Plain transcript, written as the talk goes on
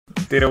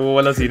तेरा वो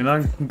वाला सीन ना,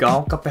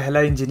 गांव का पहला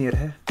इंजीनियर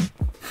है,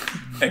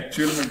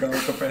 एक्चुअल में गांव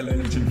का पहला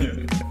इंजीनियर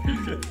है,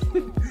 ठीक है।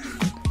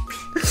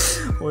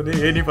 उन्हें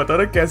ये नहीं पता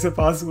ना कैसे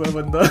पास हुआ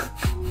बंदा।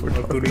 और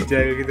तू नहीं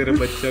चाहेगा कि तेरा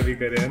बच्चा भी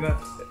करे, है ना?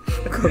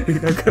 कभी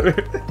ना करे,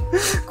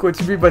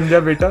 कुछ भी बन जा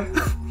बेटा,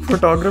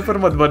 फोटोग्राफर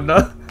मत बनना।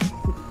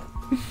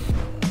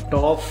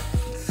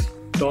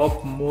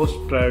 टॉप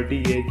मोस्ट प्रायोरिटी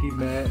ये है कि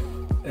मैं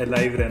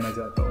अलाइव रहना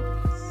चाहता हूँ।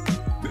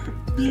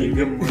 Being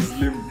a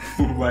Muslim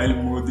while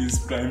Modi is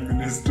Prime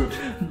Minister,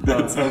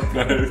 that's our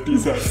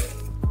priorities are.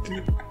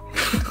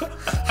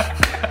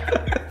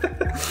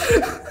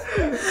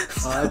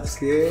 आज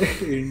के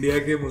इंडिया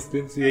के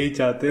मुस्लिम्स यही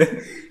चाहते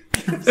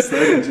हैं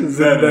सर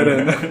जिंदा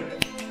रहना।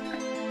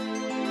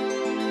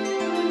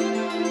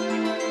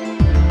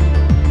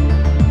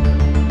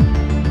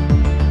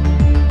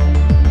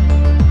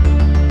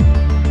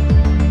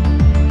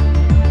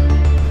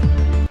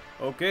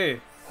 ओके,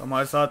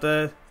 हमारे साथ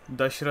है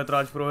दशरथ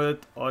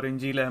राजपुरोहित और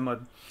इंजील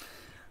अहमद।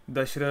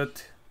 दशरथ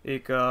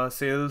एक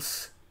सेल्स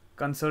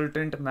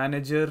कंसल्टेंट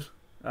मैनेजर,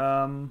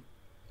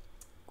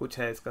 कुछ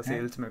है इसका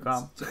सेल्स में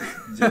काम,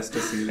 Just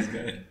a sales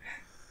guy.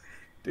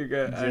 ठीक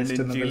है। एंड Just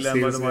another इंजील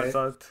अहमद sales हमारे guy.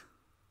 साथ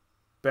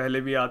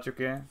पहले भी आ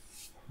चुके हैं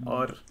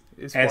और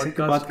इस ऐसे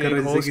क्यों बात पॉडकास्ट कर के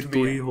रहे हैं जैसे होस्ट कि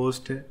तू भी ही हैं।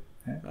 होस्ट है?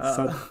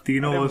 हाँ।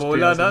 तीनों अरे होस्ट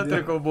बोला ना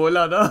तेरे को,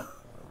 बोला ना।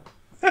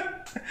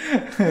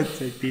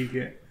 अच्छा ठीक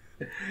है,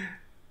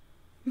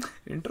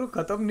 इंट्रो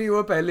खत्म नहीं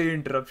हुआ, पहले ही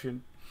इंटरप्शन।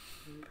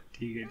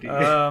 ठीक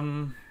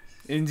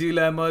है। इंजील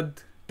अहमद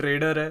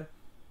ट्रेडर है,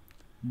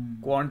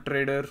 quant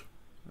trader,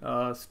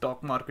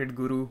 stock market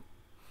guru.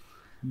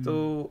 तो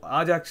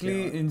आज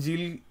एक्चुअली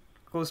इंजील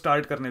को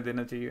स्टार्ट करने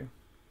देना चाहिए।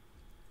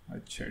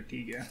 अच्छा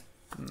ठीक है,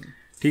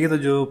 ठीक है। तो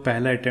जो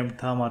पहला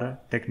अटेम्प्ट था हमारा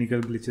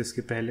टेक्निकल ग्लिचेस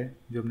के पहले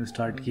जो हमने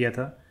स्टार्ट किया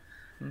था,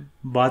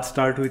 बात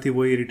स्टार्ट हुई थी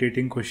वो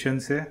इरिटेटिंग क्वेश्चन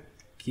से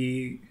कि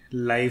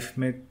लाइफ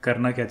में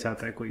करना क्या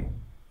चाहता है कोई,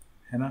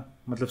 है ना?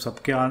 मतलब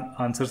सबके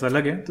आंसर्स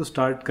अलग हैं, तो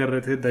स्टार्ट कर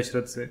रहे थे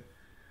दशरथ से,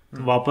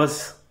 तो वापस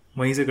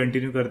वहीं से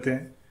कंटिन्यू करते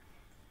हैं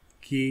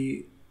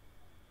कि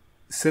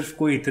सिर्फ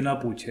कोई इतना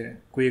पूछे,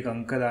 कोई एक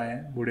अंकल आए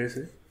हैं बूढ़े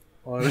से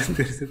और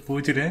तेरे से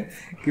पूछ रहे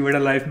हैं कि बेटा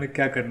लाइफ में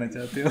क्या करना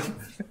चाहते हो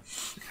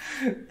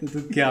तो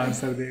तू क्या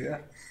आंसर देगा?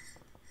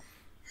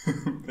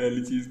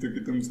 पहली चीज तो कि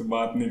तुमसे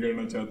बात नहीं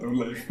करना चाहता हूँ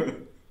लाइफ में।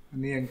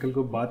 नहीं, अंकल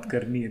को बात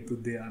करनी है, तू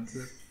दे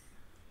आंसर।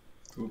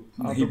 तो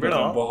हाँ, नहीं तो बेटा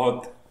पता,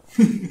 बहुत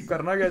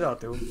करना क्या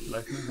चाहते हो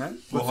लाइफ में, है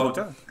कुछ बहुत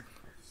सोचा?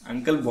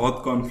 अंकल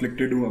बहुत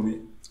कॉन्फ्लिक्टेड हूँ अभी,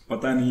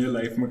 पता नहीं है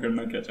लाइफ में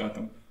करना क्या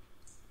चाहता हूँ,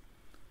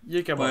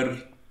 ये क्या बात पर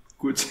है?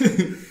 कुछ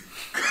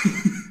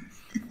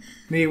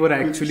नहीं, एक बार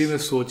एक्चुअली में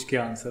सोच के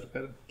आंसर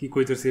कर कि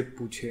कोई तेरे से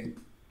पूछे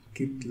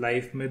कि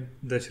लाइफ में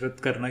दशरथ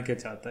करना क्या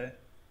चाहता है,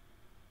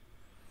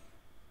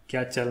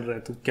 क्या चल रहा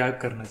है, तू क्या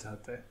करना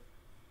चाहता है?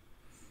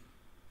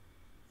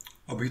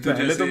 अभी तो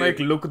पहले जैसे तो मैं एक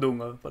लुक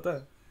दूंगा, पता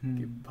है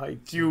कि भाई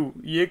क्यों,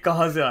 ये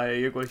कहाँ से आया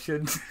ये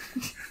क्वेश्चन।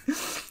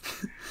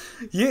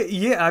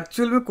 ये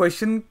एक्चुअल में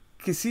क्वेश्चन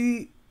किसी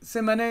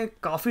से मैंने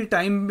काफी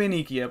टाइम में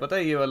नहीं किया, पता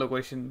है? ये वाला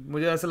क्वेश्चन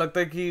मुझे ऐसा लगता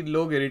है कि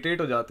लोग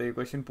इरिटेट हो जाते हैं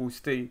क्वेश्चन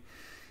पूछते ही,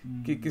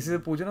 कि किसी से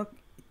पूछो ना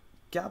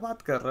क्या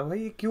बात कर रहा है भाई,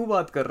 ये क्यों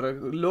बात कर रहा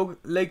है। लोग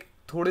लाइक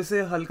थोड़े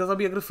से हल्का सा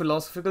भी अगर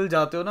फिलोसफिकल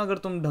जाते हो ना, अगर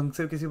तुम ढंग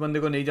से किसी बंदे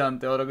को नहीं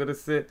जानते और अगर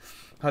इससे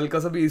हल्का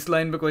सा भी इस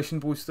लाइन पे क्वेश्चन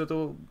पूछते तो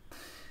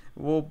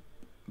वो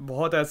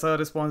बहुत ऐसा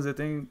रिस्पॉन्स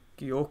देते हैं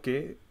कि ओके,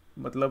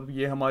 मतलब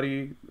ये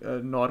हमारी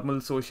नॉर्मल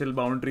सोशल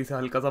बाउंड्री से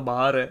हल्का सा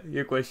बाहर है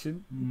ये क्वेश्चन,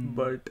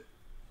 बट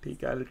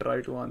ठीक है, I will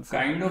try to answer.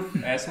 Kind of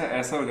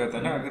ऐसा हो जाता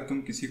है ना, अगर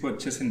तुम किसी को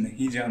अच्छे से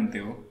नहीं जानते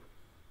हो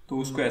तो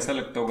उसको ऐसा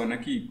लगता होगा ना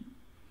कि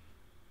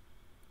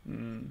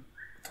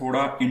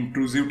थोड़ा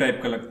इंट्रूसिव टाइप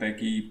का लगता है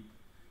कि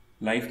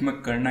लाइफ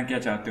में करना क्या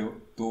चाहते हो,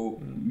 तो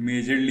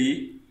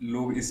मेजरली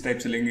लोग इस टाइप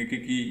से लेंगे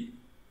कि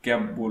क्या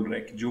बोल रहा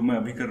है, कि जो मैं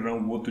अभी कर रहा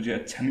हूँ वो तुझे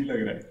अच्छा नहीं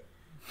लग रहा है,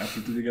 या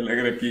फिर तुझे क्या लग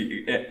रहा है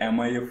कि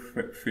एम आई ए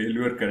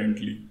फेल्यूर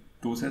करेंटली,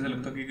 तो उसे ऐसा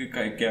लगता है कि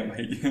क्या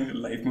भाई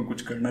लाइफ में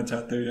कुछ करना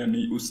चाहते हो या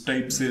नहीं, उस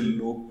टाइप से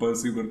लोग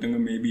परसीव करते होंगे,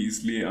 मे बी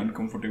इसलिए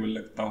अनकंफर्टेबल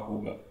लगता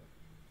होगा।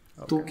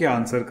 तू क्या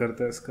आंसर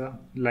करता है इसका,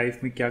 लाइफ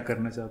में क्या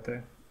करना चाहता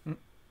है?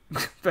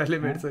 पहले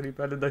मेरे से नहीं,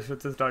 पहले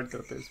दशरथ से स्टार्ट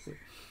करते हैं इस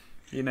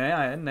पे। ये नया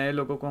आया, नए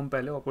लोगों को हम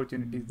पहले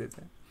अपॉर्चुनिटीज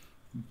देते हैं।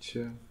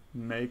 अच्छा,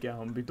 नए क्या,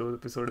 हम भी 2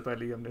 एपिसोड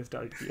पहले ही हमने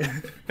स्टार्ट किया।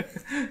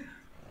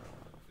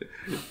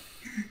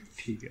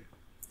 ठीक है।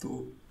 तो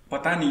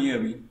पता नहीं है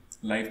अभी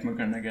लाइफ में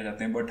करना क्या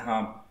चाहते हैं, बट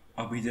हाँ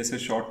अभी जैसे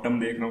शॉर्ट टर्म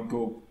देख रहा हूँ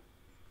तो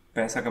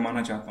पैसा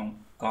कमाना चाहता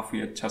हूँ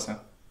काफ़ी अच्छा सा,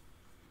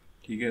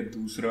 ठीक है।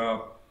 दूसरा,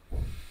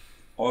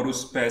 और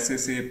उस पैसे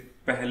से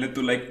पहले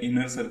तो लाइक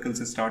इनर सर्कल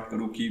से स्टार्ट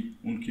करूँ कि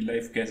उनकी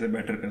लाइफ कैसे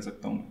बेटर कर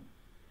सकता हूँ,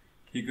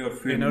 ठीक है। और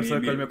फिर इनर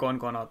सर्कल में कौन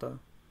कौन आता है,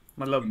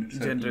 मतलब inner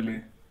circle जनरली? में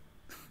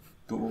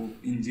तो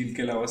इंजिल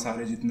के अलावा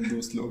सारे जितने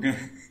दोस्त लोग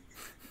हैं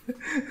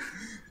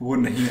वो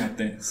नहीं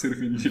आते हैं,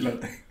 सिर्फ इंजिल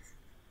आता है,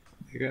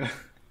 ठीक है।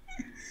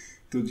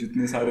 तो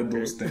जितने सारे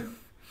दोस्त हैं,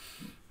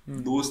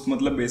 दोस्त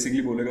मतलब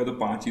बेसिकली बोलेगा तो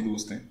 5 ही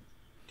दोस्त हैं,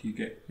 ठीक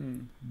है।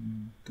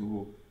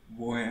 तो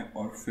वो हैं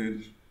और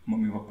फिर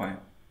मम्मी पापा हैं,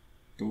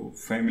 तो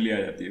फैमिली आ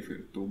जाती है फिर,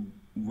 तो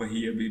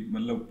वही अभी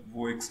मतलब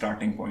वो एक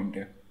स्टार्टिंग पॉइंट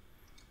है।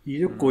 ये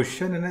जो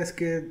क्वेश्चन है ना,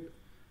 इसके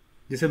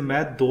जैसे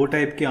मैं 2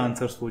 टाइप के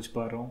आंसर सोच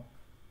पा रहा हूँ।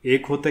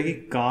 एक होता है कि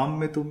काम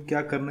में तुम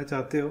क्या करना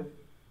चाहते हो,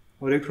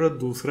 और एक थोड़ा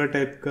दूसरा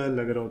टाइप का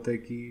लग रहा होता है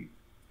कि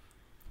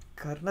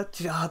करना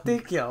चाहते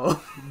क्या हो।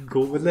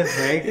 गो मतलब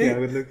है क्या, एक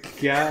मतलब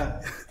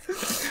क्या।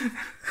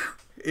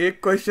 एक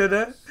क्वेश्चन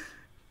है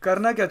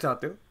करना क्या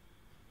चाहते हो,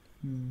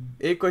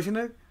 एक क्वेश्चन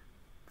है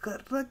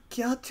करना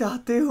क्या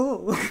चाहते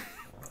हो।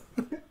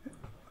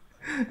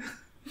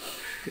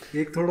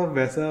 एक थोड़ा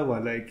वैसा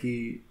वाला है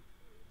कि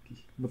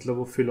मतलब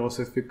वो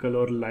फिलोसफिकल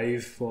और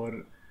लाइफ और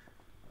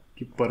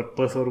कि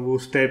पर्पस और वो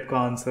उस टाइप का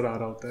आंसर आ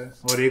रहा होता है,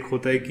 और एक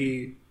होता है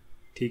कि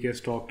ठीक है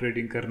स्टॉक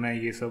ट्रेडिंग करना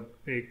है, ये सब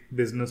एक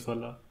बिजनेस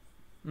वाला।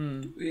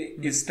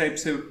 इस टाइप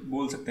से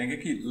बोल सकते हैं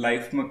कि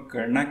लाइफ में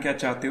करना क्या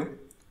चाहते हो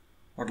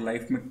और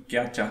लाइफ में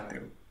क्या चाहते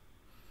हो।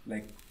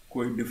 लाइक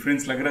कोई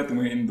डिफरेंस लग रहा है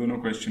तुम्हें इन दोनों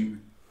क्वेश्चन में?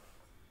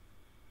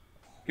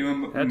 कि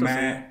है तो सही।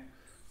 मैं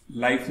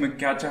लाइफ में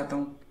क्या चाहता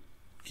हूँ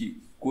कि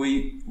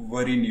कोई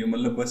वरी नहीं हो,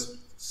 मतलब बस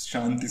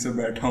शांति से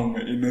बैठा हूँ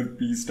मैं, इनर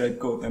पीस टाइप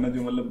का होता है ना,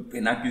 जो मतलब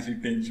बिना किसी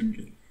टेंशन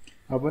के।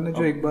 अपन ने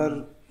जो एक बार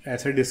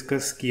ऐसे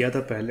डिस्कस किया था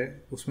पहले,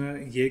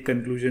 उसमें ये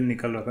कंक्लूजन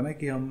निकल रहा था ना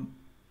कि हम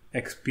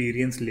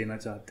एक्सपीरियंस लेना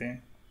चाहते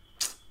हैं।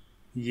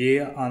 ये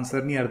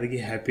आंसर नहीं आ रहा था कि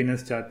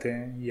हैप्पीनेस चाहते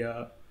हैं या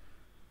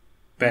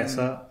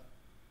पैसा।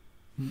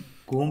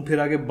 घूम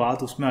फिरा के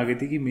बात उसमें आ गई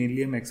थी कि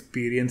मेनली हम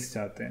एक्सपीरियंस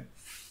चाहते हैं,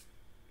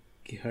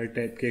 कि हर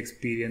टाइप के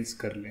एक्सपीरियंस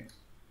कर लें।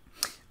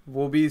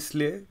 वो भी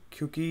इसलिए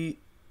क्योंकि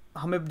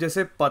हमें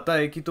जैसे पता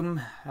है कि तुम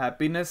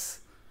हैप्पीनेस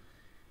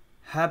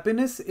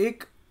हैप्पीनेस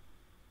एक,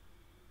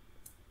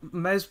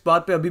 मैं इस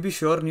बात पे अभी भी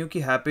श्योर नहीं हूँ कि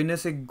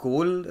हैप्पीनेस एक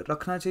गोल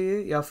रखना चाहिए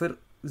या फिर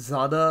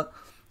ज़्यादा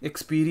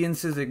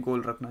एक्सपीरियंसेस एक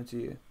गोल रखना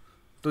चाहिए।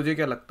 तुझे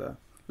क्या लगता है?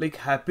 लाइक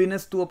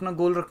हैप्पीनेस तू अपना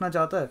गोल रखना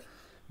चाहता है?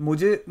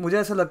 मुझे मुझे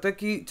ऐसा लगता है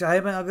कि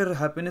चाहे मैं अगर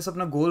हैप्पीनेस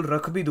अपना गोल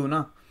रख भी दूँ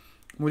ना,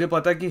 मुझे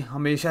पता है कि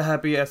हमेशा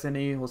हैप्पी ऐसे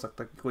नहीं हो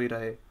सकता कि कोई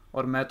रहे,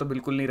 और मैं तो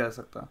बिल्कुल नहीं रह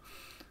सकता।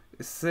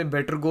 इससे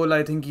बेटर गोल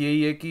आई थिंक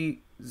यही है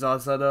कि ज़्यादा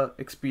से ज़्यादा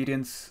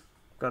एक्सपीरियंस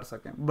कर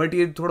सकें। बट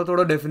ये थोड़ा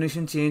थोड़ा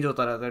डेफिनेशन चेंज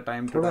होता रहता है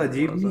टाइम टू थोड़ा टाइम,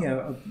 अजीब थोड़ा नहीं सा।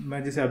 है?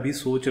 मैं जैसे अभी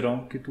सोच रहा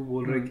हूँ कि तू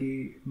बोल रहा है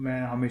कि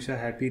मैं हमेशा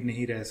हैप्पी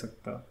नहीं रह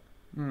सकता,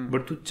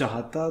 बट तू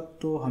चाहता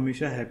तो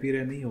हमेशा हैप्पी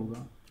रहना ही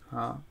होगा।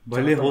 हाँ,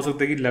 भले हो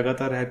सकता है कि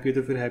लगातार हैप्पी है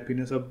तो फिर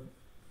हैप्पीनेस अब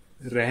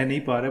रह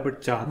नहीं पा रहा है, बट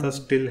चाहता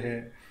स्टिल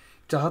है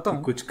चाहता कि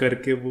हूँ। कुछ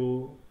करके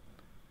वो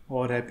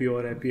और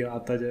हैप्पी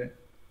आता जाए।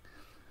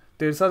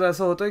 तेरे साथ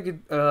ऐसा होता है कि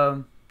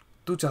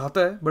तू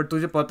चाहता है बट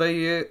तुझे पता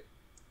ही ये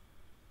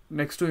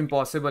नेक्स्ट टू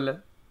इम्पॉसिबल है,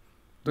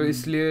 तो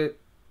इसलिए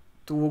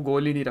तू वो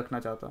गोल ही नहीं रखना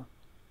चाहता।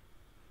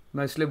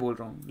 मैं इसलिए बोल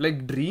रहा हूँ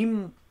लाइक ड्रीम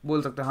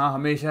बोल सकते हैं, हाँ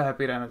हमेशा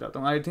हैप्पी रहना चाहता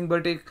हूँ आई थिंक।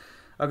 बट एक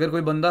अगर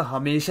कोई बंदा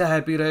हमेशा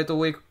हैप्पी रहे तो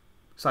वो एक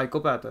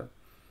साइकोपैथ है।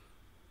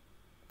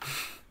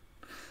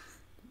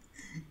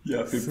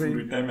 या फिर सही।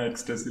 पूरे टाइम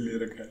एक्सटेसी ले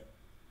रखा है।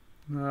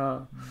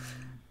 हाँ,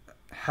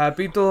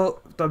 हैप्पी तो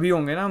तभी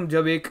होंगे ना हम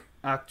जब एक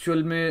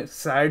एक्चुअल में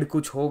सैड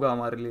कुछ होगा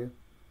हमारे लिए।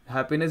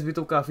 हैप्पीनेस भी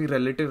तो काफ़ी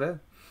रिलेटिव है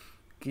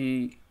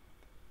कि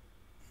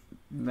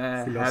मैं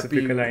हैप्पी।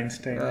 फिलोसफिकल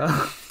आइंस्टाइन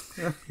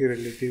है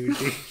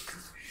रिलेटिविटी।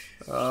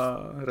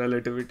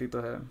 रिलेटिविटी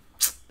तो है,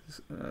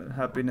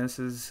 हैप्पीनेस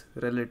इज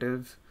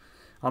रिलेटिव।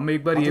 हम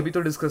एक बार हाँ ये तो भी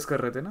तो डिस्कस कर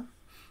रहे थे ना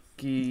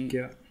कि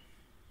क्या?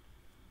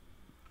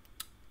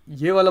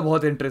 ये वाला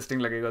बहुत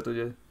इंटरेस्टिंग लगेगा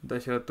तुझे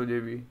दशरथ, तुझे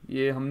भी।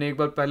 ये हमने एक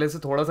बार पहले से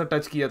थोड़ा सा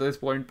टच किया था इस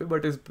पॉइंट पे,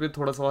 बट इस पे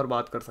थोड़ा सा और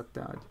बात कर सकते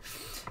हैं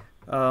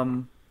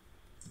आज।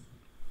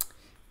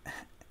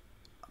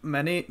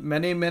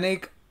 मैंने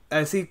एक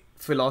ऐसी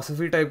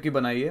फिलॉसफी टाइप की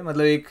बनाई है,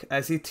 मतलब एक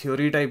ऐसी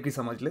थ्योरी टाइप की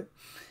समझ ले,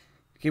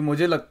 कि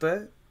मुझे लगता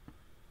है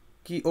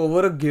कि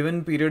over a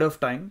given period of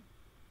time,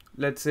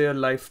 let's say a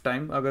life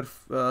time, अगर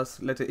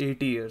लेट्स से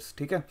 80 ईयर्स,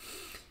 ठीक है,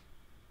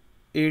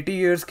 80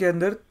 ईयर्स के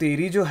अंदर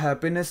तेरी जो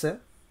हैप्पीनेस है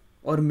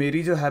और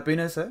मेरी जो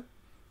हैप्पीनेस है,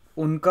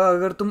 उनका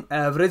अगर तुम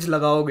एवरेज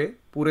लगाओगे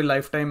पूरे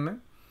लाइफ टाइम में,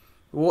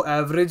 वो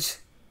एवरेज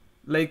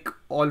लाइक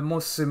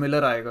ऑलमोस्ट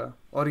सिमिलर आएगा।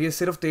 और ये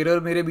सिर्फ तेरे और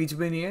मेरे बीच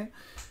में नहीं है,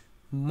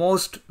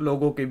 मोस्ट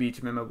लोगों के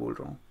बीच में मैं बोल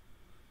रहा हूँ।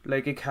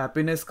 लाइक एक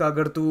हैप्पीनेस का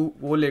अगर तू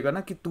वो लेगा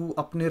ना कि तू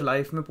अपने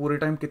लाइफ में पूरे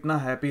टाइम कितना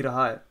हैप्पी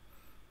रहा है,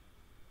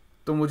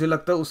 तो मुझे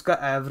लगता है उसका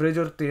एवरेज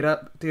और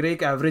तेरा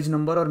एक एवरेज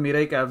नंबर और मेरा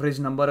एक एवरेज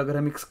नंबर अगर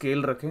हम एक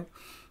स्केल रखें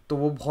तो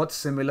वो बहुत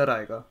सिमिलर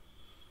आएगा।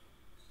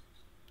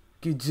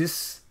 कि जिस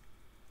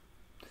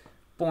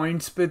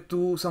पॉइंट्स पे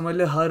तू समझ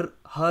ले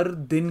हर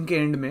दिन के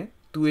एंड में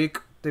तू एक,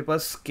 तेरे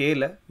पास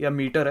स्केल है या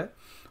मीटर है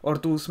और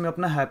तू उसमें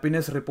अपना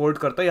हैप्पीनेस रिपोर्ट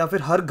करता है या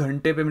फिर हर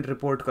घंटे पे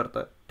रिपोर्ट करता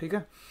है, ठीक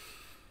है।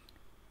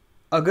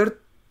 अगर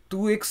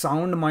तू एक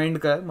साउंड माइंड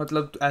का है,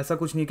 मतलब ऐसा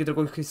कुछ नहीं कि तेरे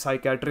को कोई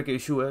साइकेट्रिक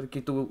इशू है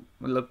कि तू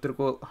मतलब तेरे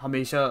को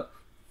हमेशा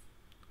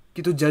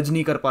कि तू जज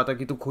नहीं कर पाता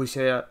कि तू खुश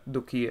है या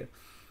दुखी है,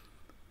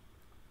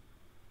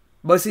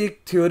 बस एक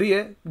थ्योरी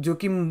है जो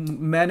कि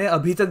मैंने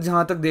अभी तक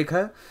जहाँ तक देखा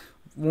है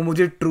वो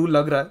मुझे ट्रू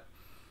लग रहा है।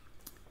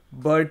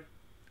 बट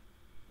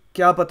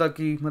क्या पता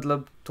कि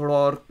मतलब थोड़ा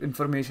और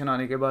इन्फॉर्मेशन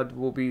आने के बाद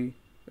वो भी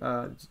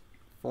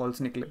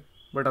फॉल्स निकले,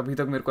 बट अभी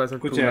तक मेरे को ऐसा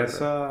कुछ ट्रू लग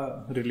ऐसा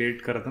रहा है।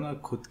 रिलेट करा था ना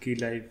खुद की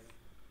लाइफ,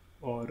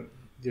 और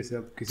जैसे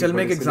अब किसी चल मैं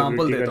बड़े एक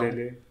एग्जांपल सेलिब्रिटी का देता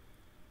ले हूँ। ले।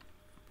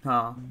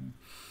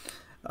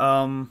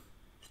 हाँ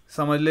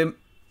समझ ले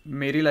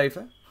मेरी लाइफ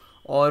है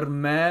और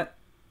मैं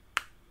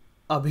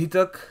अभी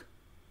तक,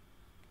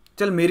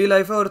 चल मेरी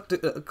लाइफ है और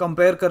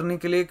कंपेयर करने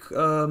के लिए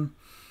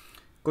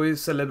कोई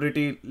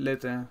सेलिब्रिटी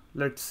लेते हैं,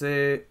 लेट्स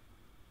से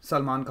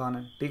सलमान खान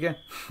है, ठीक है।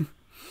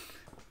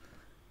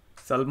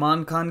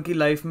 सलमान खान की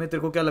लाइफ में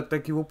तेरे को क्या लगता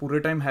है कि वो पूरे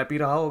टाइम हैप्पी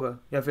रहा होगा,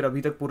 या फिर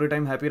अभी तक पूरे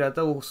टाइम हैप्पी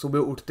रहता है? वो सुबह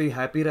उठते ही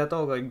हैप्पी रहता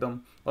होगा एकदम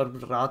और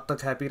रात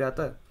तक हैप्पी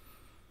रहता है?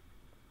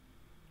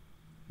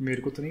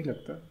 मेरे को तो नहीं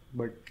लगता,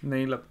 बट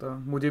नहीं लगता,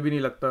 मुझे भी नहीं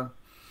लगता।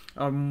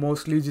 और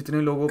मोस्टली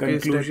जितने लोगों के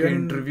इस टाइप के कंक्लूजन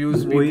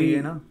इंटरव्यूज भी वही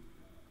दिए ना,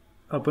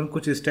 अपन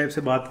कुछ इस टाइप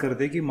से बात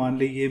करते हैं कि मान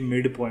ले ये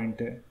मिड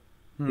पॉइंट है,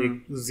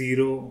 एक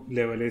जीरो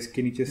लेवल है,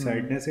 इसके नीचे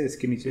सैडनेस है,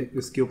 इसके नीचे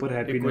इसके ऊपर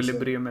हैप्पीनेस है,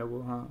 इक्विलिब्रियम है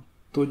वो। हाँ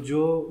तो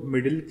जो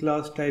मिडिल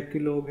क्लास टाइप के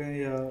लोग हैं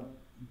या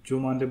जो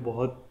मान ले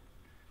बहुत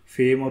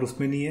फेम और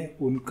उसमें नहीं है,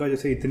 उनका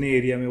जैसे इतने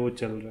एरिया में वो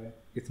चल रहा है,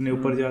 इतने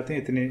ऊपर जाते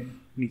हैं, इतने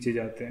नीचे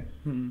जाते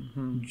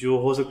हैं। जो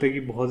हो सकता है कि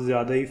बहुत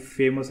ज़्यादा ही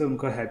फेमस है,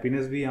 उनका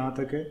हैप्पीनेस भी यहाँ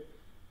तक है,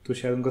 तो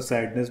शायद उनका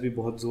सैडनेस भी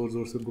बहुत ज़ोर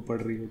ज़ोर से उनको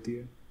पड़ रही होती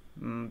है।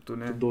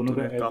 तूने तो दोनों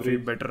का काफ़ी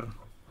एवरेज बेटर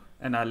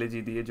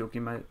एनालॉजी दी है, जो कि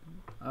मैं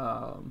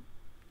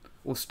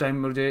उस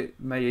टाइम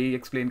मैं यही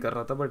एक्सप्लेन कर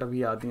रहा था बट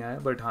अभी याद नहीं आया।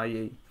 बट हाँ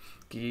यही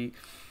कि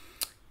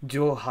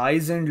जो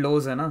हाइज एंड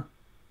लोज है ना,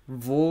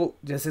 वो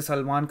जैसे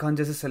सलमान खान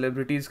जैसे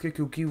सेलिब्रिटीज़ के,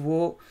 क्योंकि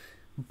वो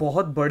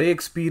बहुत बड़े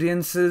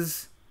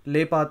एक्सपीरियंसेस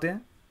ले पाते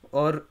हैं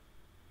और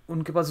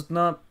उनके पास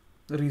उतना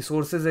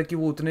रिसोर्सेज है कि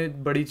वो उतने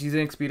बड़ी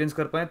चीज़ें एक्सपीरियंस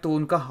कर पाएँ, तो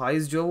उनका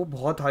हाइज जो है वो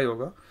बहुत हाई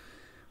होगा।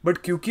 बट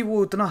क्योंकि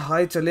वो उतना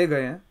हाई चले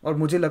गए हैं, और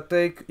मुझे लगता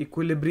है एक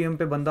इक्विलिब्रियम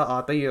पे बंदा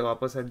आता ही है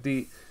वापस at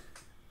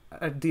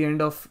the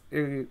end of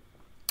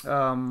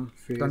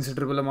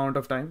considerable amount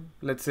of time,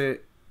 let's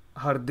say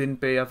हर दिन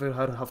पे या फिर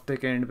हर हफ्ते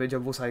के एंड पे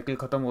जब वो साइकिल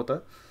ख़त्म होता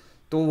है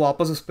तो वो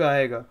वापस उस पर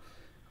आएगा।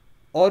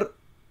 और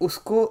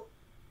उसको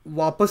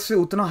वापस से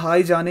उतना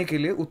हाई जाने के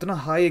लिए, उतना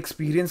हाई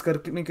एक्सपीरियंस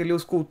करने के लिए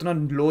उसको उतना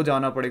लो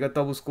जाना पड़ेगा,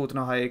 तब उसको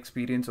उतना हाई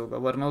एक्सपीरियंस होगा,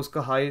 वरना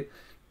उसका हाई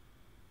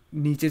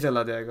नीचे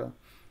चला जाएगा।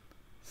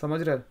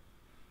 समझ रहे?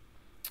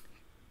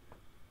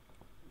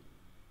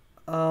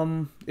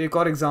 एक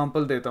और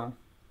एग्जांपल देता हूँ।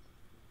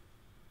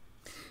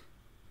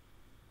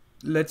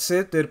 लेट्स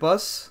से तेरे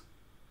पास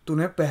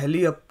तूने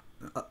पहली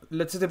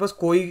लेट्स से तेरे पास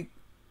कोई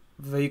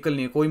व्हीकल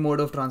नहीं है, कोई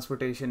मोड ऑफ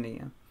ट्रांसपोर्टेशन नहीं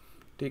है,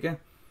 ठीक है।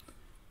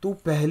 तू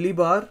पहली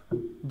बार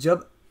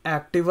जब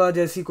एक्टिवा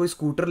जैसी कोई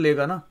स्कूटर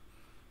लेगा ना,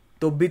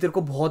 तो भी तेरे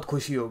को बहुत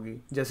खुशी होगी,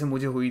 जैसे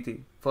मुझे हुई थी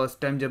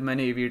फर्स्ट टाइम जब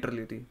मैंने एविएटर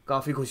ली थी,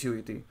 काफ़ी खुशी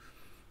हुई थी।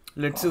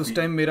 लेट्स से उस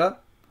टाइम मेरा,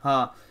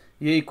 हाँ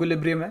ये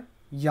इक्विलिब्रियम है,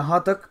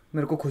 यहाँ तक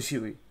मेरे को खुशी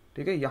हुई,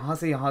 ठीक है, यहाँ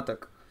से यहाँ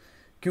तक,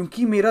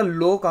 क्योंकि मेरा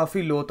लो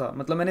काफ़ी लो था,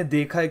 मतलब मैंने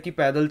देखा है कि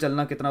पैदल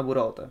चलना कितना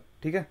बुरा होता है,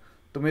 ठीक है,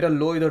 तो मेरा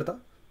लो इधर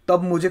था,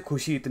 तब मुझे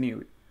खुशी इतनी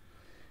हुई।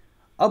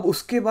 अब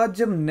उसके बाद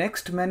जब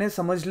नेक्स्ट मैंने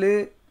समझ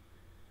ले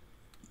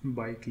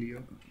बाइक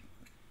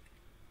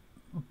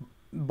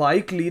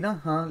ली ना,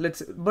 हाँ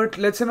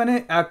लेट्स से मैंने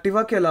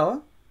एक्टिवा के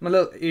अलावा,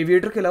 मतलब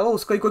एविएटर के अलावा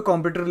उसका ही कोई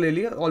कॉम्पिटिटर ले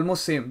लिया,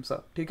 ऑलमोस्ट सेम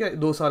सा, ठीक है,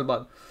 2 साल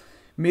बाद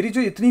मेरी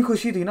जो इतनी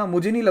खुशी थी ना,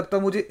 मुझे नहीं लगता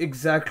मुझे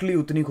एग्जैक्टली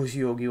उतनी खुशी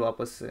होगी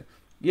वापस से।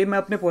 ये मैं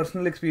अपने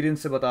पर्सनल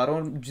एक्सपीरियंस से बता रहा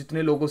हूँ,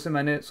 जितने लोगों से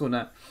मैंने सुना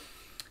है,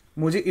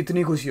 मुझे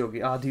इतनी खुशी होगी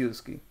आधी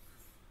उसकी।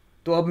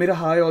 तो अब मेरा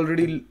हाई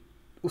ऑलरेडी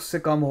उससे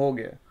कम हो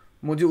गया,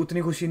 मुझे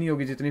उतनी खुशी नहीं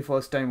होगी जितनी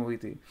फर्स्ट टाइम हुई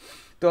थी।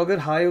 तो अगर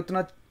हाई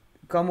उतना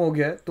कम हो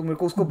गया है तो मेरे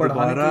को उसको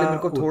बढ़ाने के लिए मेरे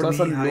को थोड़ा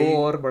सा लो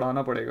और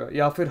बढ़ाना पड़ेगा,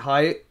 या फिर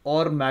हाई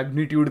और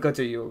मैग्नीट्यूड का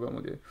चाहिए होगा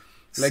मुझे,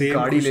 लाइक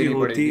गाड़ी लेनी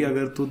पड़ेगी।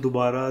 अगर तू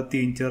दोबारा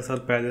 3-4 साल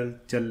पैदल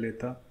चल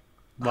लेता,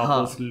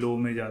 वापस लो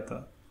में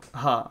जाता।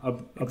 हाँ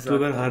अब तो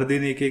अगर हर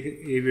दिन एक एक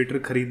एविएटर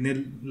खरीदने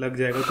लग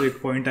जाएगा तो एक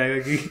पॉइंट आएगा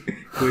कि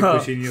कोई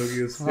खुशी नहीं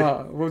होगी उससे। हाँ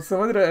वो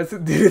समझ रहा है, ऐसे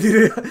धीरे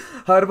धीरे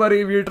हर बार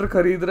एविएटर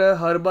खरीद रहा है,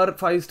 हर बार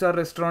 5 स्टार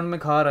रेस्टोरेंट में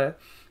खा रहा है,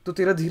 तो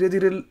तेरा धीरे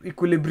धीरे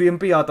इक्विलिब्रियम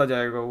पे आता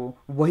जाएगा, वो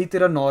वही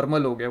तेरा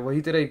नॉर्मल हो गया,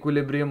 वही तेरा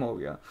इक्विलिब्रियम हो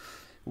गया।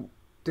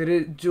 तेरे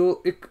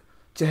जो एक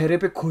चेहरे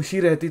पे खुशी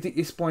रहती थी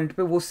इस पॉइंट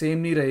पे, वो सेम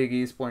नहीं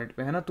रहेगी इस पॉइंट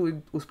पे, है ना, तो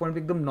उस पॉइंट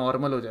पे एकदम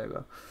नॉर्मल हो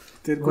जाएगा।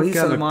 तेरे को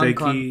क्या लगता है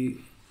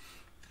कि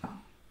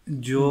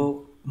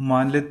जो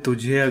मान ले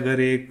तुझे अगर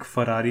एक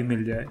फरारी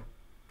मिल जाए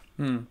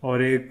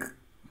और एक,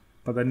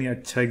 पता नहीं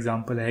अच्छा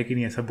एग्जांपल है कि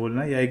नहीं ऐसा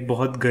बोलना, या एक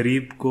बहुत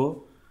गरीब को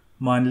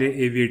मान ले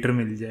एविएटर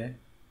मिल जाए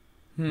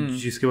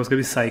जिसके पास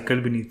कभी साइकिल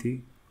भी नहीं थी,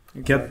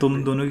 क्या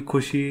तुम दोनों की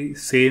खुशी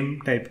सेम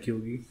टाइप की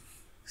होगी?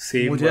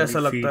 सेम मुझे ऐसा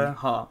लगता है,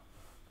 हाँ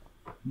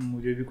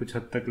मुझे भी कुछ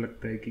हद तक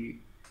लगता है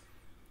कि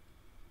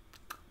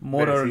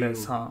मोर और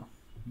लेस। हाँ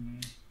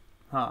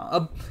हाँ,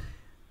 अब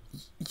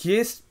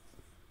ये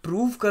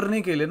प्रूव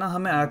करने के लिए ना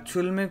हमें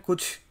एक्चुअल में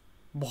कुछ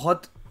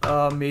बहुत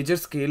मेजर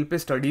स्केल पे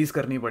स्टडीज़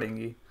करनी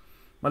पड़ेंगी।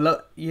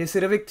 मतलब ये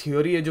सिर्फ एक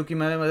थ्योरी है जो कि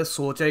मैंने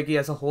सोचा है कि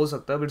ऐसा हो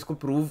सकता है, बट इसको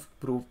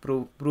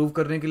प्रूव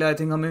करने के लिए आई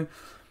थिंक हमें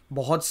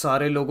बहुत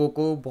सारे लोगों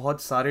को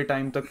बहुत सारे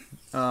टाइम तक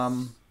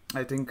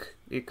आई थिंक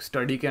एक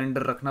स्टडी के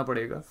अंडर रखना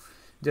पड़ेगा।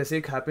 जैसे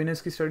एक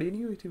हैप्पीनेस की स्टडी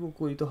नहीं हुई थी, वो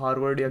कोई तो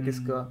हार्वर्ड या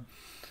किसका,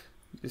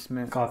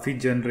 जिसमें काफ़ी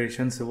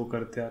जनरेशन से वो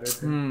करते आ रहे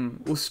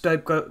थे। उस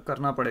टाइप का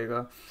करना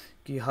पड़ेगा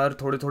कि हर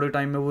थोड़े थोड़े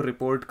टाइम में वो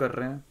रिपोर्ट कर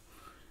रहे हैं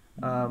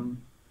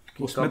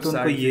कि उसमें कब तो उनको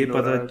सैड ये फील हो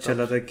रहा पता है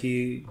चला कब। था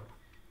कि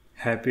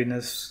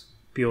हैप्पीनेस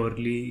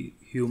प्योरली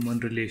ह्यूमन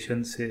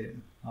रिलेशन से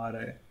आ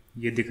रहा है,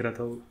 ये दिख रहा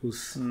था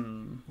उस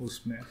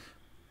उसमें।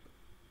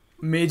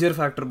 मेजर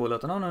फैक्टर बोला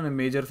था ना उन्होंने,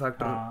 मेजर हाँ,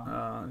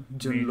 फैक्टर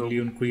जिन मेनली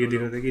लोग उनको ये जो दिख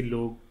रहा लोग था कि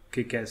लोग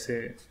के कैसे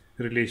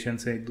रिलेशन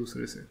है एक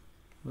दूसरे से।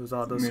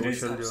 ज़्यादा मेरे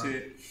सोशल हिसाब जो से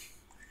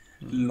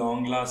है।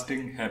 लॉन्ग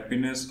लास्टिंग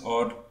हैप्पीनेस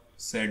और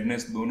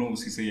सैडनेस दोनों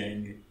उसी से ही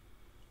आएंगे,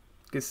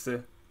 किससे?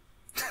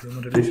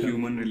 Human relation.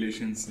 ह्यूमन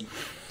रिलेशन से।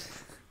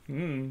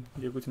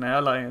 ये कुछ नया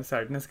लाए हैं,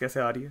 सैडनेस कैसे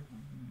आ रही है?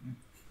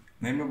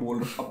 नहीं, मैं बोल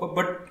रहा हूँ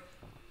बट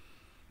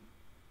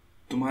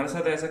तुम्हारे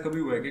साथ ऐसा कभी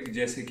हुआ है कि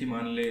जैसे कि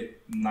मान ले,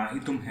 ना ही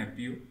तुम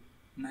हैप्पी हो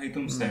ना ही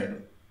तुम सैड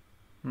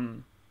हो,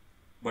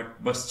 बट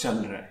बस चल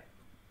रहा है,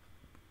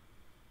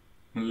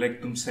 मतलब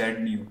लाइक तुम सैड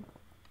नहीं हो,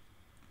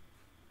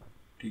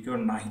 ठीक है, और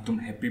ना ही तुम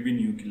हैप्पी भी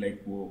नहीं हो कि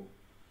लाइक वो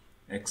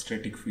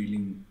एक्सटेटिक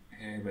फीलिंग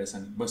है, वैसा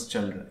नहीं, बस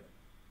चल रहा है।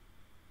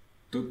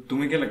 तो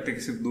तुम्हें क्या लगता है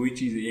कि सिर्फ दो ही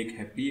चीज़ है, एक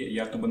हैप्पी है,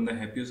 या तो बंदा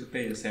हैप्पी हो सकता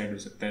है या सैड हो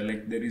सकता है,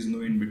 like there is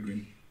no in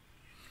between.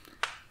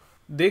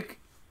 देख,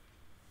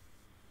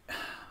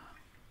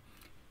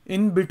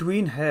 इन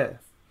बिटवीन है।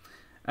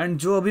 एंड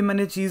जो अभी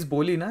मैंने चीज़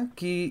बोली ना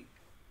कि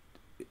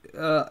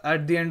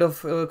at the end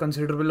of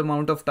considerable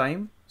amount of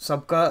time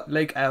सबका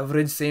लाइक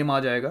एवरेज सेम आ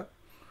जाएगा,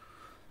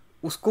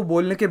 उसको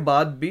बोलने के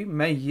बाद भी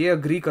मैं ये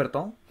अग्री करता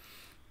हूँ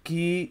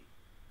कि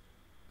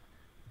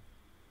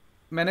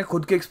मैंने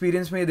खुद के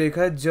एक्सपीरियंस में ये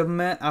देखा है, जब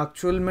मैं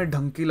एक्चुअल में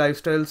ढंग की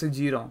लाइफस्टाइल से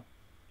जी रहा हूँ,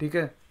 ठीक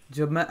है,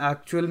 जब मैं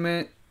एक्चुअल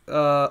में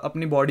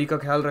अपनी बॉडी का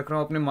ख्याल रख रहा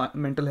हूँ,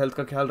 अपने मेंटल हेल्थ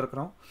का ख्याल रख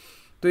रहा हूँ,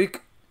 तो एक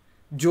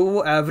जो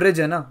वो एवरेज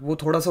है ना वो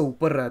थोड़ा सा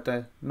ऊपर रहता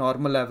है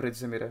नॉर्मल एवरेज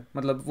से मेरा,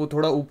 मतलब वो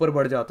थोड़ा ऊपर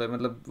बढ़ जाता है,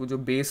 मतलब वो जो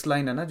बेस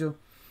लाइन है ना जो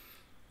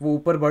वो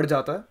ऊपर बढ़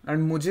जाता है,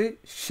 एंड मुझे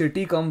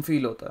शिटी कम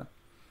फील होता है।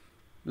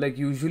 लाइक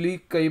यूजुअली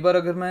कई बार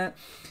अगर मैं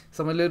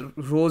समझ ले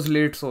रोज़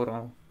लेट सो रहा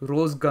हूँ,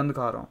 रोज़ गंद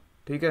खा रहा हूँ,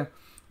 ठीक है,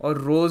 और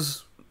रोज़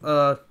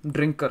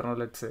ड्रिंक कर रहा हूँ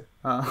लेट्स से,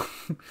 हाँ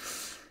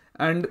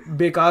एंड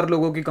बेकार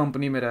लोगों की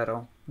कंपनी में रह रहा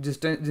हूँ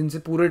जिस टाइम जिनसे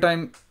पूरे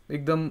टाइम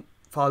एकदम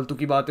फालतू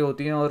की बातें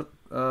होती हैं और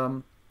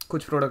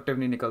कुछ प्रोडक्टिव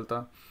नहीं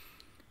निकलता,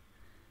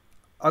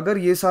 अगर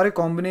ये सारे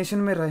कॉम्बिनेशन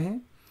में रहें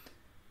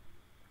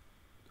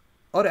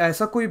और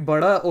ऐसा कोई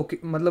बड़ा ओके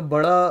मतलब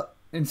बड़ा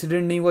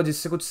इंसिडेंट नहीं हुआ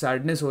जिससे कुछ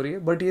सैडनेस हो रही है,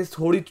 बट ये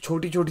थोड़ी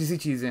छोटी छोटी सी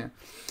चीज़ें हैं,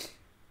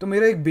 तो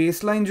मेरा एक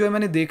बेस लाइन जो है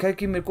मैंने देखा है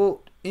कि मेरे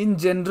को इन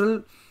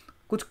जनरल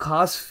कुछ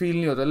खास फील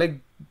नहीं होता,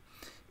 लाइक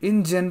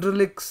इन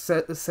जनरल एक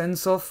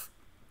सेंस ऑफ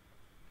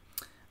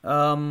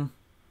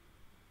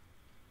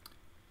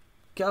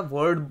क्या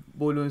वर्ड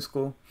बोलूँ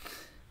इसको,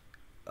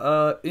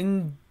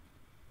 इन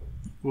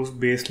उस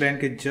बेसलाइन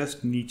के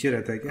जस्ट नीचे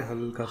रहता है क्या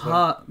हल्का सा?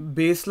 हाँ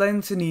बेस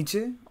लाइन से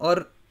नीचे,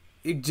 और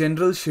एक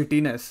जनरल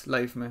शिटीनेस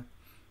लाइफ में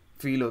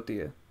फील होती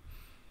है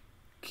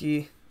कि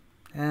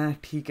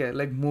ठीक है,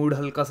 लाइक मूड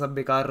हल्का सा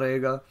बेकार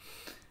रहेगा,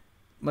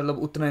 मतलब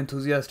उतना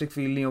एंथुजियास्टिक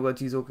फील नहीं होगा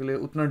चीज़ों के लिए,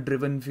 उतना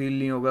ड्रिवन फील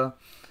नहीं होगा,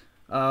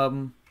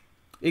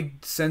 एक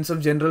सेंस ऑफ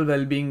जनरल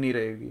वेलबींग नहीं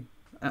रहेगी।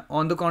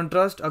 ऑन द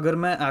कॉन्ट्रास्ट अगर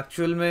मैं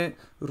एक्चुअल में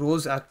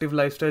रोज़ एक्टिव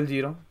लाइफस्टाइल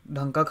जी रहा हूँ,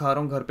 ढंग का खा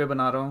रहा हूँ, घर पे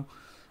बना रहा हूँ,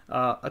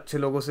 अच्छे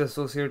लोगों से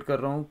एसोसिएट कर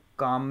रहा हूँ,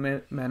 काम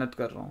में मेहनत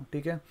कर रहा हूँ,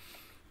 ठीक है,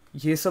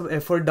 ये सब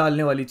एफर्ट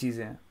डालने वाली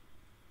चीज़ें हैं,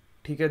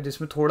 ठीक है,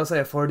 जिसमें थोड़ा सा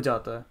एफर्ट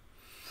जाता है,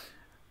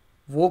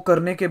 वो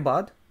करने के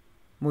बाद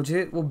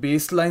मुझे वो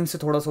बेस लाइन से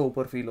थोड़ा सा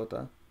ऊपर फील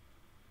होता है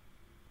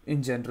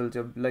इन जनरल,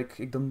 जब लाइक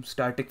एकदम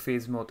स्टैटिक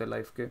फेज में होते हैं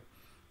लाइफ के।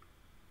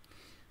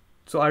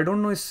 सो आई डोंट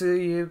नो इससे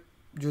ये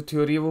जो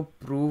थ्योरी है वो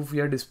प्रूव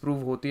या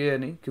डिसप्रूव होती है या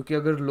नहीं, क्योंकि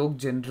अगर लोग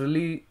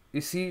जनरली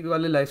इसी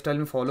वाले लाइफस्टाइल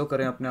में फॉलो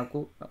करें अपने आप को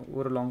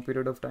over a long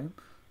period of time,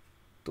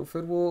 तो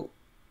फिर वो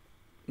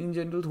इन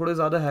जनरल थोड़े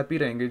ज़्यादा हैप्पी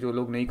रहेंगे जो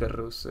लोग नहीं कर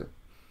रहे उससे।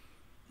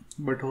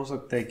 बट हो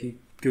सकता है कि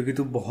क्योंकि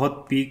तू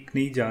बहुत पीक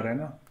नहीं जा रहा है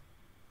ना,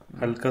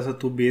 हल्का सा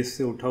तू बेस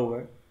से उठा हुआ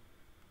है,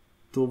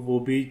 तो वो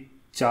भी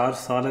 4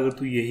 साल अगर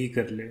तू यही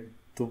कर ले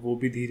तो वो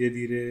भी धीरे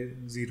धीरे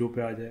ज़ीरो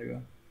पे आ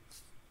जाएगा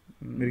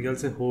मेरे ख्याल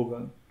से। होगा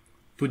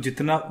तू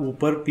जितना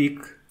ऊपर पीक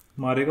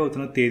मारेगा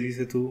उतना तेज़ी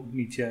से तू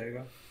नीचे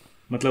आएगा,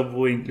 मतलब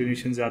वो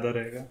इंक्लिनेशन ज़्यादा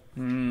रहेगा।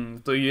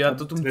 तो ये या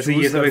तो अब तुम वैसे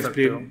ये चूज सब कर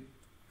सकते हो। एक्सप्लेन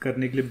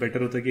करने के लिए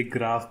बेटर होता है कि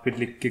ग्राफ पे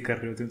लिख के कर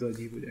रहे होते हैं तो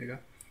अजीब हो जाएगा।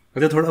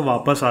 अच्छा थोड़ा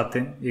वापस आते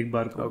हैं एक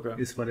बार को Okay.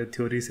 इस वाले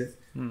थ्योरी से।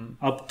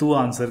 अब तू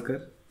आंसर कर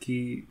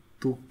कि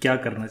तू क्या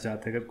करना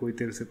चाहता है, अगर कोई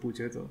तेरे से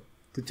पूछे तो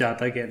तू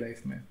चाहता क्या है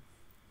लाइफ में?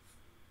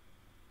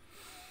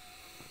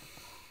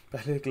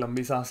 पहले एक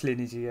लंबी सांस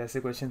लेनी चाहिए ऐसे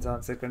क्वेश्चन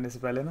आंसर करने से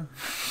पहले ना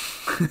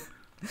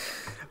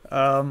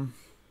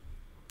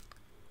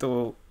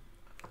तो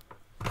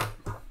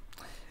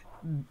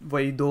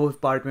वही 2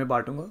 पार्ट में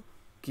बांटूंगा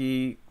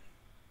कि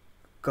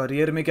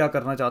करियर में क्या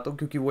करना चाहते हो,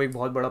 क्योंकि वो एक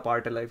बहुत बड़ा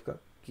पार्ट है लाइफ का,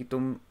 कि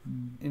तुम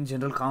इन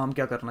जनरल काम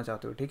क्या करना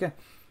चाहते हो, ठीक है,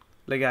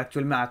 लाइक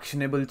एक्चुअल में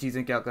एक्शनेबल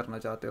चीज़ें क्या करना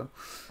चाहते हो।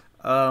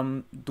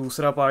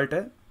 दूसरा पार्ट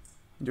है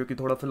जो कि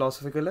थोड़ा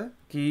फिलोसफिकल है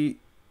कि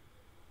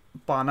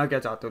पाना क्या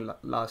चाहते हो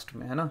लास्ट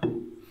में, है ना।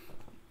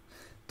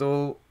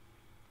 तो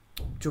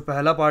जो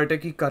पहला पार्ट है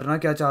कि करना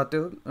क्या चाहते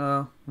हो,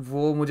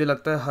 वो मुझे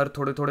लगता है हर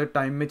थोड़े थोड़े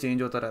टाइम में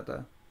चेंज होता रहता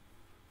है,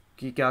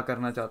 कि क्या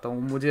करना चाहता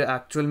हूँ। मुझे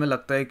एक्चुअल में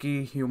लगता है कि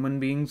ह्यूमन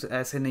बीइंग्स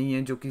ऐसे नहीं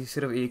हैं जो कि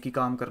सिर्फ एक ही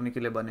काम करने के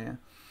लिए बने हैं।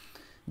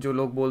 जो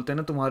लोग बोलते हैं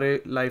ना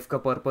तुम्हारे लाइफ का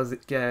पर्पस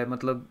क्या है,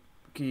 मतलब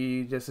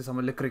कि जैसे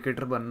समझ ले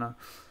क्रिकेटर बनना,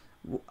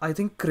 आई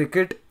थिंक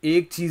क्रिकेट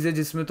एक चीज़ है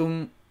जिसमें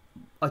तुम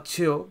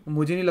अच्छे हो।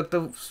 मुझे नहीं लगता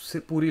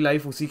पूरी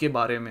लाइफ उसी के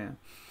बारे में है,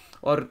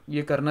 और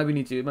ये करना भी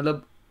नहीं चाहिए।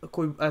 मतलब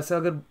कोई ऐसा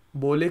अगर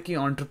बोले कि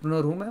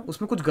एंटरप्रेन्योर हूँ मैं,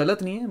 उसमें कुछ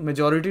गलत नहीं है,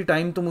 मेजॉरिटी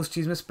टाइम तुम उस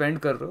चीज़ में स्पेंड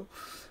कर रहे हो।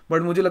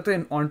 बट मुझे लगता है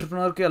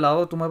एंटरप्रेन्योर के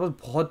अलावा तुम्हारे पास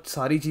बहुत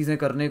सारी चीज़ें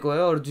करने को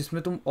है और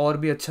जिसमें तुम और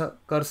भी अच्छा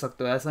कर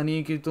सकते हो। ऐसा नहीं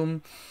है कि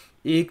तुम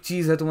एक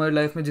चीज़ है तुम्हारी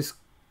लाइफ में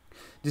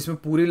जिसमें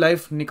पूरी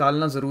लाइफ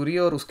निकालना ज़रूरी है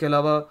और उसके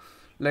अलावा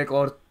लाइक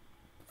और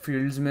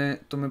फील्ड्स में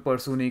तुम्हें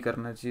परसू नहीं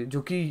करना चाहिए,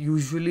 जो कि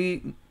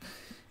यूजुअली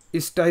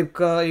इस टाइप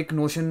का एक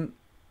नोशन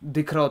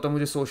दिख रहा होता है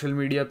मुझे सोशल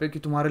मीडिया पे कि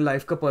तुम्हारे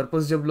लाइफ का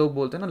पर्पस, जब लोग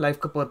बोलते हैं ना लाइफ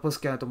का पर्पस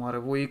क्या है तुम्हारा,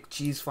 वो एक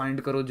चीज़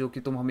फाइंड करो जो कि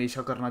तुम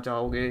हमेशा करना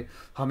चाहोगे,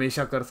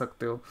 हमेशा कर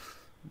सकते हो।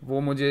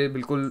 वो मुझे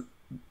बिल्कुल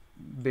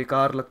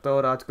बेकार लगता है,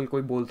 और आजकल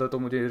कोई बोलता तो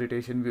मुझे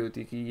इरिटेशन भी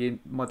होती है कि ये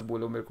मत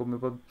बोलो मेरे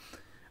को।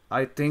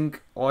 I think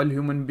all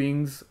human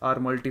beings are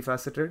multi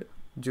faceted,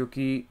 जो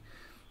कि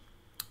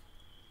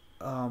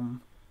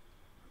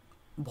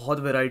बहुत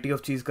वैरायटी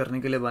ऑफ चीज़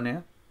करने के लिए बने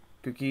हैं।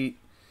 क्योंकि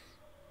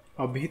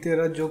अभी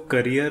तेरा जो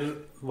करियर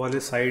वाले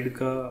साइड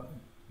का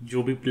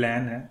जो भी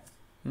प्लान है,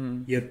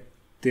 या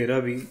तेरा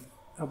भी,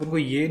 अपन को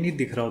ये नहीं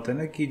दिख रहा होता है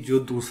ना कि जो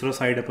दूसरा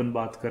साइड अपन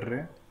बात कर रहे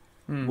हैं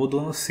वो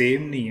दोनों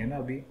सेम नहीं है ना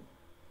अभी,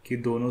 कि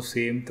दोनों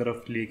सेम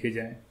तरफ लेके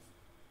जाएं।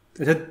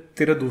 अच्छा,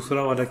 तेरा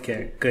दूसरा वाला क्या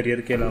है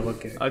करियर के अलावा?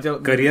 क्या है अच्छा,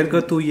 करियर का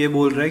तू ये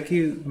बोल रहा है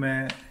कि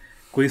मैं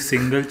कोई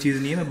सिंगल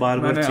चीज़ नहीं है, मैं बार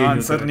बार मैंने चेंज होता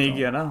आंसर रहता नहीं हूँ।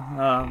 किया ना।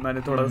 हाँ,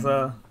 मैंने थोड़ा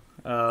सा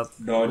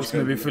Dodge उसमें कर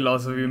भी दिया।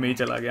 फिलॉसफी में ही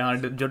चला गया। हाँ,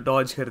 जो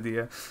डॉज कर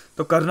दिया।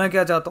 तो करना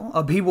क्या चाहता हूँ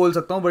अभी बोल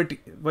सकता हूँ, बट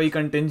वही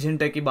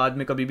कंटेंजेंट है कि बाद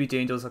में कभी भी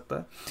चेंज हो सकता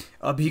है।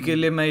 अभी के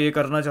लिए मैं ये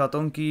करना चाहता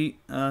हूँ कि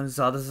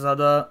ज़्यादा से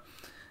ज़्यादा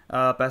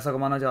पैसा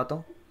कमाना चाहता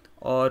हूँ,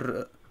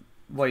 और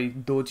वही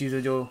दो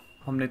चीज़ें जो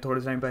हमने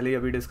थोड़े टाइम पहले ही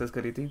अभी डिस्कस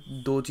करी थी,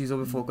 दो चीज़ों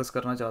पे फोकस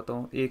करना चाहता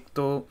हूँ। एक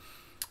तो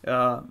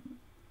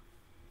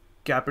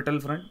कैपिटल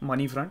फ्रंट,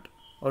 मनी फ्रंट,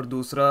 और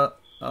दूसरा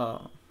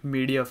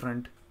मीडिया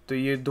फ्रंट। तो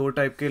ये दो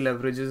टाइप के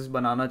लेवरेजेस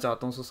बनाना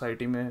चाहता हूँ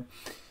सोसाइटी में,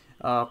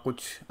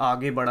 कुछ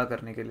आगे बड़ा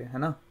करने के लिए, है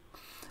ना।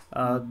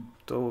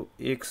 तो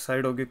एक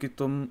साइड हो गया कि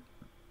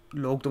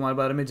लोग तुम्हारे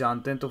बारे में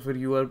जानते हैं, तो फिर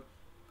you are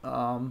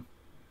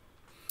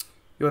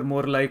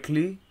more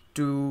likely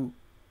to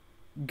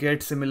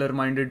get similar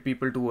minded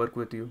people to work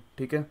with you,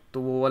 ठीक है।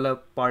 तो वो वाला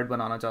पार्ट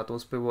बनाना चाहता हूँ,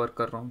 उस पर वर्क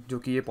कर रहा हूँ, जो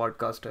कि ये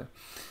पॉडकास्ट है।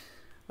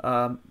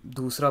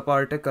 दूसरा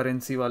पार्ट है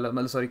करेंसी वाला,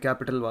 मतलब सॉरी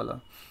कैपिटल वाला।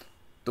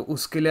 तो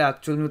उसके लिए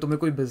एक्चुअल में तुम्हें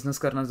कोई बिजनेस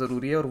करना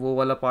ज़रूरी है, और वो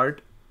वाला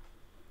पार्ट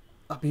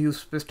अभी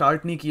उस पर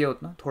स्टार्ट नहीं किया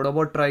उतना, थोड़ा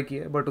बहुत ट्राई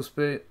किया है, बट उस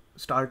पर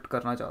स्टार्ट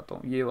करना चाहता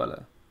हूँ। ये वाला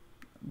है।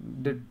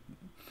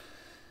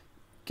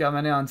 क्या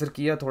मैंने आंसर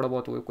किया थोड़ा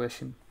बहुत वो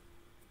क्वेश्चन?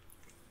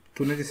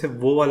 तूने जैसे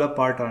वो वाला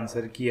पार्ट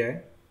आंसर किया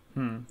है,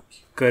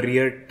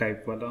 करियर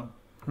टाइप वाला।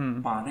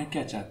 पाना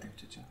क्या चाहते हो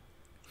चाचा?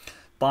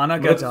 पाना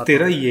क्या चाहता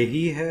तेरा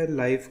यही है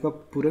लाइफ का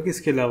पूरा,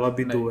 किसके अलावा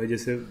भी दो है?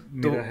 जैसे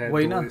तो मेरा है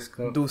वही दो, ना,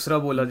 इसका दूसरा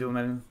बोला जो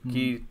मैंने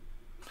कि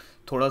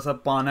थोड़ा सा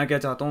पाना क्या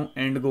चाहता हूँ,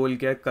 एंड गोल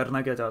क्या है,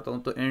 करना क्या चाहता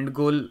हूँ। तो एंड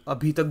गोल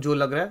अभी तक जो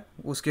लग रहा है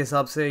उसके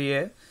हिसाब से ये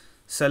है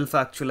सेल्फ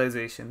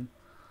एक्चुअलाइजेशन।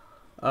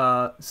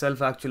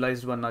 सेल्फ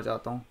एक्चुअलाइज्ड बनना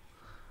चाहता हूँ।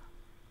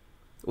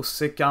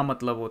 उससे क्या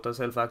मतलब होता है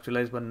सेल्फ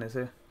एक्चुअलाइज बनने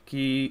से,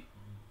 कि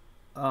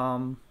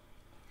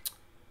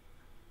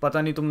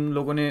पता नहीं तुम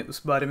लोगों ने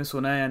उस बारे में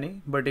सुना है या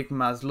नहीं, बट एक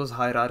मैस्लोज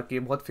हायरार्की,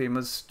 बहुत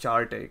फेमस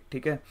चार्ट है,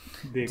 ठीक है,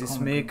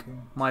 जिसमें एक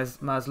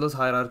मैस्लोज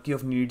हायरार्की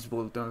ऑफ नीड्स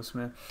बोलते हैं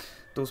उसमें।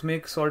 तो उसमें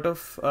एक सॉर्ट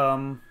ऑफ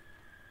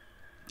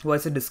वो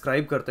ऐसे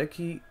डिस्क्राइब करता है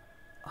कि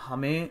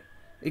हमें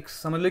एक,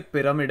 समझ लो एक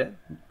पिरामिड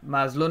है।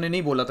 मैस्लो ने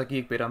नहीं बोला था कि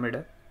एक पिरामिड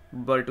है,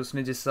 बट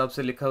उसने जिस हिसाब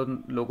से लिखा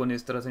उन लोगों ने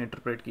इस तरह से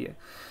इंटरप्रेट किया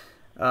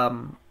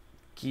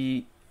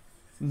कि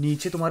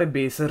नीचे तुम्हारे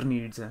बेसर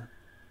नीड्स हैं,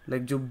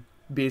 लाइक जो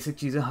बेसिक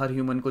चीज़ें हर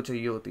ह्यूमन को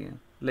चाहिए होती हैं,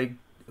 लाइक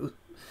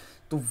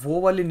तो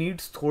वो वाले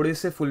नीड्स थोड़े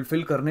से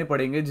फुलफिल करने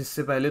पड़ेंगे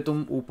जिससे पहले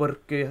तुम ऊपर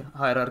के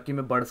हायरार्की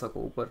में बढ़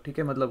सको ऊपर, ठीक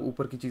है, मतलब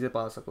ऊपर की चीज़ें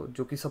पा सको,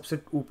 जो कि सबसे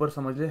ऊपर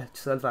समझ ले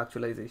सेल्फ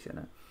एक्चुअलाइजेशन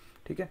है,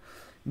 ठीक है।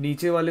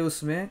 नीचे वाले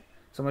उसमें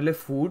समझ ले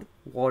फूड,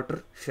 वाटर,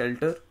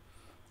 शेल्टर,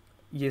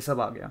 ये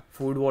सब आ गया।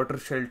 फूड, वाटर,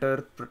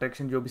 शेल्टर,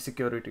 प्रोटेक्शन, जो भी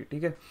सिक्योरिटी,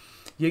 ठीक है,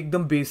 ये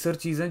एकदम बेसर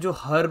चीज़ें जो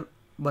हर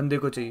बंदे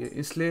को चाहिए।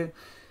 इसलिए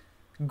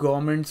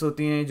गवर्नमेंट्स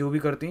होती हैं जो भी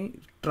करती हैं,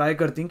 ट्राई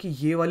करती हैं कि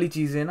ये वाली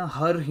चीज़ें ना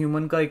हर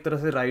ह्यूमन का एक तरह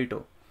से राइट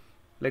हो,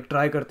 लाइक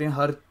ट्राई करते हैं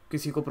हर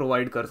किसी को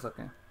प्रोवाइड कर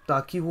सकें,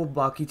 ताकि वो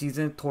बाकी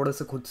चीज़ें थोड़े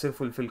से खुद से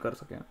फुलफिल कर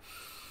सकें।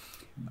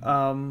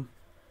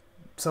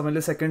 समझ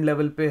ले सेकेंड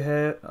लेवल पे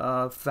है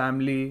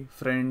फैमिली,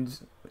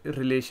 फ्रेंड्स,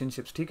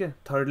 रिलेशनशिप्स, ठीक है।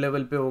 थर्ड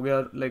लेवल पे हो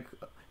गया लाइक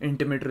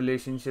इंटीमेट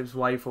रिलेशनशिप्स,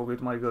 वाइफ हो गई,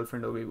 तुम्हारी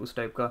गर्लफ्रेंड हो गई, उस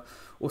टाइप का।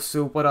 उससे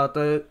ऊपर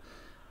आता है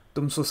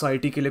तुम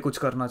सोसाइटी के लिए कुछ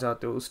करना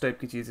चाहते हो, उस टाइप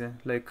की चीज़ें,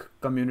 like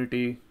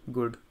community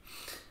good.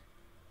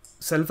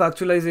 Self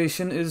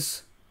actualisation is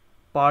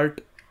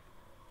part,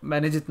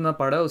 मैंने जितना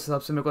पढ़ा है उस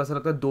हिसाब से मेरे को ऐसा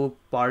लगता है दो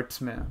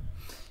पार्ट्स में है।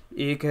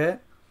 एक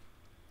है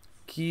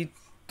कि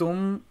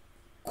तुम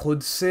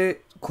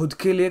खुद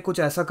के लिए कुछ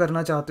ऐसा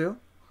करना चाहते हो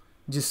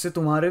जिससे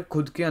तुम्हारे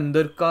खुद के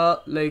अंदर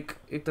का लाइक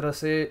एक तरह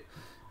से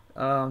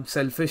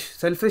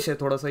सेल्फिश है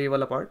थोड़ा सा ये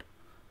वाला पार्ट,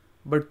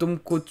 बट तुम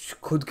कुछ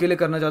खुद के लिए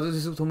करना चाहते हो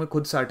जिससे तुम्हें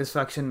खुद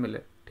सेटिस्फैक्शन मिले,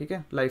 ठीक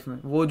है, लाइफ में।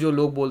 वो जो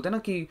लोग बोलते हैं ना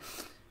कि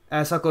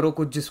ऐसा करो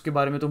कुछ जिसके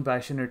बारे में तुम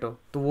पैशनेट हो,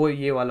 तो वो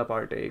ये वाला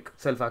पार्ट है एक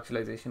सेल्फ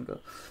एक्चुअलाइजेशन का।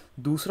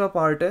 दूसरा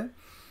पार्ट है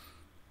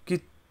कि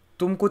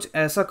तुम कुछ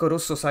ऐसा करो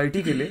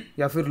सोसाइटी के लिए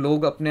या फिर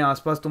लोग अपने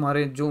आसपास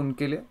तुम्हारे जो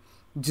उनके लिए,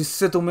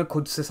 जिससे तुम्हें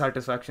खुद से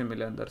सेटिस्फैक्शन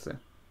मिले अंदर से।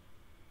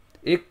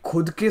 एक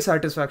खुद के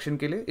सेटिस्फैक्शन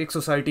के लिए, एक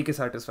सोसाइटी के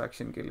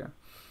सेटिस्फैक्शन के लिए।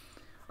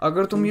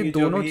 अगर तुम ये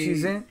दोनों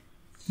चीज़ें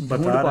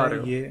ढूंढ पा रहे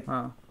हो, ये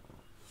हाँ,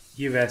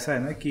 ये वैसा है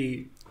ना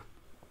कि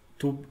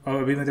तू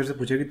अभी मैं तेरे से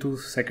पूछा कि तू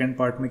सेकंड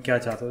पार्ट में क्या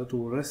चाहता था, तू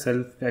बोल रहा है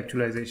सेल्फ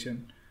एक्चुअलाइजेशन,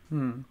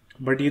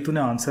 बट ये तूने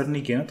आंसर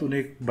नहीं किया ना,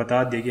 तूने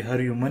बता दिया कि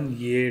हर ह्यूमन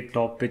ये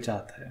टॉप पे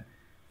चाहता है।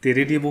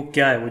 तेरे लिए वो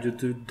क्या है, वो जो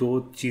तू दो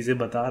चीज़ें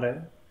बता रहा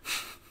है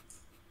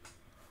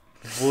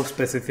वो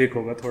स्पेसिफिक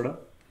होगा थोड़ा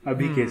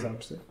अभी के हिसाब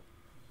से।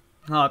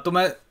 हाँ, तो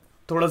मैं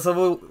थोड़ा सा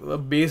वो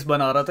बेस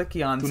बना रहा था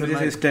कि आंसर तूने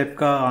जैसे स्टेप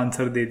का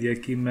आंसर दे दिया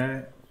कि मैं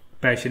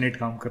पैशनेट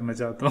काम करना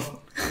चाहता हूँ।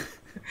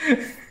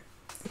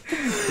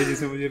 तो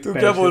जैसे मुझे तू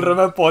क्या बोल रहा है,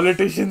 मैं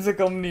पॉलिटिशियन से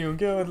कम नहीं हूँ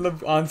क्या,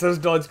 मतलब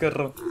आंसर्स डॉज कर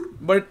रहा हूँ?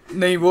 बट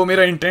नहीं, वो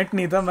मेरा इंटेंट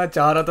नहीं था। मैं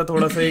चाह रहा था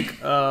थोड़ा सा एक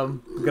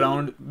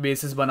ग्राउंड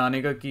बेसिस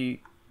बनाने का कि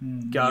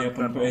क्या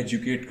अपन को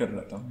एजुकेट कर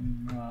रहा था।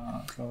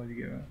 हाँ, समझ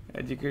गया।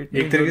 एजुकेट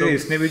एक तरीके से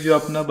इसने भी जो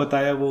अपना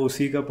बताया वो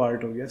उसी का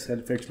पार्ट हो गया,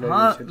 सेल्फ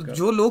एक्चुअलाइजेशन का।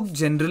 जो लोग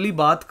जनरली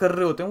बात कर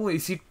रहे होते हैं वो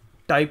इसी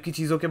टाइप की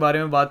चीज़ों के बारे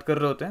में बात कर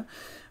रहे होते हैं,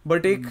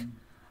 बट एक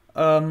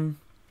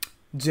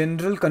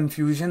जनरल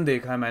कंफ्यूजन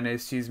देखा है मैंने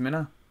इस चीज़ में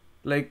ना।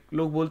 लाइक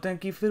लोग बोलते हैं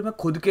कि फिर मैं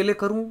खुद के लिए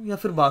करूं या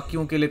फिर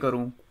बाकियों के लिए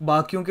करूं।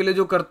 बाकियों के लिए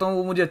जो करता हूं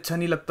वो मुझे अच्छा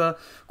नहीं लगता,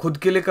 खुद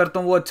के लिए करता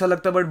हूं वो अच्छा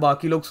लगता है, बट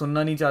बाकी लोग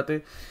सुनना नहीं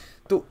चाहते।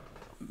 तो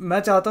मैं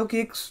चाहता हूं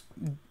कि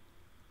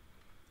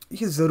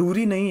ये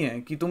ज़रूरी नहीं है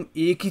कि तुम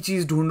एक ही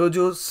चीज़ ढूंढो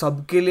जो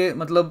सबके लिए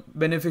मतलब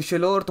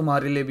बेनिफिशियल हो और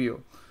तुम्हारे लिए भी हो।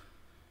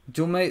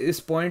 जो मैं इस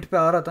पॉइंट पे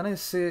आ रहा था ना,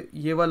 इससे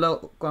ये वाला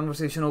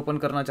कॉन्वर्सेशन ओपन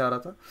करना चाह रहा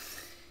था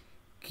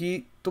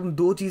कि तुम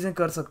दो चीज़ें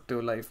कर सकते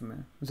हो लाइफ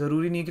में।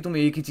 ज़रूरी नहीं है कि तुम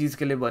एक ही चीज़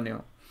के लिए बने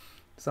हो,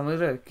 समझ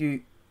रहे?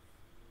 कि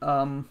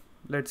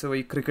लेट्स से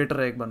वही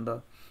क्रिकेटर है एक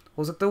बंदा,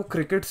 हो सकता है वो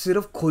क्रिकेट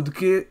सिर्फ खुद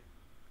के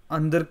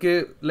अंदर के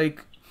लाइक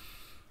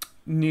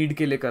नीड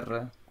के लिए कर रहा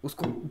है,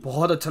 उसको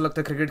बहुत अच्छा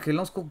लगता है क्रिकेट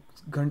खेलना, उसको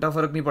घंटा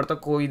फ़र्क नहीं पड़ता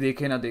कोई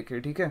देखे ना देखे,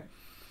 ठीक है।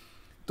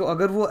 तो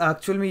अगर वो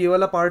एक्चुअल में ये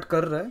वाला पार्ट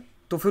कर रहा है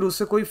तो फिर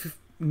उससे कोई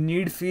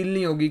नीड फील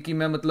नहीं होगी कि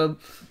मैं मतलब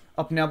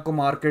अपने आप को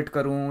मार्केट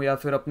करूं या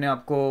फिर अपने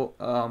आप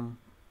को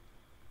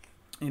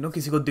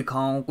किसी को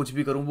दिखाऊं, कुछ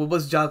भी करूं। वो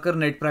बस जाकर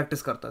नेट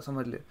प्रैक्टिस करता है,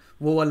 समझ ले।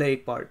 वो वाला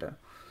एक पार्ट है।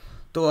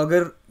 तो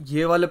अगर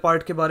ये वाले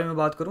पार्ट के बारे में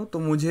बात करूं तो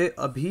मुझे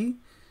अभी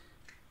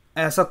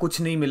ऐसा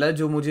कुछ नहीं मिला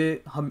जो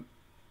मुझे हम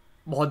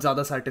बहुत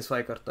ज़्यादा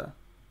सेटिस्फाई करता है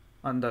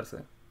अंदर से।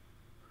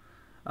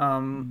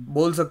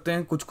 बोल सकते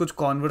हैं कुछ कुछ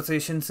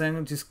कॉन्वर्सेशंस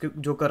हैं जिसके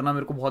जो करना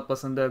मेरे को बहुत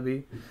पसंद है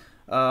अभी।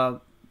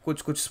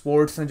 कुछ कुछ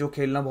स्पोर्ट्स हैं जो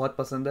खेलना बहुत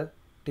पसंद है,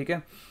 ठीक है।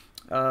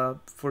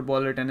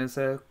 फुटबॉल है, टेनिस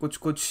है, कुछ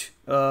कुछ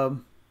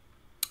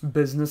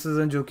बिजनेसेस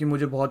हैं जो कि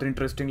मुझे बहुत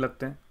इंटरेस्टिंग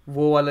लगते हैं।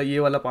 वो वाला ये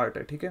वाला पार्ट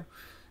है, ठीक है।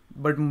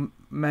 बट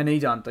मैं नहीं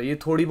जानता, ये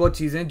थोड़ी बहुत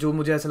चीज़ें जो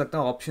मुझे ऐसा लगता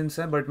है ऑप्शंस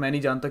हैं, बट मैं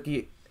नहीं जानता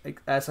कि एक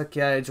ऐसा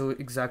क्या है जो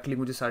एग्जैक्टली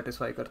मुझे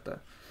सेटिस्फाई करता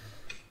है।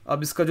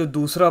 अब इसका जो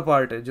दूसरा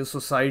पार्ट है जो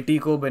सोसाइटी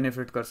को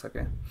बेनिफिट कर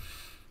सके,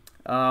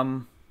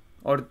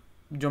 और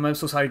जो मैं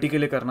सोसाइटी के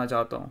लिए करना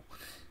चाहता हूँ,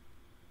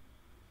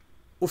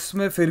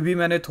 उसमें फिर भी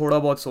मैंने थोड़ा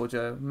बहुत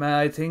सोचा है। मैं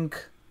आई थिंक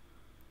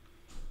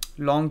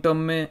लॉन्ग टर्म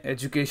में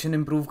एजुकेशन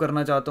इम्प्रूव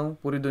करना चाहता हूँ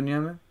पूरी दुनिया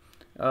में।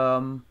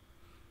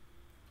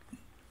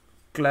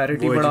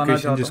 क्लैरिटी बढ़ाना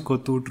चाहता हूँ, जिसको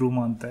तू ट्रू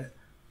मानता है।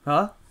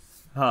 हाँ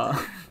हाँ,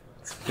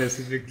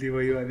 स्पेसिफिकली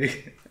वही वाली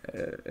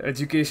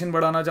एजुकेशन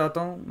बढ़ाना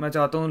चाहता हूँ। मैं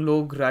चाहता हूँ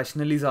लोग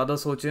रैशनली ज़्यादा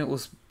सोचें,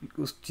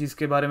 उस चीज़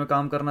के बारे में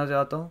काम करना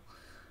चाहता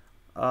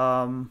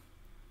हूँ।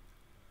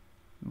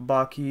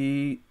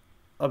 बाकी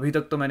अभी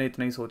तक तो मैंने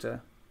इतना ही सोचा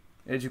है,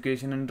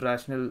 एजुकेशन एंड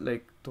रैशनल,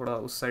 लाइक थोड़ा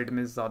उस साइड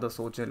में ज़्यादा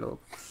सोचें लोग।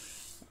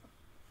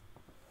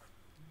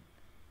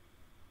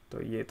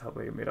 तो ये था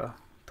भाई मेरा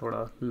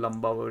थोड़ा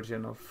लंबा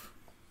version of,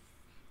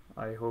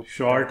 I hope.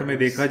 Short में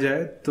देखा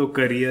जाए तो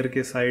करियर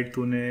के साइड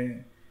तूने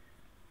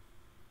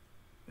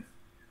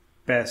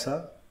पैसा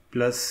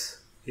प्लस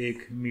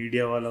एक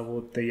मीडिया वाला वो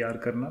तैयार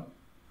करना,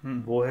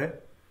 वो है।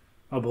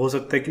 अब हो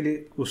सकता है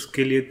कि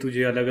उसके लिए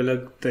तुझे अलग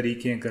अलग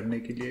तरीके हैं करने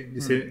के लिए।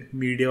 जैसे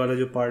मीडिया वाला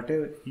जो पार्ट है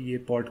ये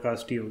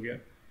पॉडकास्ट ही हो गया,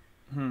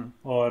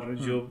 और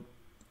जो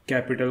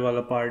कैपिटल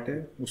वाला पार्ट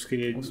है उसके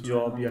लिए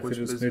जॉब या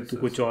फिर उसमें तू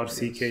कुछ और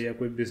सीखे या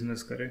कोई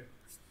बिजनेस करे।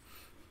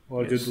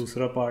 और जो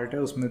दूसरा पार्ट है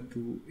उसमें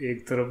तू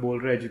एक तरफ बोल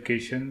रहा है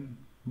एजुकेशन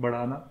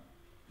बढ़ाना,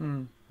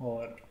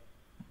 और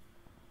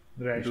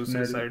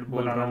दूसरे साइड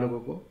बोल रहा हूँ लोगों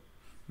को,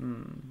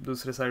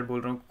 दूसरे साइड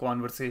बोल रहा हूँ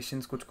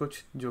कॉन्वर्सेशंस कुछ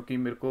कुछ जो कि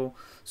मेरे को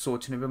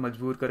सोचने पे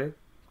मजबूर करे,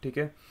 ठीक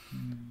है।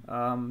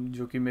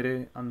 जो कि मेरे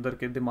अंदर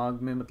के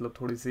दिमाग में मतलब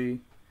थोड़ी सी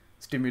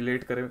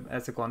स्टिमुलेट करे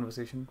ऐसे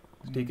कॉन्वर्सेशन,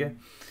 ठीक है।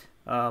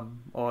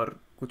 और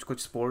कुछ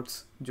कुछ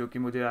स्पोर्ट्स जो कि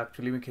मुझे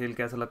एक्चुअली में खेल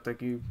के ऐसा लगता है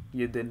कि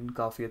ये दिन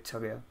काफ़ी अच्छा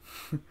गया।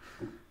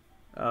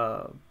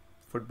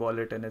 फुटबॉल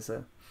है, टेनिस है,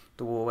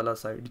 तो वो वाला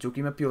साइड जो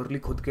कि मैं प्योरली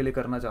खुद के लिए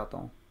करना चाहता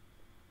हूँ।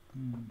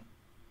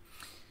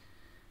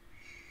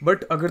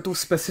 बट अगर तू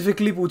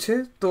स्पेसिफिकली पूछे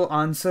तो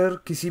आंसर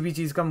किसी भी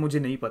चीज़ का मुझे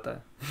नहीं पता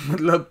है।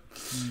 मतलब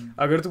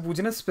अगर तू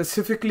पूछे ना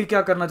स्पेसिफिकली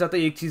क्या करना चाहता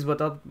है, एक चीज़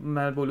बता,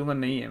 मैं बोलूँगा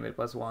नहीं है मेरे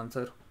पास वो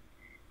आंसर।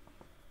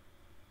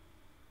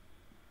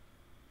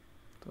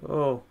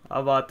 तो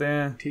अब आते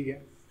हैं, ठीक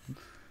है,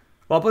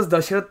 वापस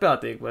दशरथ पे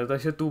आते हैं एक बार।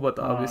 दशरथ तू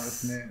बता अब इस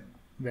उसने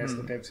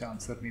वैसे टाइप से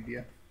आंसर नहीं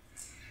दिया।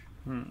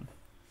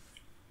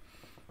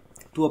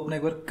 तू अपना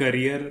एक बार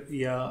करियर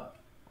या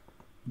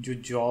जो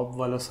जॉब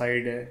वाला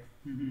साइड है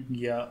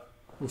या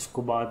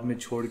उसको बाद में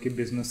छोड़ के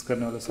बिजनेस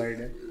करने वाला साइड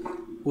है,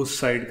 उस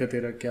साइड का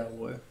तेरा क्या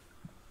हुआ है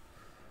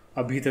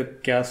अभी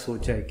तक? क्या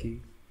सोचा है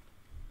कि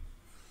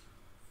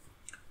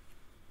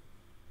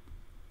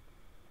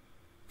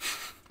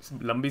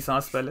लंबी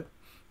सांस पहले,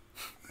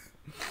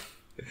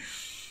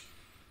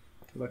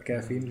 थोड़ा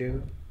कैफीन ले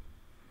लो।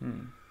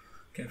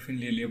 कैफीन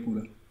ले लिया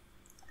पूरा।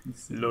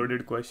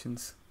 Loaded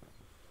questions.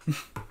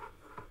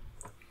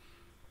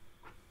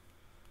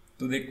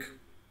 तो देख,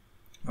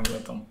 मैं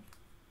बताता हूँ,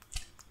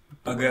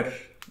 अगर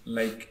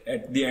like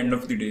eight the end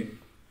of the day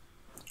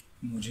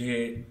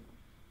मुझे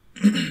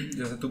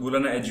जैसे तू बोला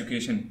ना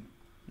एजुकेशन,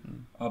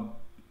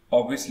 अब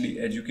ऑब्वियसली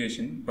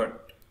एजुकेशन,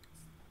 बट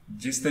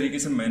जिस तरीके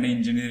से मैंने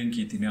इंजीनियरिंग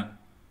की थी ना,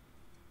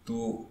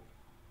 तो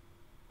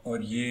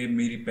और ये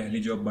मेरी पहली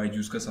जॉब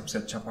बायजूस का सबसे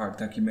अच्छा पार्ट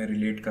था कि मैं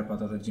रिलेट कर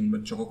पाता था जिन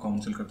बच्चों को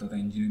काउंसिल करता था,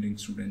 इंजीनियरिंग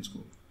स्टूडेंट्स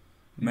को।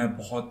 मैं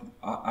बहुत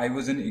I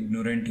was an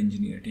ignorant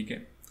engineer, ठीक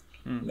है,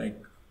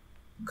 लाइक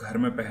घर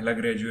में पहला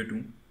ग्रेजुएट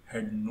हूँ,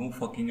 had no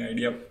fucking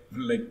idea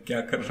like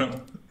क्या कर रहा हूँ।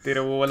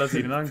 तेरा वो वाला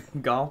सीन ना,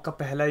 गांव का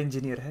पहला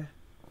इंजीनियर है।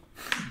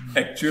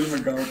 एक्चुअल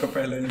में गांव का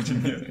पहला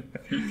इंजीनियर है,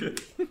 ठीक है।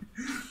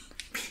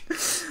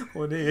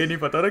 उन्हें ये नहीं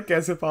पता ना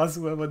कैसे पास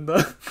हुआ बंदा।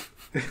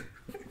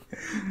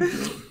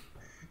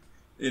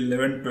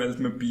 11th-12th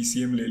में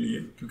PCM ले लिए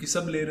क्योंकि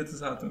सब ले रहे थे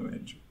साथ में।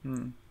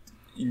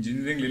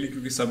 इंजीनियरिंग ले ली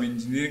क्योंकि सब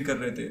इंजीनियरिंग कर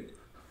रहे थे,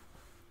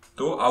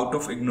 तो आउट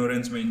ऑफ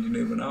इग्नोरेंस में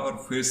इंजीनियर बना और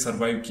फिर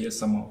सरवाइव किया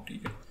समहाउ,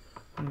 ठीक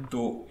है।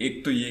 तो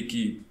एक तो ये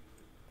कि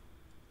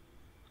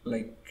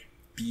लाइक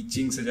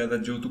टीचिंग से ज़्यादा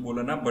जो तू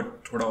बोला ना, बट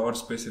थोड़ा और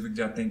स्पेसिफिक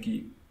जाते हैं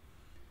कि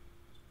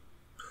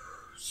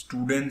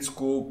स्टूडेंट्स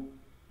को,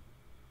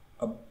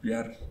 अब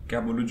यार क्या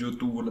बोलूँ, जो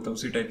तू बोला था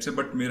उसी टाइप से,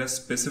 बट मेरा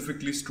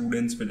स्पेसिफिकली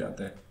स्टूडेंट्स पे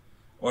जाता है।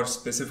 और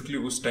स्पेसिफिकली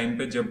उस टाइम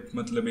पे जब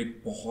मतलब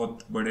एक बहुत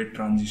बड़े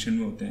ट्रांजिशन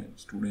में होते हैं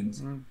स्टूडेंट्स,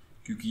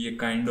 क्योंकि ये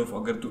काइंड ऑफ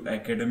अगर तू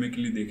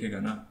एकेडमिकली देखेगा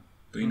ना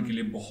तो इनके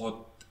लिए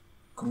बहुत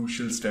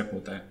क्रूशियल स्टेप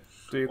होता है।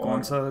 तो ये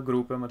कौन सा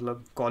ग्रुप है,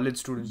 मतलब कॉलेज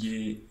स्टूडेंट?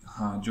 ये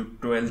हाँ, जो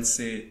 12th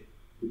से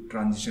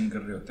ट्रांजिशन कर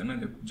रहे होते हैं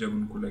ना, जब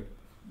उनको लाइक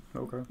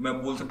मैं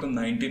बोल सकता हूँ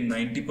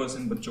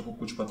 90% बच्चों को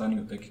कुछ पता नहीं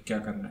होता है कि क्या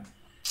करना है,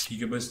 ठीक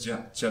है, बस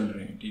चल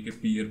रहे हैं, ठीक है।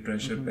 Peer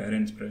pressure,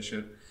 parents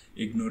pressure,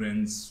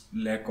 ignorance,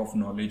 lack of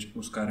knowledge,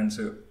 उस कारण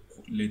से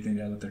लेते हैं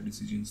ज़्यादातर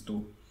डिसीजंस।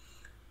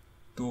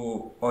 तो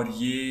और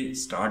ये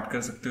स्टार्ट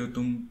कर सकते हो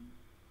तुम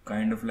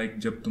काइंड ऑफ लाइक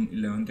जब तुम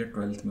 11th या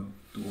 12th में हो,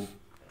 तो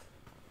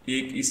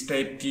एक इस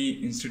टाइप की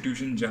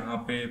इंस्टीट्यूशन जहाँ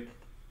पे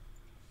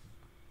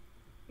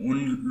उन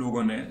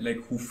लोगों ने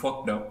like who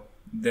fucked up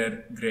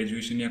their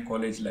graduation या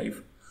college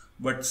life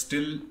but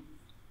still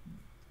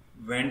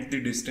went the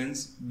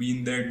distance,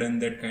 been there done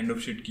that kind of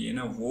shit किए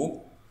ना,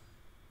 वो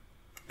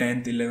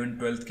 10th 11th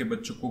 12th के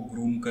बच्चों को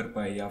ग्रूम कर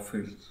पाए या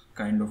फिर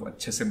काइंड ऑफ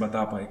अच्छे से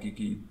बता पाए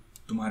कि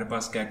तुम्हारे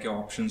पास क्या क्या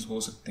ऑप्शंस हो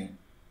सकते हैं,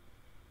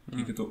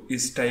 ठीक है। तो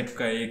इस टाइप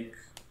का एक,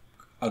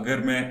 अगर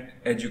मैं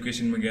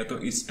एजुकेशन में गया तो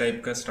इस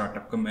टाइप का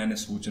स्टार्टअप का मैंने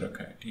सोच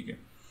रखा है, ठीक है।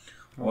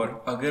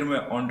 और अगर मैं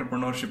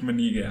एंटरप्रेन्योरशिप में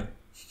नहीं गया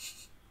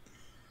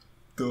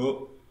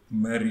तो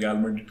मैं रियल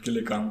मैड्रिड के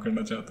लिए काम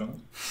करना चाहता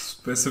हूँ,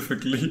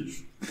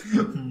 स्पेसिफिकली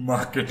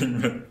मार्केटिंग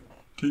में,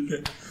 ठीक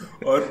है।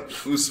 और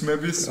उसमें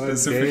भी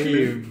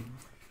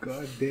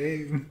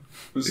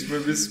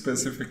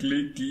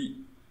स्पेसिफिकली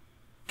कि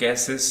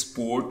कैसे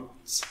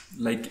स्पोर्ट्स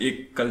लाइक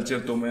एक कल्चर,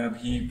 तो मैं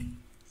अभी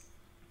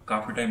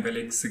काफ़ी टाइम पहले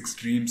एक 6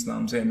 ड्रीम्स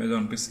नाम से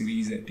अमेजोन पे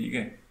सीरीज है, ठीक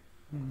है,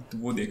 तो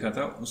वो देखा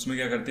था। उसमें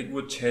क्या करते हैं कि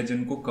वो 6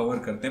 जन को कवर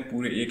करते हैं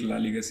पूरे एक ला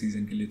लीगा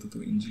सीजन के लिए।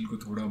 तो इंजिल को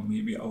थोड़ा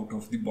maybe out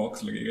of the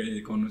box लगेगा ये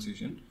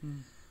कॉन्वर्सेशन।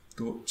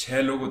 तो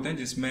 6 लोग होते हैं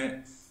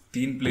जिसमें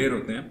 3 प्लेयर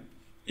होते हैं,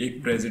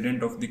 एक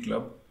प्रेसिडेंट ऑफ द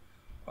क्लब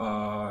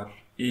और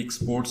एक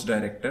स्पोर्ट्स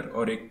डायरेक्टर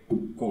और एक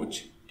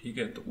कोच, ठीक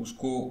है। तो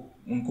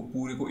उनको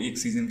पूरे को एक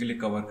सीजन के लिए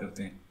कवर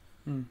करते हैं।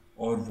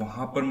 और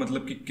वहाँ पर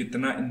मतलब कि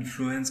कितना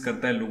इन्फ्लुएंस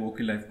करता है लोगों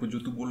की लाइफ को, जो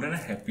तू बोल रहा है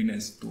ना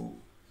हैप्पीनेस, तो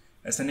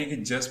ऐसा नहीं कि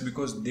just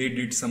because they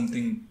did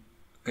something.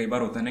 कई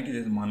बार होता है ना कि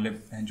जैसे मान ले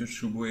जो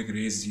शुभ एक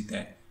रेस जीता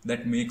है,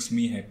 दैट मेक्स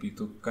मी हैप्पी,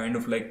 तो काइंड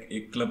ऑफ लाइक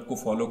एक क्लब को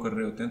फॉलो कर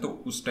रहे होते हैं तो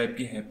उस टाइप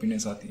की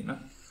हैप्पीनेस आती है ना।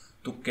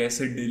 तो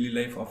कैसे डेली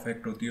लाइफ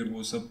अफेक्ट होती है और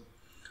वो सब,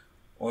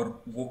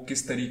 और वो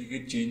किस तरीके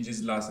के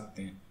चेंजेस ला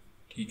सकते हैं,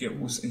 ठीक है,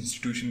 उस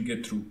इंस्टीट्यूशन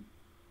के थ्रू।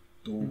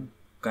 तो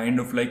काइंड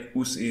ऑफ लाइक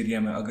उस एरिया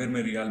में अगर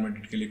मैं रियल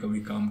मैड्रिड के लिए कभी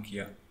काम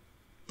किया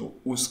तो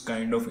उस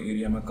काइंड ऑफ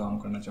एरिया में काम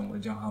करना चाहूँगा,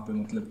 जहाँ पे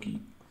मतलब कि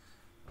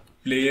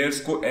प्लेयर्स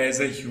को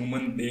एज अ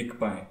ह्यूमन देख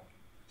पाए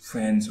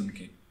फैंस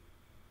उनके,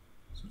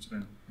 सोच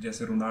रहे हैं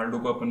जैसे रोनाल्डो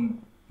को अपन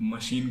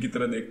मशीन की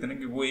तरह देखते हैं ना,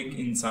 कि वो एक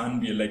इंसान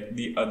भी है, like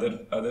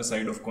the other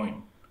side of coin.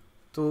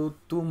 तो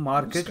तू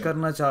मार्केट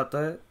करना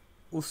चाहता है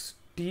उस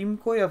टीम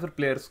को या फिर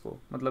प्लेयर्स को,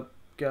 मतलब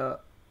क्या,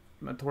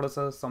 मैं थोड़ा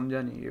सा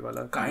समझा नहीं ये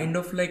वाला। Kind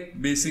of like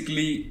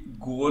basically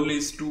goal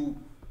is to,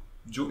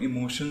 जो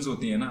इमोशंस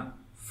होती है ना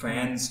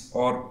फैंस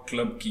और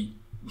क्लब की,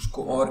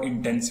 उसको और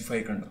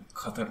इंटेंसिफाई करना,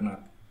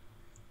 खतरनाक,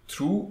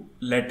 थ्रू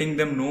लेटिंग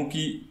देम नो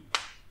कि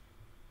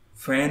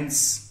फैंस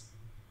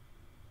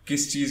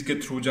किस चीज के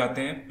थ्रू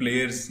जाते हैं,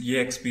 प्लेयर्स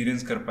ये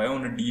एक्सपीरियंस कर पाए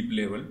ऑन अ डीप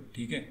लेवल,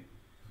 ठीक है,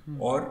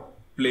 और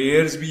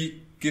प्लेयर्स भी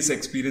किस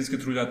एक्सपीरियंस के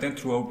थ्रू जाते हैं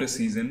throughout a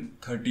season,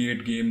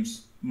 38 games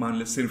मान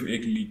ले सिर्फ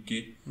एक लीग के,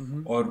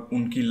 और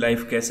उनकी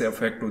लाइफ कैसे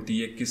अफेक्ट होती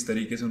है, किस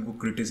तरीके से उनको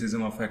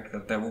क्रिटिसिज्म अफेक्ट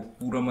करता है, वो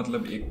पूरा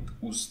मतलब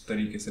एक उस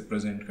तरीके से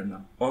प्रेजेंट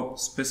करना, और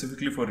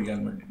specifically for Real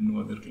Madrid,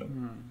 no other club.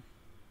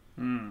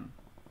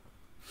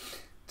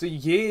 तो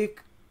ये एक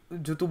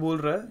जो तू बोल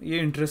रहा है ये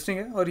इंटरेस्टिंग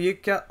है, और ये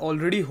क्या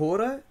ऑलरेडी हो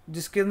रहा है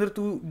जिसके अंदर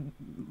तू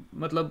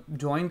मतलब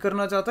ज्वाइन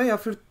करना चाहता है, या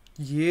फिर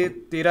ये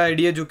तेरा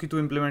आइडिया जो कि तू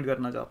इम्प्लीमेंट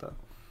करना चाहता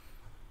है?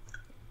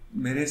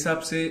 मेरे हिसाब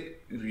से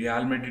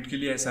रियल मैड्रिड के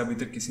लिए ऐसा अभी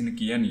तक किसी ने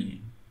किया नहीं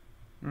है,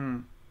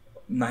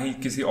 ना ही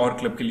किसी और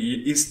क्लब के लिए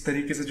इस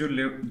तरीके से, जो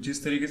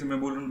जिस तरीके से मैं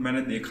बोल रहा हूँ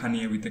मैंने देखा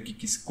नहीं अभी तक कि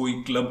किसी कोई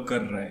क्लब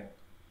कर रहा है,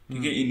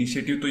 ठीक है।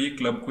 इनिशिएटिव तो ये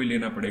क्लब को ही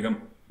लेना पड़ेगा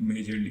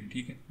मेजरली,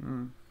 ठीक है,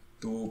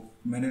 तो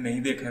मैंने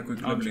नहीं देखा है कोई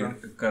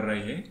क्लब कर रहा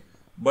है,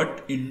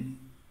 बट इन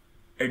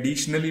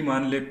एडिशनली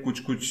मान ले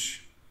कुछ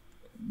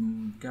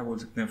क्या बोल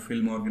सकते हैं,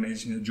 फिल्म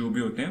ऑर्गेनाइजेशन जो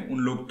भी होते हैं, उन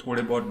लोग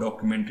थोड़े बहुत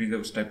डॉक्यूमेंट्रीज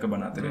उस टाइप का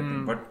बनाते रहते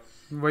हैं, बट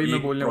वही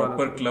मैं बोलने वाला था।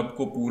 प्रॉपर क्लब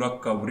को पूरा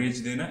कवरेज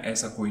देना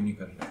ऐसा कोई नहीं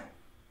कर रहा है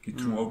कि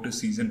थ्रू आउट अ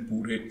सीजन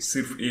पूरे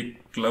सिर्फ एक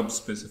क्लब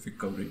स्पेसिफिक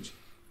कवरेज।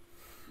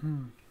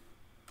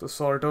 तो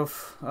सॉर्ट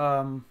ऑफ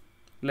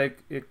लाइक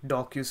एक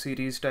डॉक्यू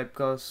सीरीज टाइप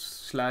का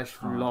स्लैश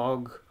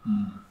व्लॉग,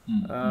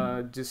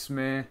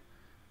 जिसमें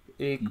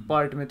एक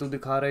पार्ट में तो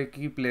दिखा रहा है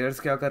कि प्लेयर्स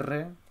क्या कर रहे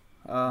हैं,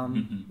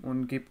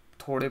 उनकी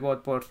थोड़े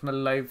बहुत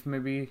पर्सनल लाइफ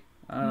में भी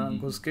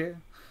घुस के,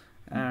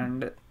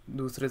 एंड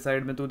दूसरे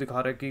साइड में तो दिखा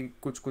रहा है कि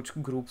कुछ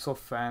ग्रुप्स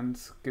ऑफ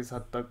फैंस किस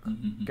हद तक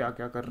क्या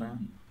क्या कर रहे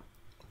हैं।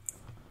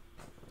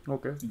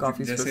 ओके,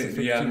 काफी जैसे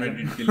रियल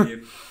मैड्रिड के लिए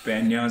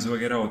पेन्याज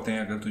वगैरह होते हैं,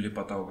 अगर तुझे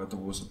पता होगा तो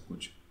वो सब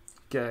कुछ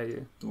क्या है ये?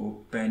 तो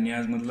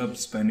पेन्याज मतलब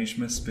स्पेनिश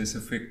में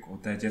स्पेसिफिक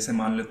होता है, जैसे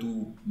मान ले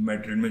तू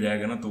मैड्रिड में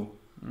जाएगा ना, तो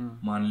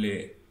मान ले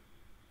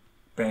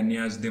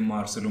पेन्याज दे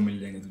मार्सेलो मिल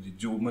जाएंगे तुझे,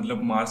 जो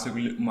मतलब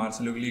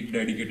मार्सेलो के लिए एक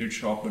डेडिकेटेड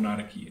शॉप बना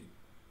रखी है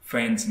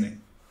फैंस ने,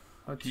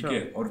 ठीक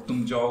है, और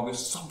तुम जाओगे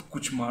सब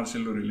कुछ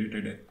मार्सेलो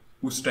रिलेटेड है,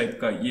 उस टाइप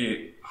का ये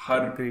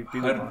हर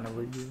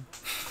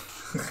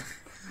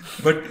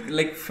बट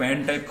लाइक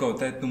फैन टाइप का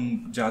होता है,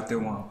 तुम जाते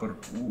हो वहां पर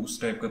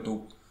उस टाइप का,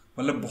 तो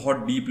मतलब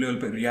बहुत डीप लेवल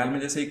पे। रियल में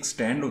जैसे एक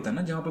स्टैंड होता है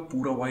ना जहाँ पे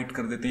पूरा वाइट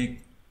कर देते हैं,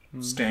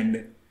 एक स्टैंड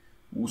है,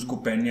 उसको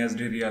पेन्याज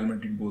डे रियल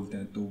मैड्रिड बोलते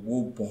हैं, तो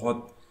वो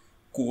बहुत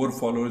कोर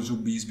फॉलोअर्स जो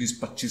 20-20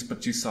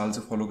 25-25 साल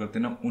से फॉलो करते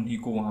हैं ना, उन्हीं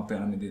को वहां पे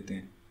आने देते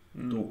हैं,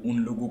 तो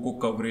उन लोगों को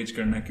कवरेज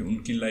करना है कि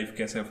उनकी लाइफ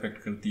कैसे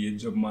अफेक्ट करती है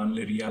जब मान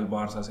ले रियल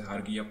बारसा से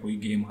हार गई या कोई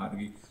गेम हार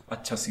गई,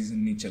 अच्छा सीजन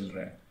नहीं चल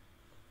रहा है,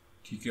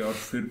 ठीक है, और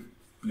फिर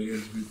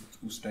प्लेयर्स भी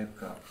उस टाइप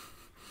का,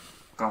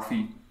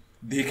 काफी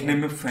देखने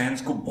में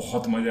फैंस को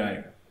बहुत मजा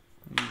आएगा।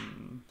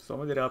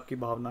 समझ रहे आपकी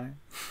भावनाएं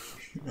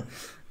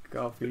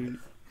काफी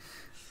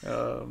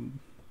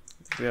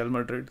रियल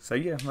मैड्रिड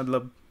सही है,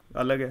 मतलब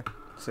अलग है,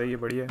 सही है,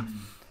 बढ़िया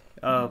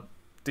है।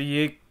 तो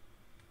ये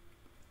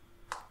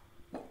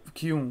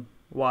क्यों,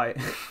 वाई?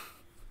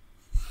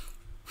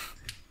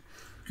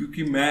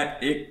 क्योंकि मैं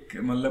एक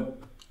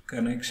मतलब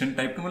कनेक्शन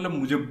टाइप का, मतलब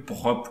मुझे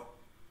बहुत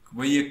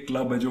वही एक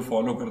क्लब है जो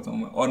फॉलो करता हूँ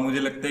मैं, और मुझे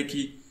लगता है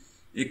कि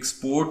एक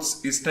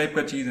स्पोर्ट्स इस टाइप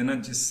का चीज है ना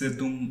जिससे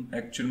तुम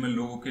एक्चुअल में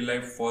लोगों की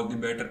लाइफ फॉर द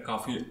बेटर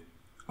काफी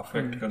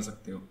अफेक्ट कर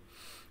सकते हो,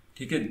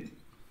 ठीक है।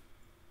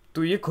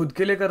 तो ये खुद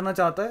के लिए करना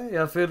चाहता है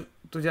या फिर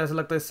तुझे ऐसा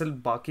लगता है इससे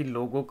बाकी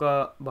लोगों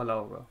का भला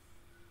होगा?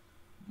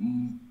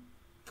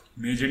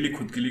 मेजरली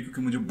खुद के लिए,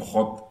 क्योंकि मुझे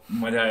बहुत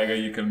मजा आएगा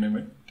ये करने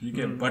में, ठीक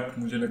है, बट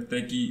मुझे लगता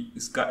है कि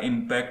इसका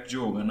इम्पैक्ट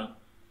जो होगा ना,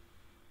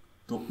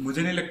 तो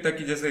मुझे नहीं लगता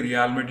कि जैसे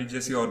रियल मैड्रिड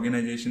जैसी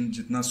ऑर्गेनाइजेशन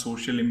जितना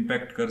सोशल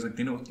इम्पैक्ट कर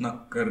सकती है ना उतना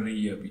कर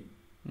रही है अभी,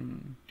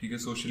 ठीक है,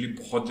 सोशली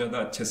बहुत ज्यादा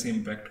अच्छे से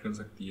इम्पैक्ट कर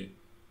सकती है,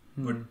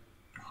 बट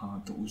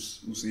हाँ, तो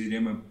उस एरिया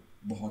में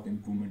बहुत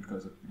इम्प्रूवमेंट कर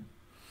सकते हैं।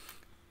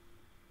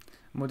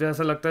 मुझे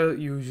ऐसा लगता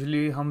है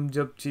यूजुअली हम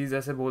जब चीज़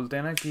ऐसे बोलते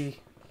हैं ना कि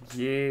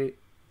ये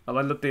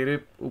मतलब तेरे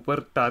ऊपर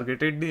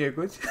टारगेटेड नहीं है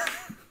कुछ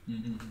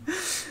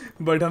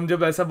बट हम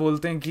जब ऐसा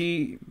बोलते हैं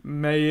कि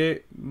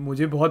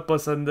मुझे बहुत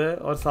पसंद है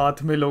और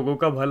साथ में लोगों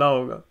का भला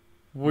होगा,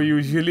 वो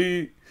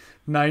यूजुअली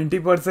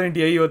 90%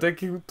 यही होता है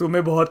कि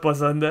तुम्हें बहुत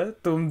पसंद है,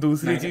 तुम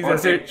दूसरी चीज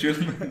ऐसे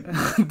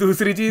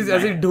दूसरी चीज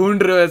ऐसे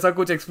ढूंढ रहे हो, ऐसा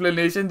कुछ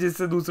एक्सप्लेनेशन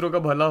जिससे दूसरों का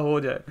भला हो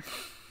जाए।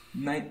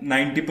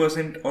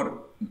 90% और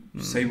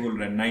सही बोल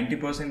रहा है,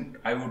 90%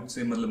 आई वुड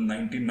से, मतलब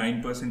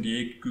 99%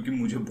 ये क्योंकि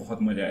मुझे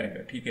बहुत मजा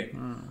आएगा, ठीक है,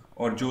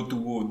 और जो तू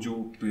वो जो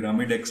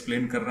पिरामिड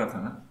एक्सप्लेन कर रहा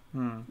था ना,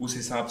 उस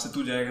हिसाब से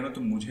तू जाएगा ना,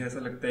 तो मुझे ऐसा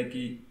लगता है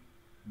कि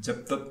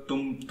जब तक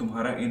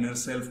तुम्हारा इनर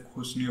सेल्फ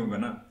खुश नहीं होगा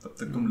ना, तब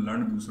तक तुम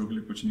लर्न दूसरों के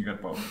लिए कुछ नहीं कर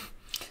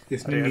पाओगे।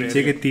 इसमें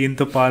नीचे के 3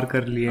 तो पार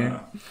कर लिए हैं।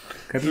 हाँ।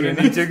 कर तूने लिए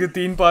ना? नीचे के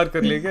 3 पार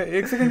कर लिए क्या?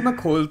 एक सेकंड मैं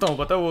खोलता हूँ,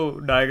 पता वो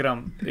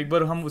डायग्राम एक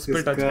बार हम उस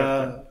पर टच इसका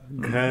करते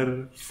हैं।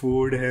 घर,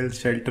 फूड, हेल्थ,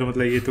 शेल्टर,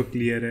 मतलब ये तो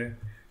क्लियर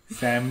है।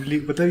 फैमिली,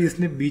 मतलब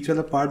इसने बीच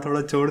वाला पार्ट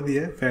थोड़ा छोड़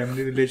दिया है,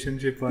 फैमिली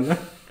रिलेशनशिप वाला।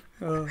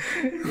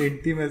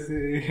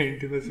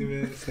 इंटीमेसी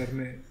में सर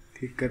ने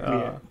ठीक कर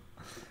लिया है।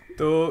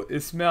 तो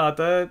इसमें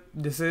आता है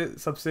जैसे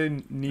सबसे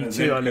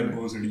नीचे वाले में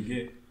भोसड़ी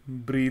के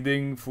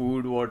breathing,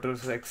 food, water,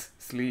 sex,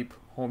 sleep,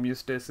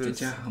 homeostasis,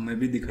 चाचा हमें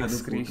भी दिखा दो फोटो।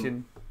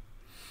 एक्सक्रीशन।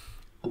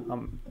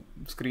 हम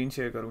स्क्रीन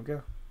शेयर करूं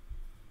क्या?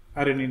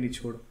 अरे नहीं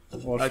छोड़,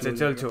 और अच्छा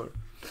चल छोड़।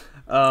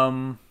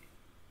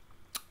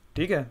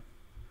 ठीक है,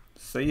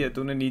 सही है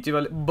तूने नीचे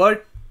वाले,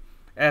 बट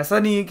ऐसा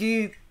नहीं है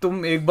कि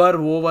तुम एक बार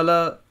वो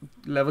वाला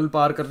लेवल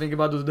पार करने के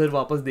बाद उधर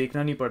वापस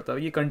देखना नहीं पड़ता।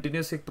 ये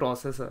कंटिन्यूस एक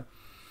प्रोसेस है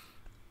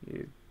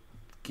ये,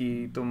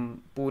 कि तुम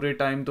पूरे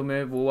टाइम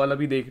तुम्हें वो वाला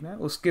भी देखना है,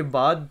 उसके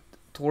बाद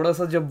थोड़ा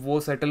सा जब वो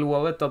सेटल हुआ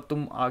है तब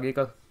तुम आगे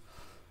का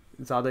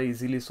ज़्यादा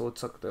इजीली सोच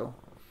सकते हो,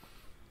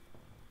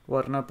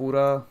 वरना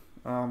पूरा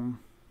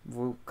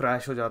वो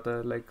क्रैश हो जाता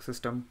है लाइक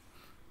सिस्टम,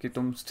 कि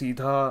तुम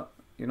सीधा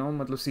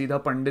मतलब सीधा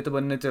पंडित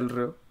बनने चल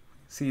रहे हो,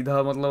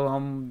 सीधा मतलब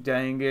हम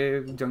जाएंगे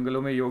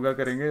जंगलों में योगा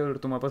करेंगे और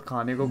तुम्हारे पास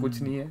खाने को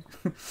कुछ नहीं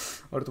है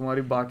और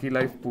तुम्हारी बाकी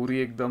लाइफ पूरी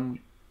एकदम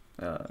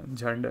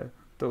झंड है।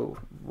 तो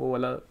वो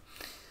वाला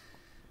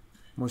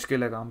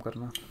मुश्किल है काम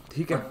करना।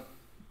 ठीक है,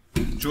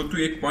 जो तू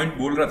एक पॉइंट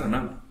बोल रहा था ना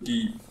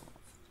कि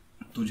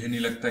तुझे नहीं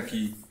लगता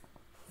कि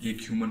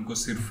एक ह्यूमन को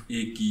सिर्फ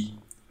एक ही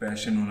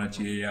पैशन होना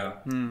चाहिए,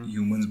 या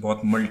ह्यूमंस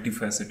बहुत मल्टी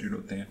फैसेटेड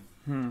होते हैं।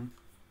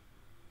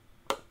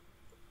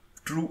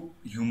 ट्रू,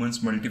 ह्यूमंस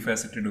मल्टी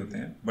फैसेटेड होते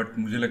हैं, बट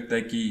मुझे लगता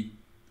है कि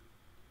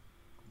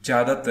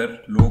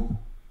ज़्यादातर लोग,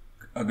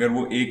 अगर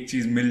वो एक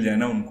चीज़ मिल जाए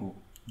ना उनको,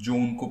 जो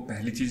उनको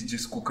पहली चीज़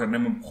जिसको करने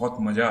में बहुत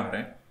मज़ा आ रहा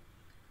है,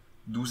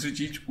 दूसरी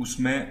चीज़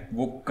उसमें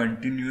वो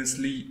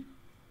कंटिन्यूसली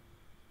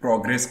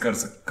प्रोग्रेस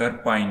कर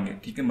पाएंगे।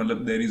 ठीक है,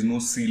 मतलब देयर इज़ नो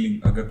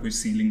सीलिंग, अगर कोई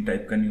सीलिंग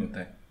टाइप का नहीं होता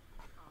है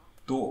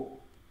तो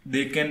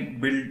they can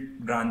build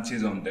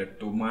branches on that.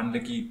 तो मान ले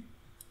कि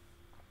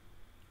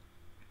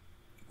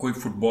कोई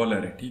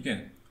फुटबॉलर है, ठीक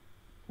है,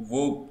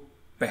 वो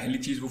पहली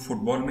चीज वो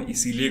फुटबॉल में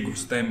इसीलिए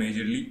घुसता है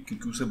मेजरली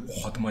क्योंकि उसे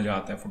बहुत मजा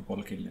आता है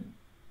फुटबॉल खेलने में।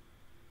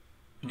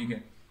 ठीक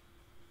है,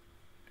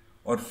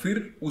 और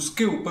फिर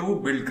उसके ऊपर वो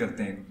बिल्ड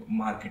करते हैं,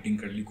 मार्केटिंग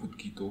कर ली खुद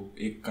की, तो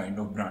एक काइंड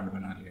ऑफ ब्रांड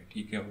बना लिया।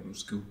 ठीक है, और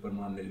उसके ऊपर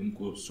मान ले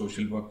उनको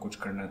सोशल वर्क कुछ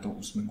करना है तो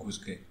उसमें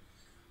घुस गए।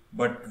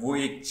 बट वो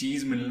एक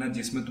चीज मिलना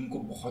जिसमें तुमको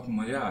बहुत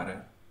मजा आ रहा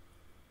है,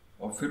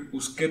 और फिर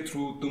उसके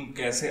थ्रू तुम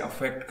कैसे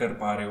अफेक्ट कर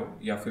पा रहे हो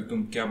या फिर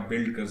तुम क्या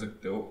बिल्ड कर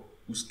सकते हो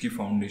उसकी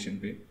फाउंडेशन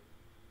पे,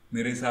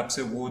 मेरे हिसाब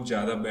से वो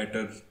ज़्यादा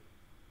बेटर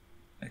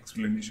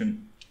एक्सप्लेनेशन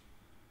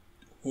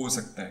हो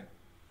सकता है।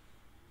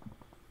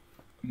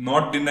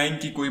 नॉट डिनाइंग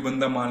कि कोई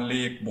बंदा मान ले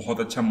एक बहुत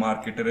अच्छा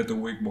मार्केटर है तो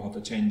वो एक बहुत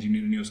अच्छा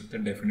इंजीनियर नहीं हो सकता,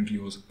 डेफिनेटली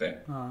हो सकता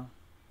है। हाँ।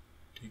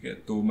 ठीक है,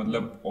 तो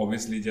मतलब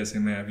ऑब्वियसली जैसे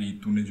मैं अभी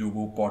तूने जो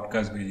वो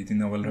पॉडकास्ट भेजी थी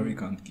नवल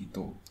रविकांत की,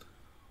 तो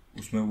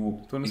उसमें वो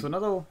तूने सुना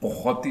था वो?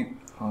 बहुत ही,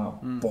 हाँ,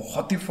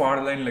 बहुत ही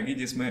फाड़ लाइन लगी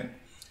जिसमें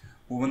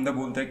वो बंदा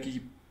बोलता है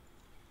कि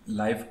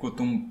लाइफ को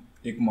तुम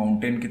एक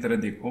माउंटेन की तरह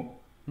देखो,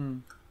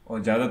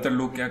 और ज़्यादातर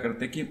लोग क्या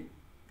करते हैं कि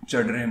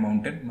चढ़ रहे हैं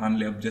माउंटेन, मान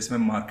ले अब जैसे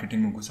मैं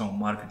मार्केटिंग में घुसा हूँ,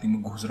 मार्केटिंग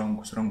में घुस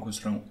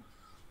रहा हूँ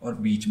और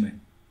बीच में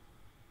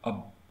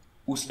अब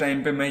उस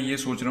टाइम पे मैं ये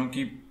सोच रहा हूँ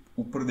कि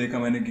ऊपर देखा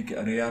मैंने कि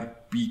अरे यार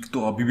पीक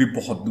तो अभी भी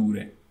बहुत दूर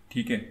है।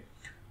 ठीक है,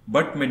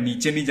 बट मैं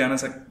नीचे नहीं जाना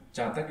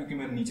चाहता क्योंकि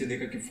मैंने नीचे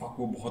देखा कि फक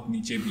वो बहुत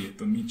नीचे भी है,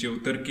 तो नीचे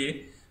उतर के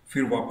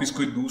फिर वापस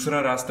कोई दूसरा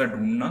रास्ता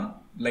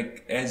ढूंढना,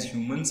 लाइक एज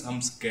ह्यूमंस हम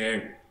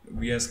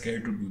we are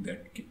scared to do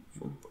that,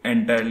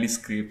 entirely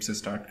scrap से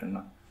स्टार्ट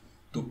करना।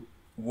 तो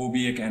वो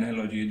भी एक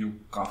एनालॉजी है जो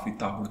काफ़ी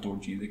ताबड़तोड़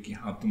चीज़ है कि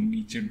हाँ तुम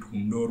नीचे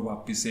ढूंढो और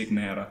वापस से एक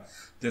नया रहा।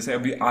 जैसे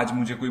अभी आज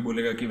मुझे कोई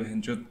बोलेगा कि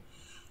बहनचोद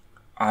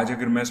आज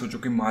अगर मैं सोचूं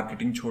कि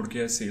मार्केटिंग छोड़ के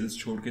या सेल्स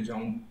छोड़ के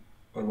जाऊं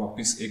और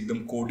वापस एकदम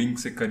कोडिंग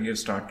से करियर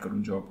स्टार्ट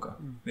करूं जॉब का,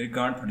 मेरी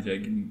गांठ फट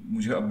जाएगी।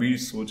 मुझे अभी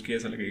सोच के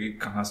ऐसा लगेगा कि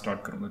कहाँ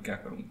स्टार्ट करूंगा, क्या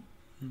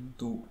करूंगा।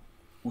 तो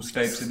उस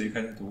टाइप से देखा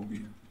जाए तो वो भी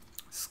है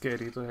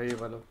स्कैरी तो है ये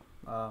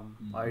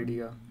वाला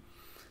आइडिया।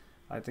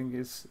 आई थिंक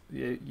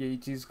यही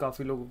चीज़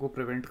काफ़ी लोगों को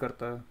प्रिवेंट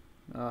करता है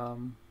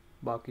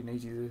बाकी नई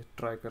चीज़ें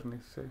ट्राई करने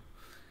से,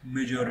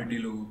 मेजॉरिटी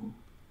लोगों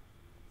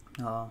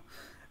को। हाँ,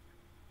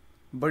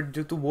 बट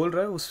जो तू बोल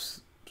रहा है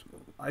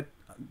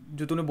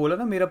जो तूने बोला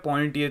ना, मेरा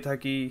पॉइंट ये था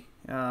कि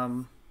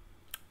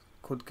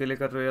खुद के लिए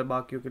कर रहे हो या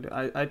बाकियों के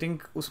लिए, आई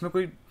थिंक उसमें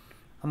कोई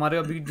हमारे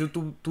अभी जो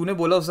तूने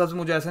बोला उस हिसाब से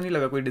मुझे ऐसा नहीं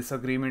लगा कोई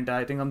डिसएग्रीमेंट है।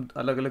 आई थिंक हम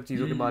अलग अलग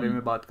चीज़ों के बारे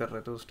में बात कर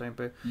रहे थे उस टाइम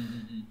पे।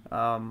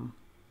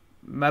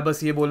 मैं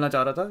बस ये बोलना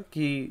चाह रहा था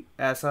कि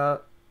ऐसा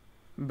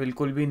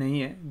बिल्कुल भी नहीं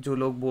है जो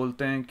लोग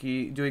बोलते हैं,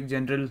 कि जो एक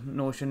जनरल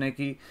नोशन है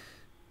कि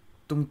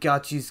तुम क्या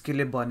चीज़ के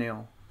लिए बने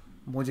हो।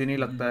 मुझे नहीं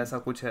लगता ऐसा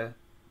कुछ है।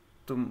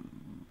 तुम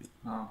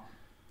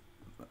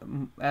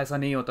ऐसा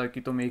नहीं होता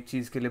कि तुम एक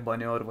चीज़ के लिए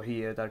बने और वही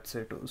है, दैट्स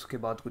इट, उसके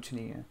बाद कुछ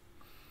नहीं है।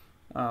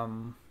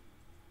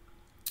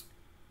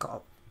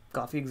 का,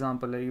 काफ़ी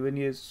एग्जांपल है, इवन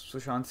ये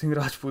सुशांत सिंह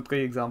राजपूत का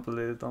ही एग्जांपल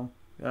दे देता हूँ।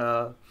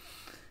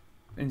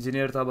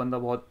 इंजीनियर था बंदा,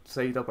 बहुत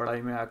सही था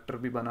पढ़ाई में, एक्टर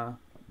भी बना,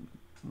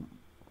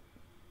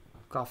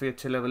 काफ़ी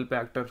अच्छे लेवल पे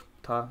एक्टर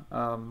था।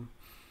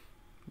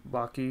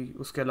 बाकी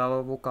उसके अलावा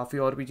वो काफ़ी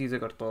और भी चीज़ें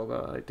करता होगा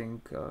आई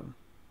थिंक।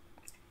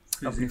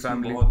 अपनी फिजिक्स में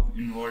फैमिली, बहुत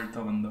इन्वॉल्व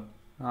था बंदा।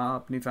 हाँ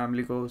अपनी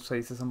फैमिली को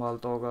सही से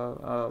संभालता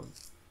होगा।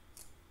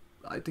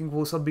 आई थिंक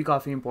वो सब भी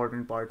काफ़ी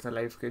इंपॉर्टेंट पार्ट्स हैं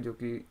लाइफ के, जो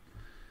कि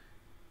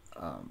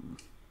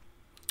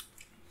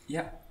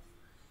या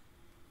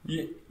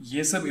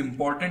ये सब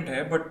इम्पोर्टेंट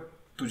है, बट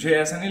तुझे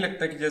ऐसा नहीं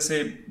लगता कि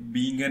जैसे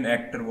being an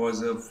actor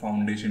was a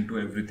foundation to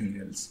everything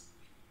else,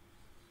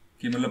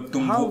 कि मतलब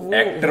तुम हाँ वो वो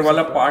एक्टर हो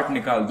वाला सकता है, पार्ट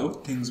निकाल दो,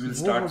 थिंग्स विल वो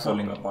हो स्टार्ट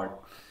फॉलिंग सकता है,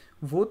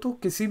 अपार्ट। वो तो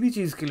किसी भी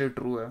चीज़ के लिए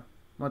ट्रू है।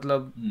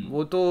 मतलब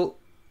वो तो,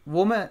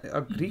 वो मैं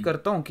अग्री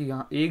करता हूँ कि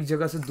यहाँ एक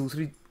जगह से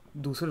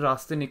दूसरे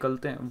रास्ते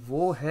निकलते हैं,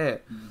 वो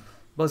है।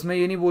 बस मैं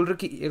ये नहीं बोल रहा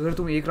कि अगर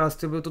तुम एक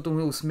रास्ते पे हो तो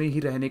तुम्हें उसमें ही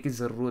रहने की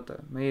ज़रूरत है,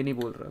 मैं ये नहीं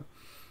बोल रहा। मैं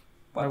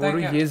पता बोल है रहा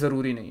क्या, हूँ ये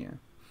ज़रूरी नहीं है।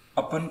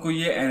 अपन को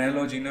ये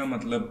एनालॉजी ना,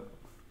 मतलब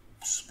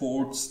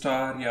स्पोर्ट्स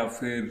स्टार या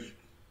फिर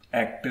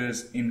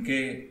एक्टर्स,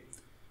 इनके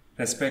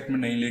रेस्पेक्ट में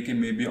नहीं लेके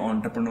मे बी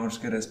एंटरप्रेन्योर्स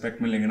के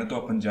रेस्पेक्ट में लेंगे ना, तो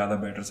अपन ज़्यादा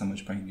बेटर समझ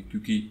पाएंगे।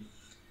 क्योंकि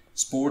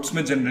स्पोर्ट्स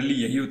में जनरली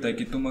यही होता है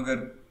कि तुम अगर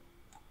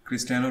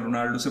क्रिस्टियानो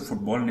रोनाल्डो से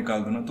फुटबॉल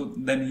निकाल दो ना, तो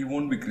then he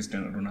won't be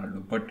Cristiano Ronaldo.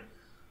 But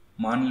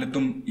मान ले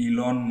तुम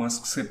इलॉन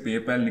मस्क से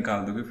पेपैल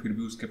निकाल दोगे, फिर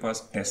भी उसके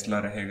पास टेस्ला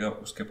रहेगा,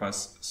 उसके पास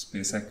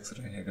स्पेसएक्स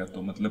रहेगा।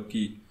 तो मतलब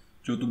कि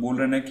जो तू बोल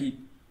रहा है ना कि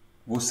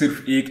वो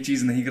सिर्फ एक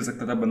चीज नहीं कर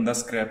सकता था बंदा,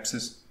 स्क्रैप से,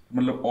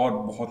 मतलब और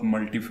बहुत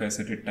मल्टी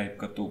फैसेटेड टाइप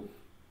का। तो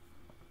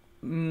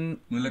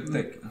मुझे लगता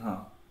है कि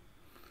हाँ,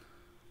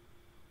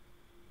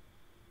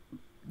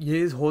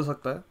 ये हो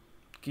सकता है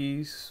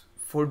कि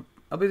फुट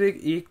अभी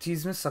देख, एक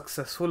चीज़ में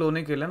सक्सेसफुल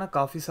होने के लिए ना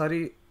काफ़ी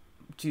सारी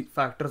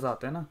फैक्टर्स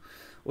आते हैं ना।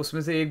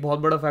 उसमें से एक बहुत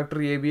बड़ा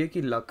फैक्टर ये भी है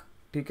कि लक,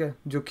 ठीक है,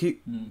 जो कि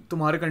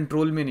तुम्हारे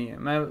कंट्रोल में नहीं है।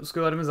 मैं उसके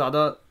बारे में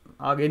ज़्यादा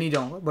आगे नहीं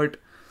जाऊंगा, बट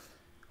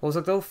हो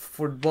सकता है वो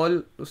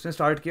फुटबॉल उसने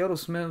स्टार्ट किया और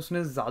उसमें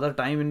उसने ज़्यादा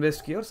टाइम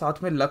इन्वेस्ट किया और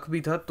साथ में लक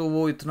भी था, तो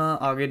वो इतना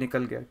आगे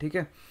निकल गया, ठीक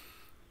है।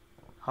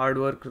 हार्ड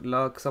वर्क,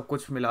 लक, सब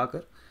कुछ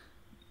मिलाकर।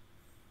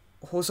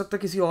 हो सकता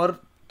है किसी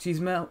और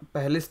चीज़ में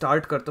पहले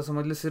स्टार्ट करता,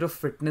 समझ ले सिर्फ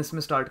फिटनेस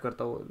में स्टार्ट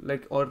करता वो,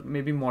 लाइक, और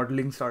मे बी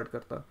मॉडलिंग स्टार्ट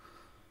करता,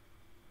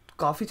 तो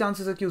काफ़ी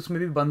चांसेस है कि उसमें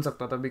भी बन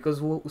सकता था, बिकॉज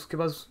वो उसके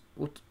पास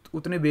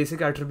उतने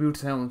बेसिक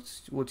एट्रीब्यूट्स हैं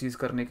वो चीज़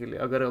करने के लिए।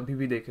 अगर अभी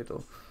भी देखे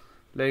तो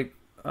लाइक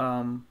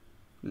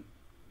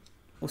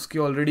उसकी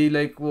ऑलरेडी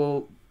लाइक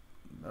वो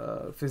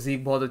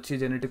फिजिक बहुत अच्छी,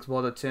 जेनेटिक्स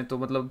बहुत अच्छे हैं, तो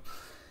मतलब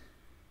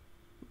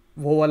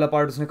वो वाला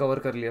पार्ट उसने कवर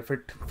कर लिया।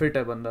 फिट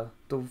है बंदा,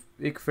 तो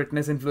एक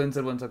फिटनेस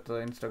इन्फ्लुएंसर बन सकता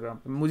था इंस्टाग्राम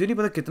पे। मुझे नहीं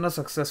पता कितना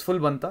सक्सेसफुल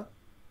बनता,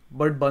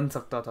 बट बन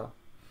सकता था।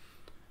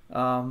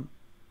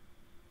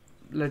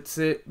 लेट्स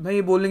से मैं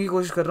ये बोलने की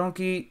कोशिश कर रहा हूँ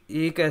कि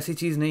एक ऐसी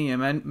चीज़ नहीं है।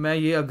 मैं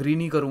ये अग्री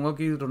नहीं करूँगा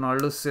कि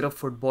रोनाल्डो सिर्फ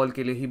फुटबॉल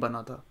के लिए ही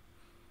बना था।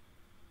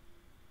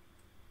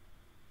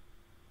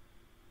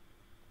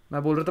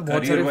 मैं बोल रहा था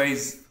बहुत करियर सारे,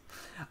 वाइज।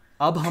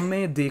 अब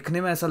हमें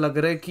देखने में ऐसा लग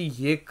रहा है कि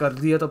ये कर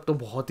दिया तब तो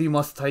बहुत ही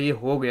मस्त था, ये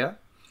हो गया,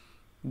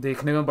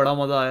 देखने में बड़ा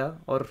मज़ा आया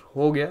और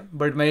हो गया।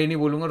 बट मैं ये नहीं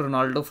बोलूँगा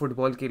रोनाल्डो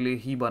फुटबॉल के लिए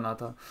ही बना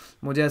था।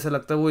 मुझे ऐसा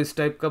लगता है वो इस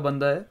टाइप का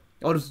बंदा है,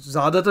 और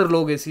ज़्यादातर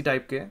लोग इसी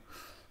टाइप के हैं,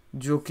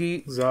 जो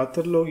कि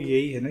ज़्यादातर लोग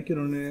यही है ना कि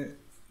उन्होंने,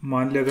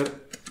 मान लिया,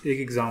 अगर एक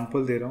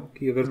एग्जांपल दे रहा हूँ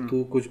कि अगर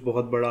तू कुछ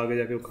बहुत बड़ा आगे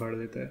जाके उखाड़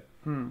देता है,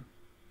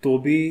 तो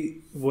भी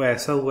वो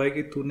ऐसा हुआ है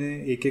कि तूने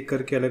एक एक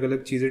करके अलग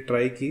अलग चीज़ें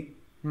ट्राई की।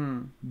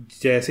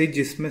 जैसे ही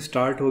जिसमें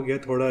स्टार्ट हो गया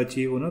थोड़ा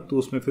अचीव हो ना, तो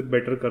उसमें फिर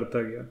बेटर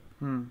करता गया।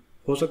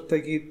 हो सकता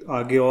है कि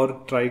आगे और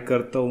ट्राई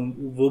करता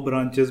हूँ, वो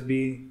ब्रांचेस भी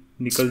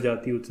निकल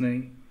जाती, उतना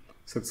ही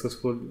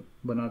सक्सेसफुल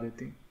बना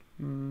देती।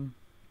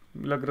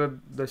 लग रहा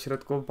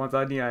दशरथ को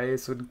मज़ा नहीं आया ये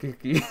सुन के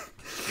कि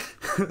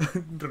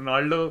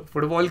रोनाल्डो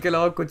फुटबॉल के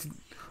अलावा कुछ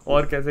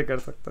और कैसे कर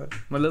सकता है।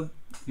 मतलब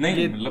नहीं,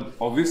 ये मतलब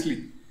ऑब्वियसली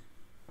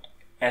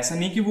ऐसा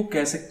नहीं कि वो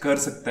कैसे कर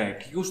सकता है,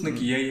 क्योंकि उसने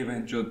किया ही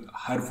है। जो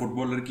हर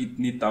फुटबॉलर की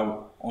इतनी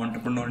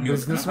एंटरप्रेन्योर नहीं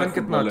होता ना, हर बिजनेसमैन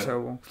कितना अच्छा फुटबॉलर है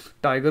वो।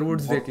 टाइगर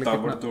वुड्स देख बहुत ले कितना।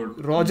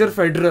 ताबड़तोड़। रॉजर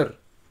फेडरर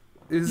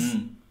इज,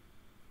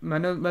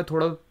 मैं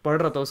थोड़ा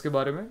पढ़ रहा था उसके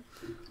बारे में।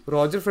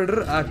 रॉजर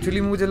फेडरर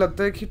एक्चुअली मुझे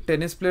लगता है कि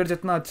टेनिस प्लेयर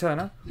जितना अच्छा है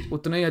ना,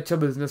 उतना ही अच्छा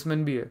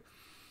बिजनेसमैन भी है।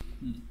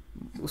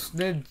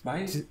 उसने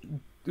भाई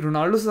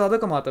रोनाल्डो से ज़्यादा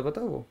कमाता है,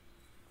 पता है वो।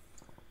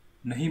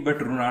 नहीं,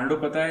 बट रोनाल्डो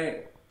पता है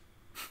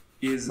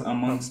इज अब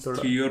अमंग्स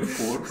थोड़ा 3 और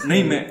 4,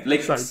 नहीं मैं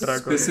लाइक साइड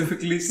ट्रैक हो गया।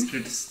 स्पेसिफिकली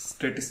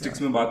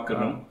स्टेटिस्टिक्स में बात कर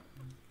रहा हूँ।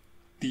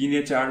 3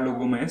 या 4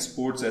 लोगों में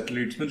स्पोर्ट्स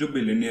एथलीट्स में जो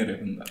बिलियनियर है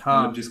बंदा,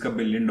 मतलब जिसका $1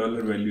 बिलियन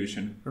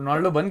वैल्यूएशन है।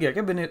 रोनाल्डो बन गया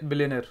क्या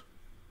बिलियनर?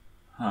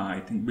 हाँ, आई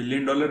थिंक $1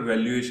 बिलियन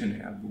वैल्यूएशन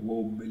है। अब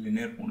वो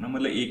बिलियनियर होना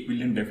मतलब 1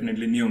 बिलियन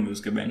डेफिनेटली नहीं होंगे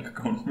उसके बैंक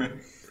अकाउंट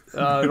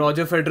में।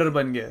 रॉजर फेडरर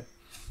बन गया है।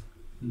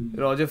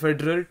 रॉजर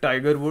फेडरर,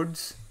 टाइगर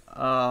वुड्स,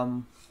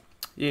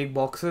 ये एक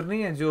बॉक्सर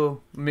नहीं है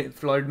जो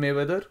फ्लॉयड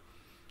मेवेदर,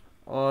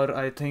 और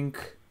आई थिंक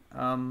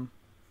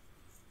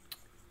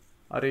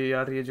अरे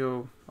यार ये जो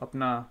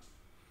अपना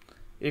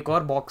एक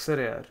और बॉक्सर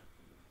है यार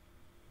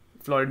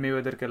फ्लॉयड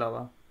मेवेदर के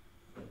अलावा,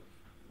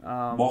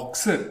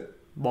 बॉक्सर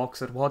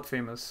बॉक्सर बहुत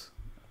फेमस।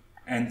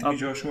 Anthony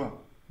Joshua?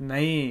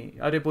 नहीं,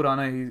 अरे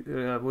पुराना ही,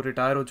 वो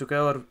रिटायर हो चुका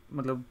है और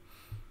मतलब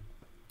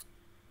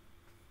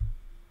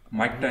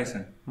Mike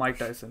Tyson? Mike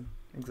Tyson,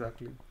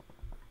 exactly.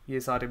 ये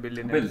सारे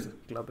बिलियनियर्स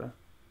क्लब है।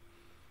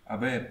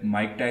 अबे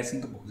माइक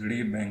टायसन तो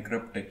भोसड़ी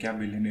बैंकरप्ट है, क्या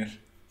बिलियनियर?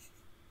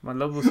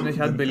 मतलब उसने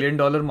शायद $1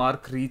 बिलियन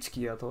मार्क रीच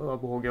किया था,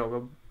 अब हो गया होगा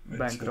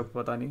बैंकरप्ट,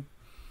 पता नहीं,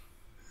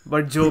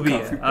 बट जो भी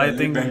है, I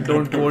think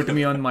don't quote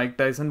me on Mike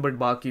Tyson, but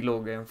बाकी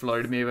लोग हैं,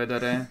 फ्लॉयड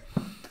मेवेदर हैं,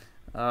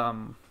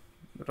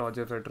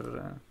 रॉजर फेडरर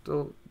हैं।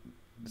 तो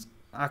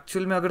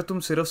एक्चुअल में अगर तुम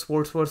सिर्फ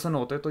स्पोर्ट्स पर्सन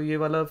होते तो ये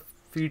वाला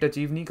फीट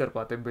अचीव नहीं कर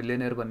पाते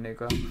बिलियनियर बनने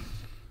का।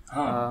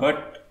 हाँ,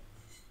 बट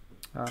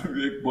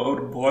एक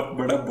बहुत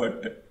बड़ा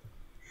बट है,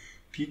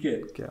 ठीक है?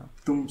 क्या?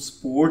 तुम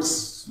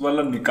स्पोर्ट्स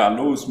वाला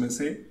निकालो उसमें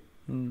से,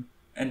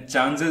 and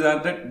chances are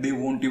that they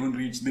won't even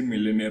reach the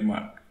millionaire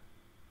mark.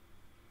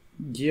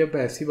 ये अब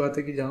ऐसी बात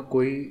है कि जहाँ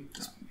कोई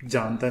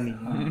जानता नहीं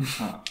है,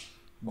 हाँ,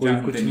 कोई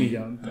कुछ नहीं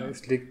जानता,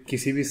 इसलिए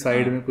किसी भी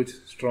साइड में कुछ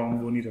स्ट्रांग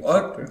वो नहीं रख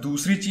और सकते।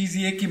 दूसरी चीज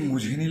ये कि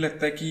मुझे नहीं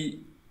लगता कि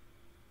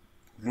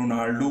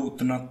रोनाल्डो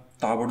उतना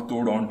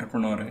ताबड़तोड़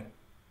एंटरप्रेन्योर है,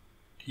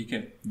 ठीक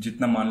है?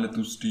 जितना मान ले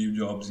तू स्टीव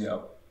जॉब्स या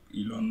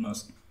इलॉन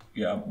मस्क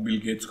या बिल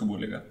गेट्स को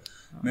बोलेगा।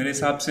 मेरे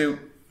हिसाब से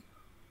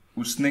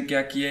उसने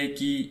क्या किया है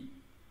कि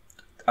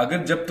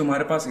अगर जब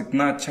तुम्हारे पास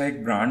इतना अच्छा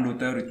एक ब्रांड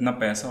होता है और इतना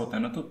पैसा होता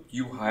है ना, तो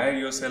you hire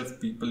yourself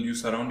people, you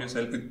surround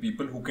yourself with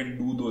people who can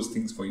do those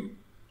things for you,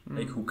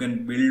 like who can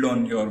build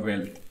on your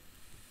wealth.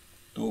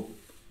 तो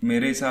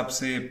मेरे हिसाब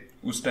से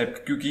उस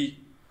टाइप, क्योंकि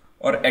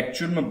और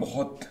एक्चुअल में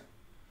बहुत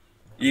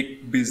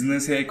एक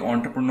बिजनेस या एक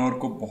एंटरप्रेन्योर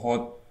को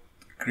बहुत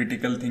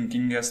क्रिटिकल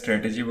थिंकिंग या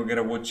स्ट्रेटेजी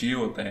वगैरह वो चाहिए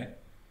होता है,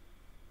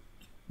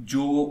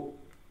 जो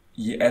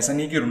ये ऐसा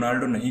नहीं कि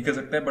रोनाल्डो नहीं कर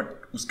सकता है,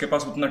 बट उसके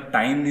पास उतना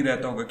टाइम नहीं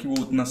रहता होगा कि वो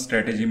उतना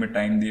स्ट्रेटेजी में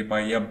टाइम दे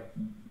पाए या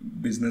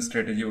बिजनेस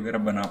स्ट्रेटेजी वगैरह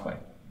बना पाए।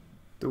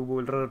 तो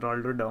बोल रहा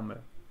रोनाल्डो डम है?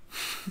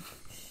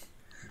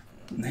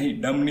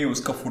 नहीं, डम नहीं,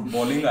 उसका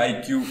फुटबॉलिंग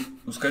आईक्यू,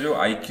 उसका जो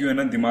आईक्यू है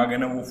ना, दिमाग है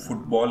ना, वो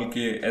फुटबॉल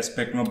के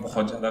एस्पेक्ट में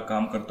बहुत ज्यादा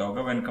काम करता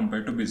होगा व्हेन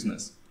कंपेयर टू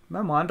बिजनेस।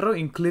 मैं मान रहा हूँ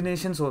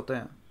इंक्लिनेशंस होते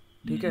हैं,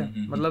 ठीक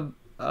है, मतलब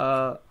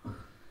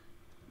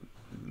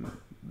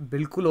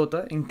बिल्कुल होता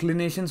है,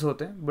 इंक्लिनेशंस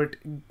होते हैं, बट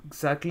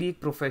एग्जैक्टली एक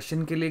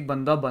प्रोफेशन के लिए एक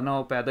बंदा बना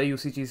हो, पैदा ही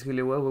उसी चीज़ के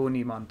लिए हुआ है, वो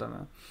नहीं मानता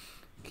मैं।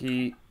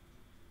 कि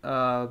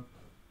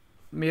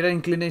मेरा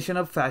इंक्लिनेशन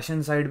अब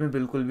फैशन साइड में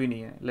बिल्कुल भी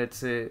नहीं है, लेट्स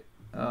से,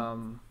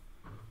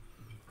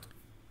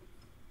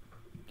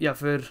 या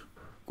फिर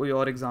कोई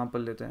और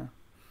एग्जांपल लेते हैं।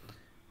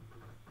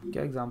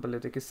 क्या एग्जांपल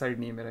लेते हैं? किस साइड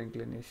नहीं है मेरा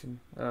इंक्लिनेशन?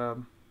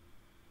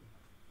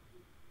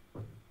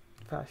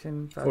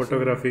 फैशन,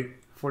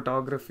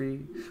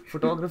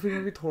 फोटोग्राफी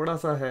में भी थोड़ा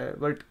सा है,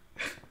 बट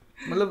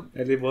मतलब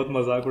पहले बहुत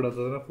मजाक उड़ाता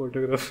था ना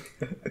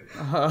फोटोग्राफी।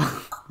 हाँ,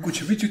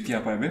 कुछ भी चुतिया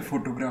पाए बे,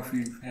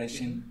 फोटोग्राफी,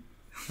 फैशन,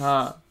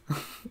 हाँ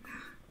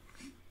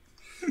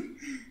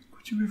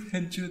कुछ भी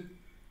फैंचुत।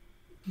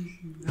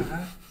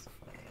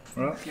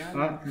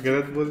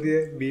 गलत बोल दिया,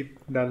 बीप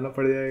डालना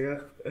पड़ जाएगा।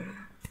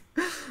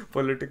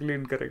 Politically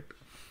incorrect.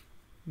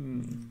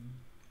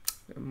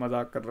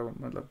 मजाक कर रहा हूँ,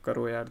 मतलब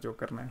करो यार जो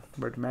करना है,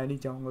 बट मैं नहीं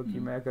चाहूँगा कि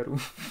मैं करूँ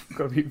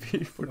कभी भी।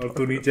 और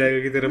तू नहीं चाहेगा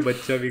कि तेरा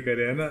बच्चा भी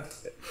करे, है ना?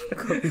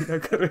 कभी ना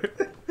करे,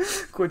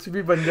 कुछ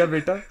भी बन जा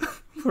बेटा,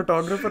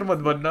 फोटोग्राफर मत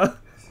बनना।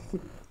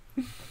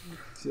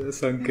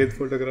 संकेत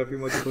फोटोग्राफी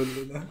मत खोल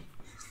लेना।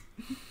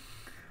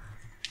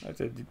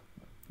 अच्छा जी,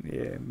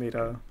 ये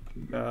मेरा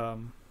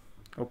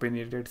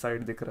ओपिनियटेड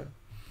साइड दिख रहा है।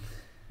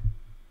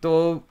 तो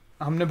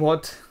हमने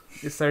बहुत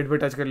इस साइड पे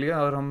टच कर लिया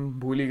और हम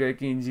भूल ही गए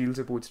कि इंजील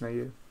से पूछना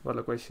ये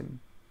वाला क्वेश्चन।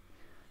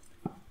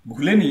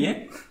 भूले नहीं है,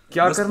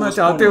 क्या करना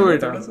चाहते हो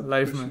बेटा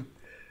लाइफ में,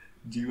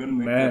 जीवन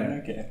में करना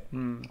क्या है?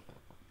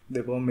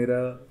 देखो, मेरा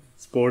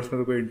स्पोर्ट्स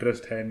में तो कोई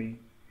इंटरेस्ट है नहीं,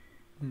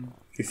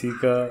 किसी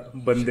का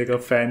बंदे का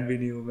फैन भी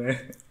नहीं हूँ मैं,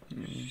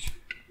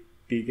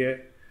 ठीक है?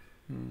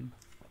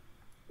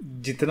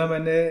 जितना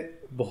मैंने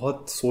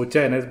बहुत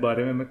सोचा है ना इस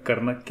बारे में, मैं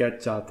करना क्या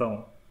चाहता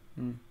हूँ,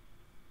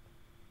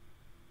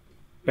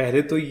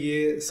 पहले तो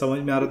ये समझ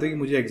में आ रहा था कि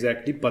मुझे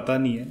एग्जैक्टली पता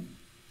नहीं है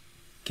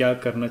क्या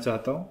करना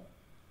चाहता हूँ,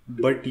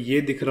 बट ये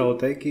दिख रहा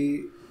होता है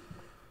कि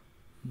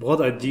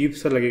बहुत अजीब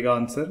सा लगेगा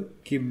आंसर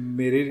कि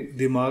मेरे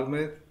दिमाग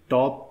में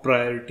टॉप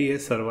प्रायोरिटी है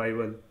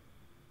सर्वाइवल।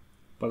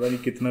 पता नहीं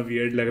कितना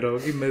वियर्ड लग रहा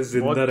होगा कि मैं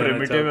जिंदा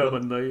रहना चाहता हूँ,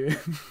 बंदा ये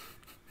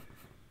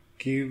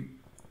कि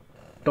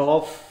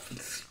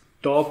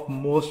टॉप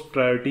मोस्ट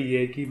प्रायोरिटी ये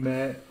है कि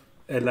मैं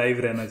अलाइव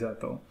रहना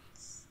चाहता हूँ।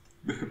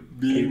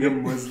 Being a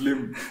Muslim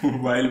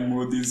while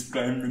Modi is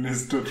Prime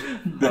Minister,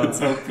 that's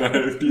how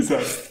priorities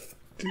are.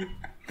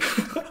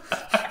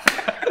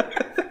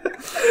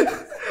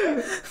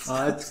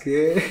 आज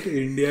के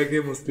इंडिया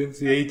के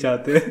मुस्लिम्स यही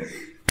चाहते हैं,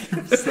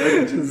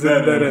 जिंदा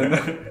रहना।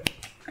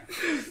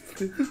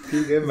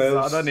 ठीक है, मैं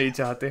ज्यादा नहीं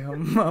चाहते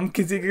हम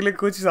किसी के लिए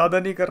कुछ ज्यादा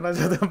नहीं करना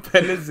चाहते, हम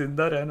पहले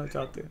जिंदा रहना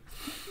चाहते हैं।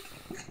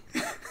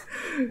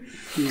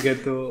 ठीक है,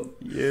 तो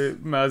ये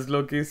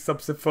मैस्लो की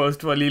सबसे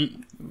फर्स्ट वाली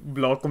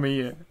ब्लॉक में ही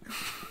है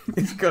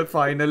इसका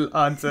फाइनल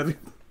आंसर।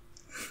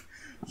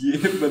 ये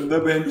बंदा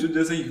बहन जो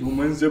जैसे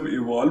ह्यूमंस जब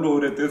इवॉल्व हो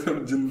रहे थे तो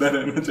जिंदा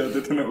रहना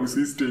चाहते थे ना,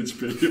 उसी स्टेज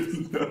पे ये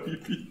बंदा अभी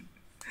भी।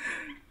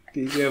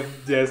 ठीक है, अब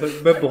जैसा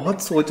मैं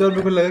बहुत सोचा और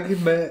मेरे को लगा कि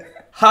मैं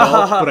हाँ, हाँ,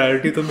 टॉप हाँ।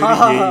 प्रायोरिटी तो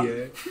मेरी यही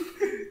है,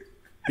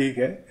 ठीक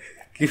है,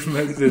 कि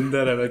मैं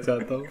जिंदा रहना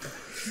चाहता हूँ,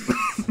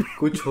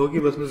 कुछ हो कि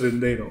बस मैं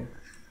जिंदा ही रहूँ।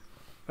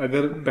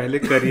 अगर पहले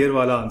करियर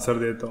वाला आंसर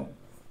देता हूँ,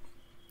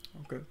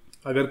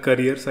 अगर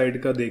करियर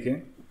साइड का देखें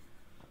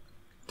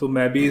तो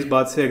मैं भी इस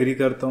बात से एग्री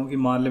करता हूँ कि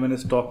मान ले मैंने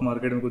स्टॉक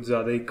मार्केट में कुछ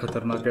ज़्यादा ही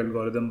खतरनाक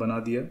एल्गोरिदम बना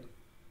दिया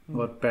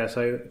और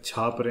पैसा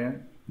छाप रहे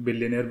हैं,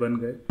 बिलियनियर बन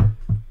गए,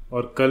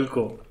 और कल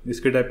को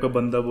इसके टाइप का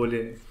बंदा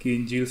बोले कि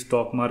इंजील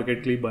स्टॉक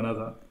मार्केट के लिए बना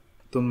था,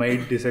 तो मैं ही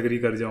डिसएग्री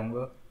कर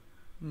जाऊँगा,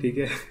 ठीक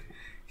है।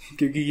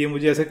 क्योंकि ये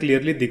मुझे ऐसा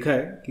क्लियरली दिखा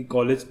है कि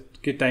कॉलेज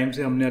के टाइम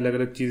से हमने अलग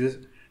अलग चीज़ें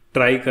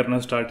ट्राई करना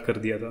स्टार्ट कर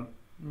दिया था,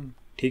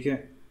 ठीक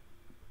है,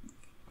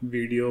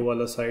 वीडियो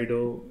वाला साइड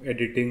हो,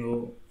 एडिटिंग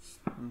हो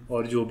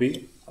और जो भी,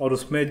 और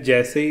उसमें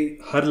जैसे ही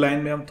हर लाइन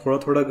में हम थोड़ा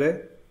थोड़ा गए,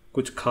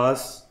 कुछ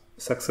खास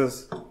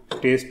सक्सेस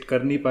टेस्ट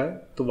कर नहीं पाए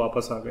तो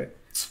वापस आ गए।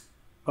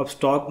 अब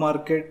स्टॉक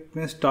मार्केट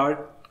में स्टार्ट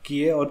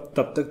किए और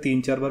तब तक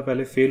 3-4 बार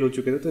पहले फेल हो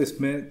चुके थे, तो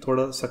इसमें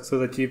थोड़ा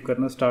सक्सेस अचीव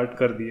करना स्टार्ट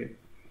कर दिए,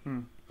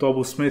 तो अब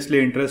उसमें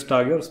इसलिए इंटरेस्ट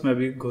आ गया और उसमें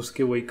अभी घुस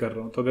के वही कर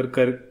रहा हूँ। तो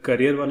अगर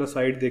करियर वाला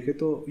साइड देखे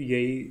तो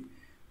यही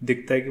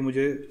दिखता है कि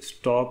मुझे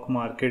स्टॉक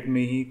मार्केट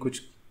में ही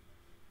कुछ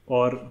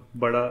और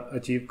बड़ा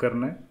अचीव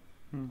करना है,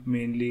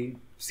 मेनली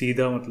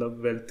सीधा मतलब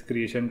वेल्थ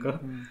क्रिएशन का,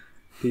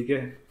 ठीक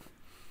है।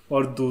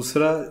 और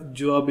दूसरा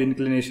जो अब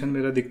इंक्लिनेशन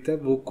मेरा दिखता है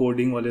वो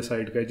कोडिंग वाले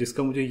साइड का है,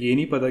 जिसका मुझे ये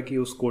नहीं पता कि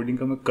उस कोडिंग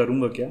का मैं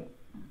करूँगा क्या,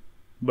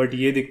 बट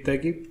ये दिखता है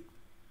कि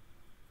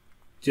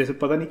जैसे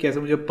पता नहीं कैसे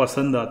मुझे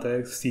पसंद आता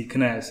है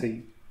सीखना, ऐसे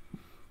ही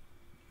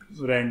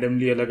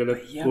रैंडमली अलग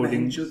अलग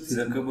कोडिंग,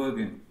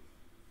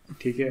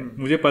 ठीक है।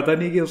 मुझे पता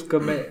नहीं कि उसका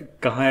मैं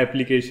कहाँ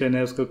एप्लीकेशन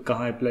है, उसको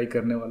कहाँ अप्लाई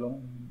करने वाला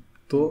हूँ,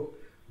 तो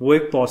वो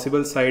एक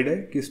पॉसिबल साइड है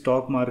कि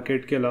स्टॉक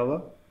मार्केट के अलावा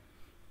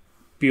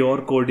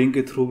प्योर कोडिंग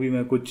के थ्रू भी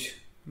मैं कुछ,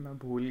 मैं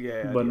भूल गया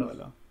यार बना। ये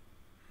वाला।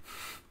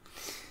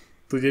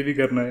 तुझे भी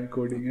करना है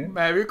कोडिंग है?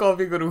 मैं भी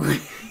कॉपी करूंगा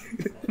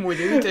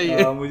मुझे भी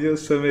चाहिए। मुझे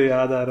उस समय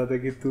याद आ रहा था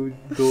कि तू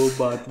 2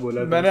 बात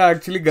बोला था। मैंने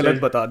एक्चुअली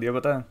गलत बता दिया,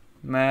 पता है।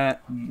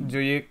 मैं जो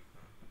ये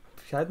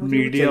शायद मुझे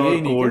मीडिया चाहिए और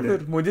ही नहीं क्या, कोड,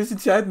 फिर मुझे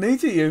शायद नहीं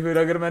चाहिए फिर,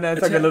 अगर मैंने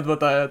ऐसा अच्छा। गलत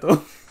बताया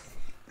तो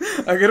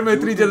अगर मैं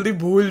इतनी जल्दी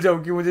भूल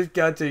जाऊं कि मुझे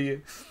क्या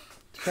चाहिए,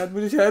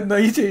 मुझे शायद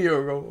नहीं चाहिए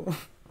होगा वो।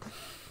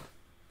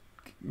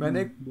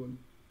 मैंने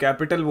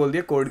कैपिटल बोल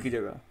दिया कोड की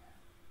जगह।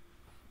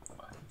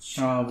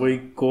 हाँ वही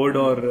कोड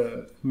और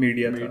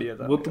मीडिया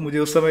था। वो तो मुझे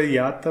उस समय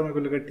याद था, मेरे को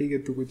लगा ठीक है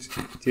तू कुछ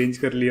चेंज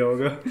कर लिया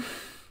होगा।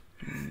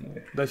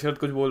 दशरथ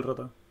कुछ बोल रहा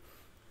था।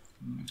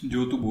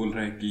 जो तू बोल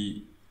रहा है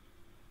कि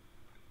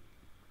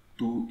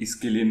तू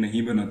इसके लिए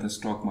नहीं बना था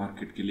स्टॉक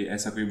मार्केट के लिए,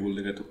 ऐसा कोई बोल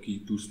देगा तो कि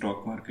तू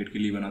स्टॉक मार्केट के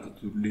लिए बना था,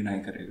 तो तू डिनाई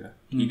करेगा,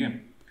 ठीक है।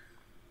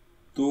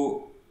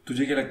 तो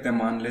तुझे क्या लगता है,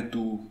 मान ले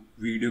तू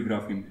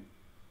वीडियोग्राफी में,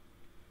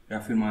 या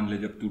फिर मान ले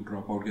जब तू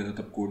ड्रॉप आउट किया था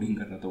तब कोडिंग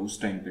कर रहा था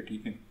उस टाइम पे,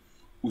 ठीक है,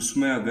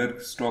 उसमें अगर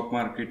स्टॉक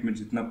मार्केट में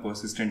जितना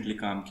परसिस्टेंटली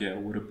काम किया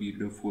over a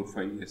period of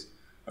 4-5 years,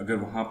 अगर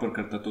वहां पर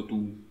करता तो तू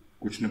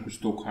कुछ ना कुछ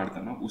तो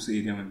उखाड़ता ना उस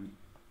एरिया में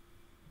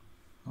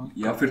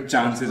भी, या फिर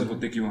चांसेस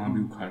होते कि वहां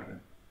भी उखाड़ रहा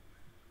है।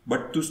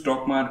 बट तू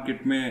स्टॉक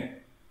मार्केट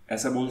में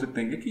ऐसा बोल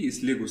सकते हैं कि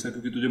इसलिए घुसा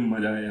क्योंकि तुझे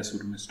मजा आया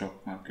शुरू में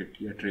स्टॉक मार्केट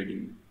या ट्रेडिंग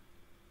में।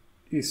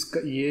 इसका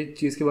ये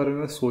चीज़ के बारे में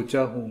मैं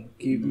सोचा हूँ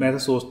कि मैं ऐसा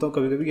सोचता हूँ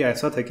कभी कभी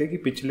ऐसा था क्या कि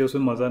पिछले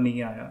उसमें मज़ा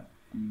नहीं आया।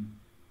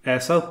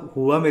 ऐसा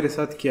हुआ मेरे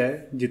साथ क्या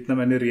है, जितना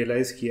मैंने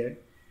रियलाइज़ किया है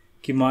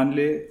कि मान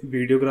ले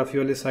वीडियोग्राफी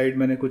वाले साइड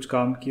मैंने कुछ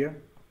काम किया,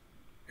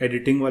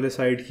 एडिटिंग वाले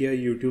साइड किया,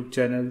 यूट्यूब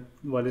चैनल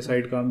वाले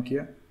साइड काम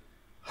किया,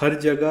 हर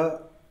जगह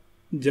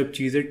जब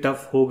चीज़ें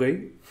टफ हो गई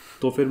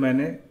तो फिर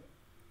मैंने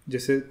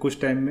जैसे कुछ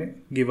टाइम में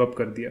गिव अप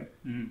कर दिया।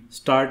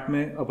 स्टार्ट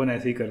में अपन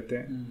ऐसे ही करते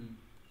हैं।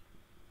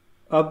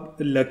 अब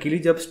लकीली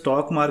जब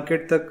स्टॉक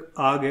मार्केट तक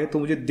आ गए तो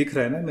मुझे दिख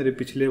रहा है ना मेरे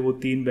पिछले वो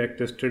 3 बैक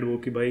टेस्टेड वो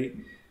कि भाई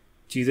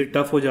चीज़ें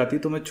टफ हो जाती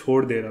तो मैं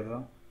छोड़ दे रहा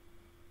था,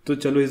 तो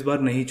चलो इस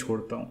बार नहीं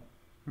छोड़ता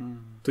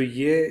हूँ। तो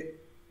ये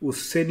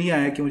उससे नहीं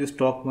आया कि मुझे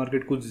स्टॉक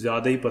मार्केट कुछ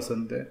ज़्यादा ही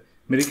पसंद है।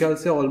 मेरे ख्याल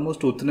से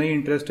ऑलमोस्ट उतना ही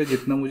इंटरेस्ट है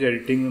जितना मुझे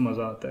एडिटिंग में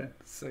मज़ा आता है।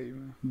 सही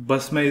में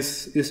बस मैं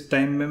इस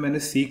टाइम में मैंने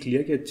सीख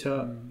लिया कि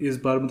अच्छा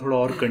इस बार मैं थोड़ा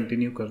और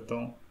कंटिन्यू करता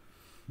हूँ,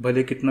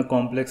 भले कितना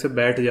कॉम्प्लेक्स है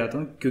बैठ जाता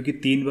हूँ, क्योंकि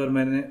 3 बार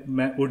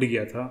मैं उठ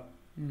गया था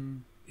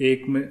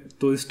एक में,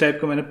 तो इस टाइप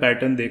का मैंने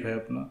पैटर्न देखा है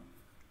अपना।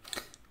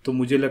 तो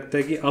मुझे लगता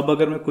है कि अब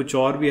अगर मैं कुछ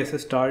और भी ऐसे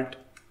स्टार्ट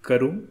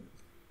करूँ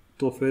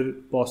तो फिर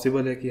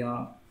पॉसिबल है कि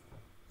हाँ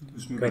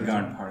उसमें भी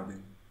गांठ फाड़ दें।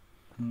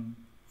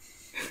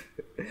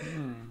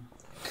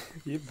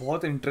 ये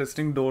बहुत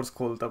इंटरेस्टिंग डोर्स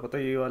खोलता, पता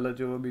है ये वाला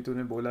जो अभी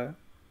तूने बोला है,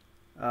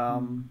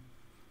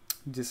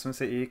 जिसमें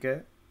से एक है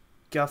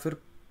क्या फिर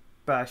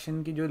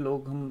पैशन की जो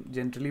लोग हम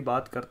जनरली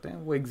बात करते हैं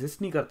वो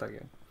एग्जिस्ट नहीं करता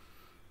क्या?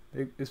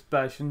 इस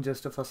पैशन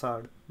जस्ट अ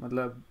फसाड,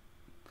 मतलब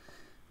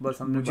बस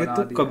हमने मुझे बना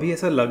तो दिया। कभी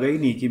ऐसा लगा ही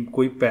नहीं कि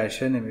कोई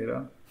पैशन है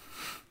मेरा।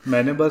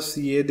 मैंने बस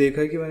ये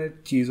देखा कि मैंने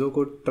चीज़ों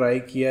को ट्राई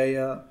किया,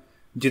 या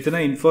जितना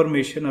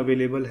इन्फॉर्मेशन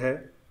अवेलेबल है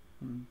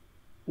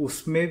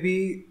उसमें भी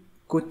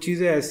कुछ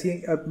चीज़ें ऐसी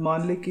हैं, अब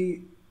मान ले कि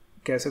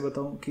कैसे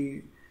बताऊं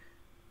कि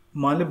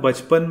मान ले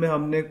बचपन में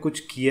हमने कुछ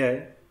किया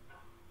है,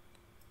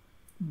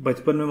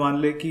 बचपन में मान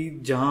ले कि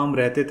जहाँ हम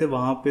रहते थे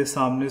वहाँ पे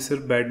सामने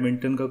सिर्फ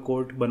बैडमिंटन का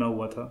कोर्ट बना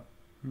हुआ था,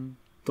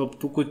 तो अब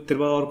तू कुछ तेरे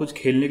पास और कुछ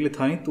खेलने के लिए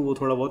था नहीं, तो वो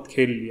थोड़ा बहुत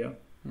खेल लिया।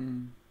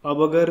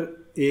 अब अगर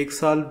 1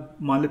 साल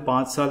मान ले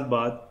 5 साल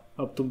बाद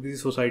अब तुम किसी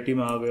सोसाइटी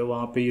में आ गए,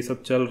 वहाँ पे ये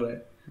सब चल रहा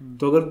है,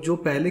 तो अगर जो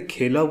पहले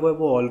खेला हुआ है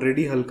वो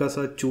ऑलरेडी हल्का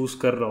सा चूज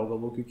कर रहा होगा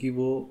वो, क्योंकि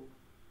वो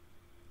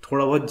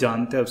थोड़ा बहुत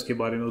जानता है उसके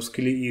बारे में,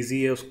 उसके लिए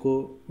इजी है, उसको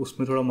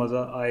उसमें थोड़ा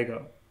मज़ा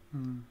आएगा।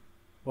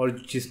 और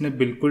जिसने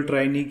बिल्कुल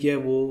ट्राई नहीं किया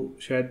है वो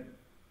शायद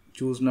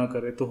चूज़ ना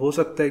करे। तो हो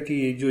सकता है कि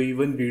ये जो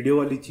इवन वीडियो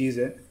वाली चीज़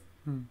है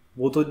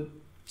वो तो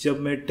जब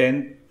मैं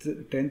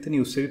टेंथ नहीं,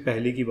 उससे भी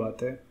पहले की बात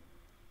है,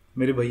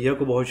 मेरे भैया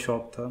को बहुत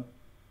शौक था,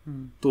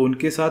 तो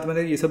उनके साथ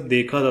मैंने ये सब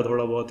देखा था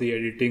थोड़ा बहुत, ये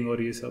एडिटिंग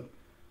और ये सब।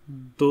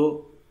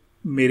 तो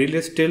मेरे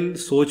लिए स्टिल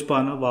सोच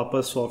पाना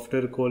वापस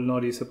सॉफ्टवेयर खोलना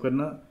और ये सब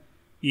करना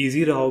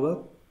ईजी रहा होगा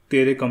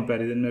तेरे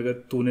कंपैरिजन में, अगर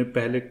तूने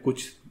पहले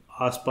कुछ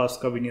आसपास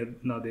का भी नहीं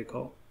ना देखा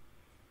हो।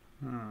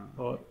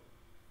 और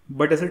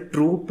बट ऐसा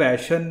ट्रू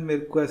पैशन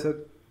मेरे को ऐसा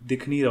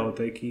दिख नहीं रहा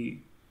होता है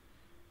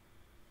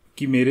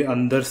कि मेरे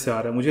अंदर से आ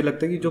रहा है। मुझे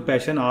लगता है कि जो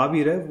पैशन आ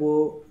भी रहा है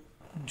वो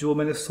जो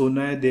मैंने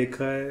सुना है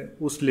देखा है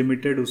उस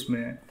लिमिटेड उसमें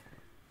है।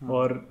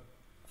 और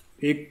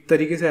एक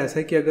तरीके से ऐसा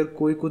है कि अगर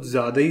कोई कुछ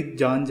ज़्यादा ही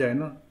जान जाए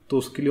ना तो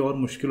उसके लिए और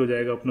मुश्किल हो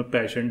जाएगा अपना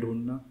पैशन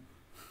ढूंढना,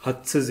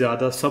 हद से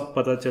ज़्यादा सब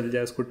पता चल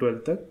जाए उसको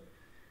 12th तक।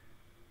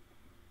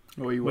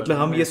 मतलब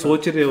हम ये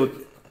सोच रहे हो,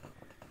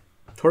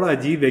 थोड़ा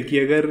अजीब है कि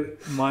अगर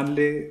मान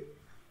ले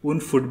उन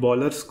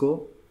फुटबॉलर्स को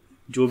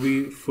जो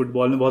भी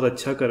फुटबॉल में बहुत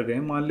अच्छा कर गए,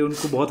 मान ले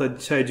उनको बहुत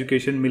अच्छा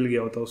एजुकेशन मिल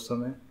गया होता उस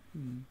समय,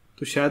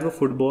 तो शायद वो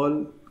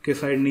फुटबॉल के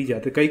साइड नहीं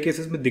जाते। कई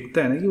केसेस में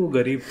दिखता है ना कि वो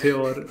गरीब थे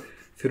और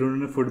फिर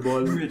उन्होंने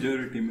फुटबॉल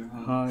मेजॉरिटी में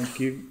हाँ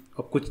कि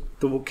अब कुछ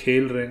तो वो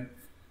खेल रहे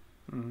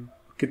हैं।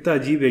 कितना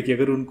अजीब है कि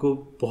अगर उनको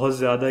बहुत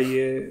ज़्यादा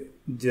ये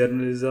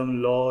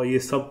जर्नलिज्म लॉ ये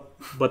सब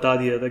बता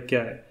दिया था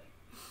क्या है,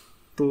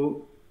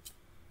 तो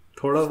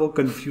थोड़ा वो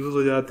कंफ्यूज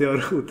हो जाते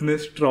और उतने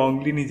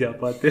स्ट्रांगली नहीं जा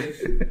पाते।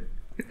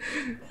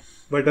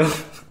 बट हम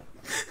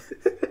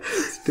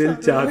स्टिल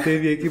चाहते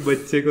भी है कि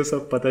बच्चे को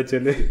सब पता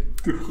चले।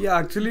 ये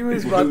एक्चुअली में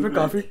इस बात में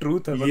काफी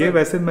ट्रूथ है। ये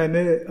वैसे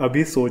मैंने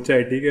अभी सोचा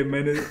है, ठीक है,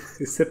 मैंने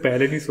इससे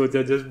पहले नहीं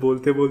सोचा, जस्ट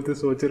बोलते बोलते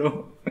सोच रहा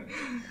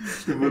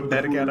हूँ।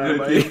 डर क्या रहा है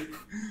भाई?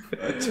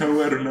 अच्छा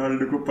हुआ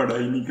रोनाल्डो को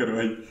पढ़ाई नहीं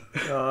करवाई।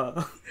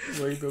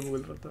 वही तो बोल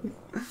रहा था।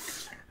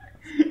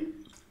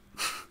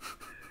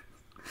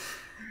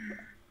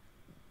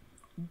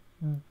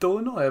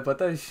 दोनों है,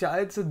 पता है,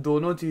 शायद से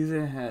दोनों चीजें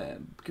हैं,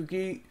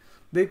 क्योंकि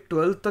देख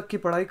 12th तक की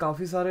पढ़ाई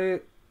काफी सारे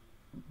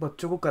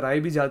बच्चों को कराई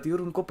भी जाती है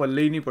और उनको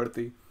पल्ले ही नहीं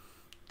पड़ती,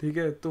 ठीक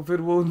है, तो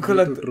फिर वो उनको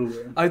लगता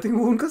है, आई थिंक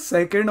वो उनका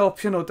सेकंड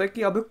ऑप्शन होता है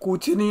कि अबे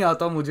कुछ ही नहीं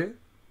आता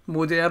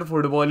मुझे यार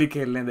फुटबॉल ही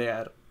खेलने दे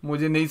यार,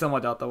 मुझे नहीं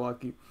समझ आता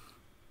बाकी।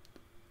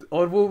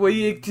 और वो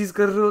वही एक चीज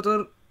कर रहे होते,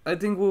 और आई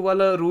थिंक वो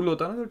वाला रूल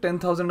होता है ना,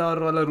 10,000 आवर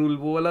वाला रूल,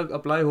 वो वाला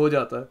अप्लाई हो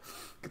जाता है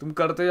कि तुम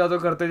करते जाते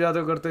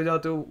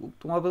हो,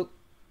 तुम्हारे पास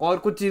और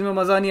कुछ चीज में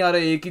मजा नहीं आ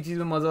रहा है, एक ही चीज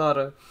में मजा आ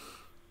रहा है,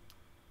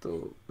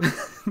 तो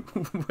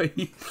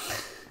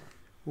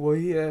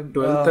वही है।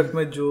 12th तक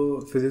में जो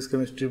फिजिक्स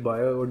केमिस्ट्री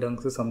बायो वो ढंग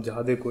से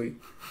समझा दे कोई,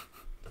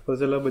 पता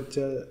चला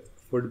बच्चा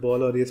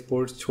फुटबॉल और ये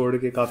स्पोर्ट्स छोड़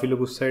के काफ़ी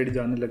लोग उस साइड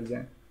जाने लग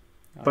जाएं।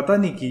 पता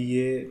नहीं कि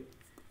ये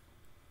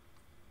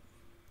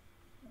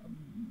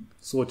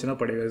सोचना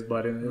पड़ेगा इस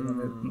बारे में,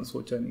 मैंने इतना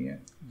सोचा नहीं है।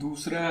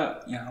 दूसरा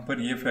यहाँ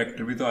पर ये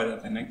फैक्टर भी तो आ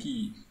जाता है ना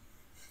कि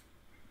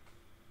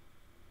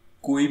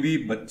कोई भी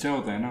बच्चा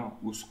होता है ना,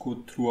 उसको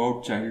थ्रू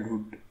आउट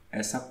चाइल्डहुड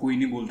ऐसा कोई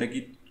नहीं बोलता कि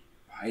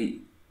भाई,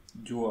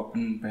 जो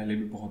अपन पहले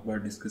भी बहुत बार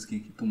डिस्कस की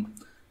कि तुम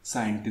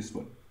साइंटिस्ट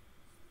बन,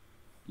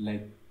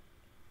 लाइक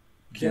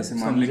जैसे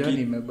मान ले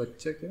कि मैं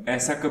बच्चा क्या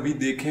ऐसा कभी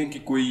देखें कि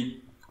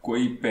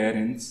कोई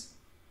पेरेंट्स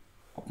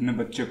अपने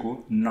बच्चे को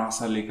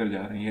नासा लेकर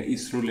जा रहे हैं या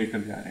इसरो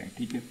लेकर जा रहे हैं,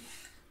 ठीक है,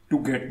 to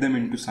get them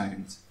into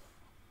science.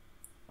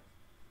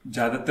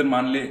 ज्यादातर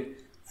मान ले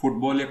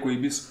फुटबॉल या कोई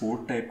भी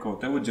स्पोर्ट टाइप का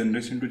होता है, वो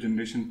जनरेशन टू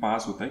जनरेशन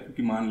पास होता है,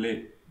 क्योंकि मान ले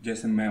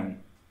जैसे मैं हूँ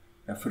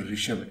या फिर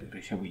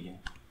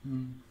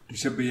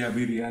ऋषभ भैया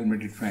अभी रियल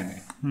मैड्रिड फैन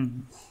है,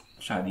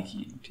 शादी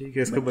की, ठीक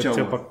है, इसका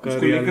बच्चा पक्का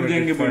उसको लेकर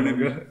जाएंगे पढ़ने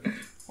में,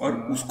 और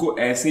उसको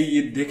ऐसे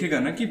ये देखेगा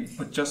ना कि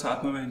बच्चा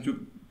साथ में, जो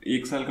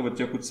 1 साल का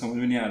बच्चा कुछ समझ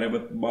में नहीं आ रहा है,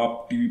 बस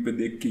बाप टीवी पे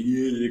देख के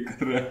ये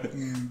कर रहा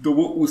है, तो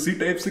वो उसी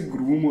टाइप से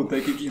ग्रूम होता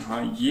है कि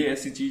हाँ ये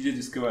ऐसी चीज है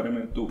जिसके बारे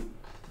में। तो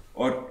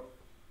और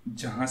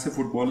जहाँ से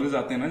फुटबॉलर्स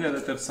आते हैं ना,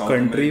 ज्यादातर साउथ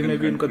कंट्री में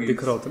भी उनको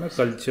दिख रहा होता है ना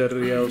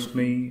कल्चर, या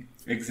उसमें ही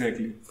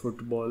एग्जैक्टली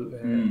फुटबॉल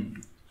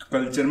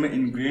कल्चर में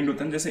इनग्रेन्ड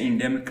होता है। जैसे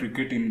इंडिया में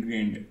क्रिकेट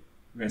इनग्रेन्ड है,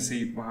 वैसे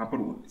ही वहां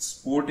पर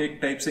स्पोर्ट एक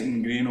टाइप से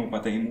इनग्रेन हो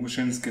पाता है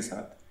इमोशंस के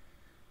साथ,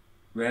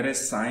 वेयर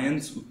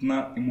साइंस उतना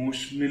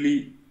इमोशनली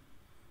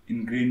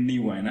इनग्रेन नहीं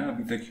हुआ है ना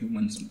अभी तक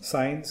ह्यूमंस में।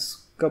 साइंस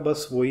का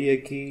बस वही है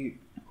कि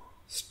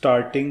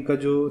स्टार्टिंग का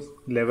जो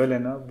लेवल है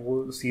ना,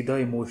 वो सीधा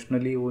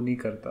इमोशनली वो नहीं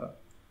करता,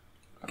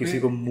 किसी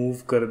को मूव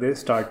कर दे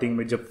स्टार्टिंग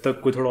में, जब तक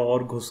कोई थोड़ा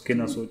और घुस के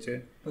ना सोचे।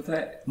 पता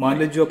है, मान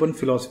ले जो अपन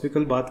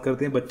फिलोसफिकल बात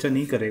करते हैं बच्चा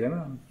नहीं करेगा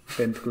ना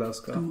 10th क्लास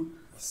का,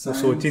 वो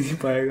सोच ही नहीं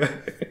पाएगा।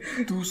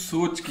 तू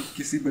सोच कि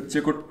किसी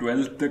बच्चे को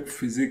 12th तक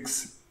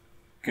फिजिक्स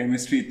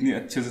केमिस्ट्री इतनी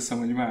अच्छे से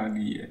समझ में आ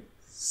गई है,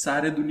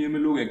 सारे दुनिया में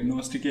लोग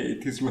एग्नोस्टिक या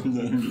एथिस्ट बन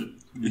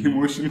जाएंगे।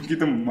 इमोशन की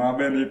तो माँ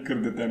बहन एक कर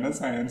देता है ना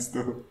साइंस,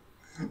 तो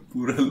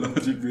पूरा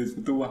लॉजिक बेस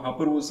पे, तो वहां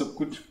पर वो सब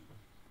कुछ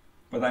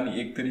पता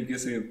नहीं एक तरीके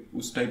से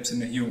उस टाइप से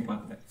नहीं हो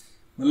पाता है।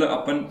 मतलब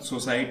अपन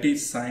सोसाइटी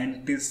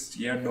साइंटिस्ट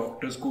या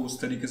डॉक्टर्स को उस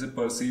तरीके से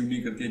परसीव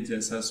नहीं करती है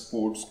जैसा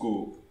स्पोर्ट्स को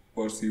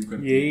परसीव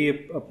करती है। यही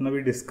अपना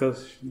भी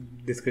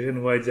डिस्कशन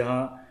हुआ है,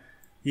 जहाँ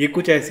ये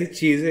कुछ ऐसी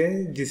चीज़ें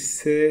हैं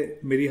जिससे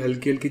मेरी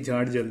हल्की हल्की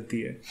झांट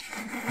जलती है,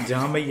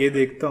 जहाँ मैं ये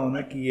देखता हूँ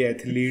ना कि ये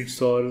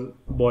एथलीट्स और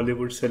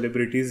बॉलीवुड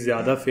सेलिब्रिटीज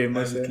ज़्यादा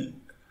फेमस है।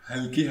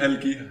 हल्की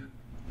हल्की।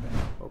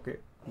 ओके,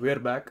 वी आर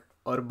बैक,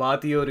 और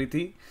बात ये हो रही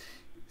थी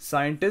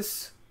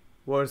साइंटिस्ट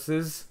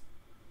वर्सेस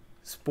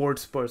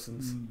स्पोर्ट्स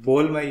पर्सन्स।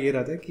 बोल मैं ये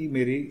रहा था कि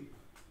मेरी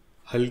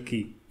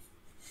हल्की,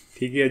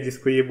 ठीक है,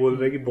 जिसको ये बोल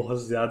रहा है कि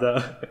बहुत ज़्यादा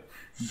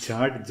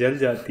झांट जल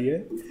जाती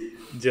है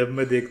जब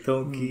मैं देखता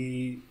हूँ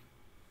कि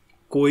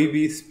कोई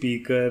भी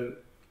स्पीकर,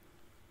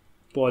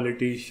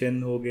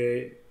 पॉलिटिशियन हो गए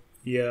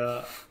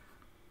या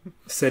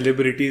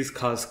सेलिब्रिटीज़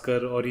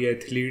खासकर, और ये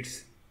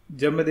एथलीट्स,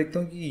 जब मैं देखता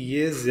हूँ कि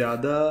ये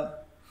ज़्यादा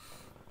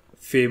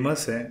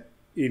फेमस हैं,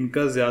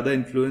 इनका ज़्यादा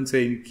इन्फ्लुएंस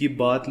है, इनकी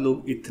बात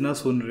लोग इतना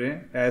सुन रहे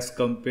हैं एज़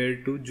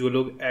कम्पेयर टू जो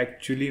लोग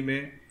एक्चुअली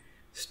में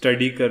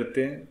स्टडी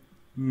करते हैं।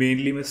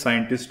 मेनली मैं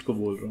साइंटिस्ट को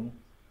बोल रहा हूँ।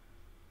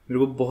 मेरे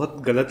को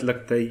बहुत गलत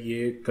लगता है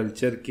ये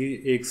कल्चर कि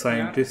एक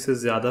साइंटिस्ट से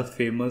ज़्यादा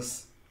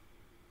फेमस,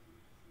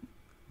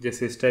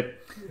 जैसे इस टाइप।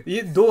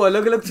 ये दो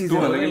अलग अलग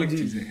चीज़ें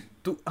चीज़ें।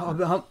 तो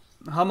अब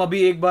हम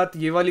अभी एक बात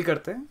ये वाली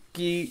करते हैं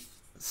कि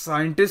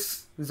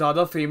साइंटिस्ट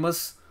ज़्यादा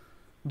फेमस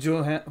जो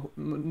हैं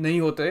नहीं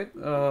होते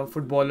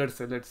फुटबॉलर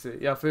से, लेट्स से,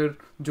 या फिर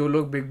जो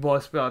लोग बिग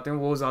बॉस पे आते हैं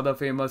वो ज़्यादा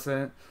फेमस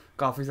हैं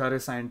काफ़ी सारे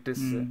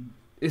साइंटिस्ट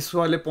से। इस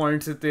वाले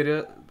पॉइंट से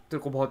तेरे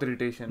को बहुत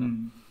इरिटेशन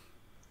है।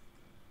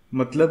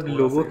 मतलब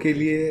लोगों के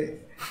लिए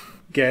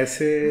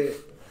कैसे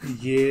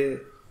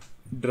ये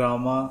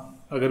ड्रामा,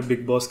 अगर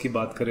बिग बॉस की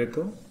बात करें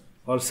तो,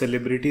 और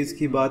सेलिब्रिटीज़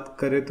की बात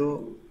करें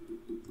तो,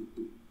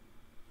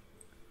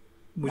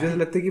 मुझे ऐसा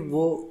लगता है कि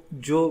वो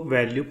जो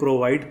वैल्यू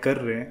प्रोवाइड कर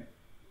रहे हैं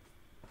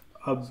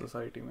अब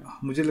सोसाइटी में,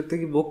 मुझे लगता है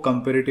कि वो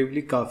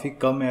कंपैरेटिवली काफ़ी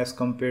कम है एज़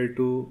कम्पेयर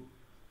टू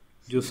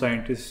जो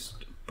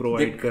साइंटिस्ट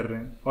प्रोवाइड कर रहे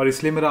हैं। और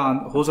इसलिए मेरा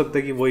हो सकता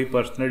है कि वही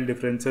पर्सनल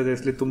डिफरेंस है,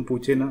 इसलिए तुम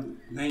पूछे ना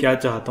क्या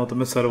चाहता हूँ तो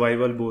मैं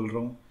सर्वाइवल बोल रहा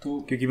हूँ, तो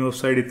क्योंकि मैं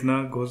उस साइड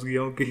इतना घुस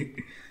गया हूँ कि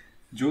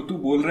जो तू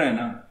बोल रहा है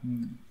ना,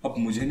 अब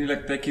मुझे नहीं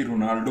लगता है कि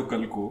रोनाल्डो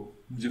कल को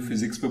मुझे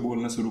फिजिक्स पे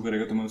बोलना शुरू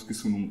करेगा तो मैं उसकी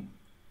सुनूंगा,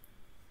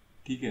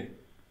 ठीक है।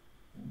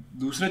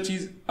 दूसरा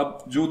चीज,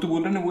 अब जो तू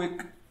बोल रहा है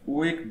ना,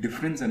 वो एक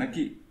डिफरेंस है ना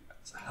कि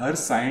हर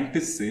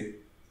साइंटिस्ट से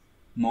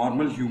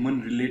नॉर्मल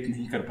ह्यूमन रिलेट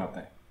नहीं कर पाता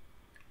है।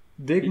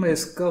 देख, मैं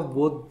इसका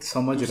वो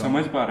समझ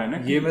पा रहा है ना,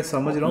 ये मैं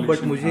समझ रहा हूँ,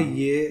 बट मुझे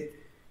ये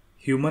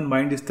ह्यूमन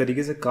माइंड इस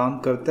तरीके से काम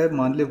करता है,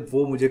 मान ले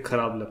वो मुझे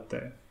खराब लगता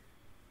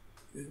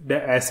है।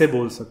 ऐसे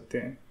बोल सकते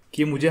हैं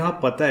कि मुझे हाँ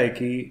पता है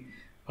कि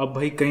अब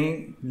भाई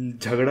कहीं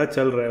झगड़ा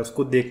चल रहा है,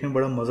 उसको देखने में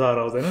बड़ा मज़ा आ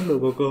रहा होता है ना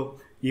लोगों को,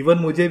 इवन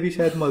मुझे भी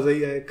शायद मज़ा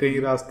ही आए, कहीं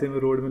रास्ते में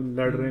रोड में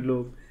लड़ रहे हैं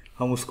लोग,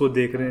 हम उसको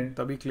देख रहे हैं,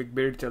 तभी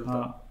क्लिकबेट चलता है।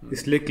 हाँ,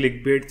 इसलिए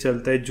क्लिकबेट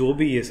चलता है। जो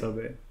भी ये सब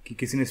है कि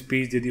किसी ने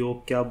स्पीच दे दी, वो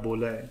क्या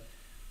बोला है,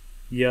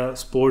 या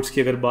स्पोर्ट्स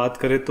की अगर बात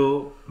करें तो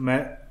मैं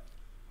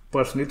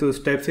पर्सनली तो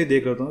इस टाइप से ही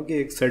देख रहा हूँ कि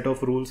एक सेट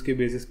ऑफ रूल्स के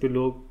बेसिस पे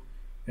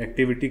लोग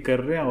एक्टिविटी कर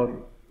रहे हैं,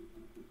 और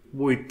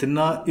वो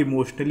इतना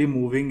इमोशनली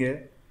मूविंग है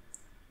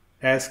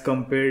एज़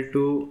कम्पेयर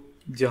टू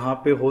जहाँ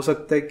पे हो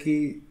सकता है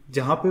कि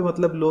जहाँ पे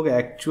मतलब लोग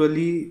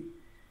एक्चुअली,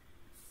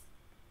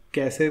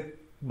 कैसे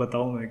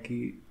बताऊँ मैं,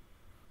 कि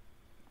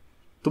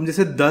तुम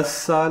जैसे 10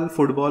 साल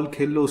फुटबॉल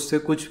खेल लो, उससे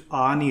कुछ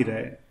आ नहीं रहा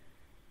है,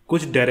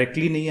 कुछ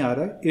डायरेक्टली नहीं आ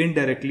रहा है,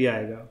 इनडायरेक्टली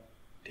आएगा,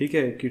 ठीक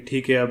है, कि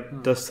ठीक है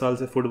अब 10 साल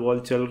से फुटबॉल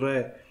चल रहा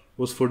है,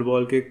 उस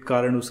फुटबॉल के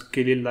कारण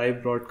उसके लिए लाइव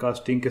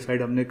ब्रॉडकास्टिंग के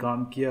साइड हमने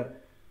काम किया,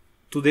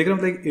 तो देख रहे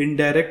हैं मतलब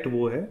इनडायरेक्ट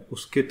वो है,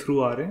 उसके थ्रू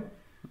आ रहे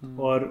हैं।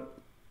 और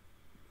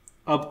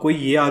अब कोई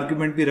ये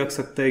आर्ग्यूमेंट भी रख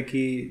सकता है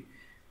कि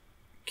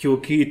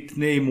क्योंकि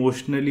इतने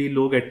इमोशनली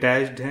लोग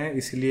अटैच्ड हैं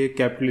इसलिए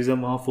कैपिटलिज्म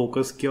वहाँ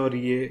फोकस किया और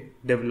ये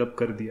डेवलप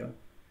कर दिया,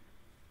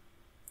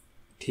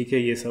 ठीक है,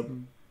 ये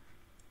सब।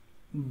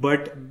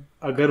 बट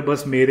अगर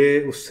बस मेरे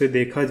उससे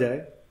देखा जाए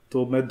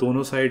तो मैं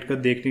दोनों साइड का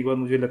देखने के बाद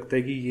मुझे लगता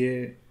है कि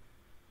ये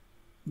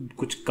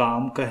कुछ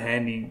काम का है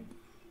नहीं,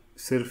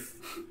 सिर्फ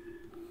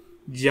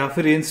या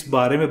फिर इस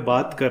बारे में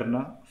बात करना,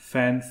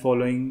 फैन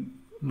फॉलोइंग,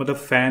 मतलब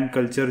फैन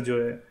कल्चर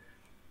जो है,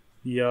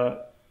 या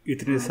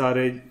इतने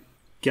सारे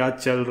क्या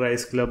चल रहा है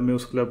इस क्लब में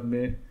उस क्लब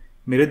में,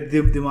 मेरे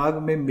दिमाग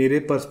में, मेरे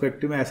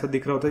पर्सपेक्टिव में ऐसा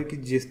दिख रहा होता है कि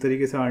जिस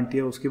तरीके से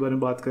आंटियाँ उसके बारे में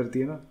बात करती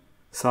है ना,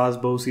 सास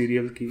बहू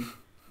सीरियल की,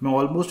 मैं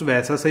ऑलमोस्ट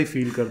वैसा सा ही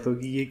फील करता हूँ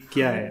कि ये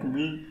क्या है,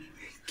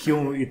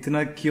 क्यों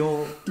इतना क्यों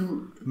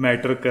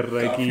मैटर कर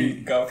रहा है कि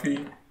काफी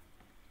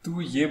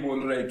तू ये बोल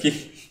रहा है कि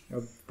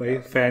अब भाई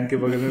फैन के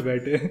बगल में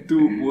बैठे तू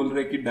बोल रहा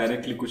है कि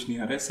डायरेक्टली कुछ नहीं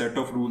आ रहा है, सेट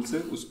ऑफ रूल्स है,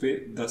 उस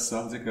पर 10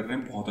 साल से कर रहे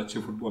हैं, बहुत अच्छे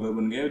फुटबॉलर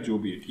बन गए, जो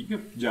भी है ठीक है,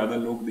 ज़्यादा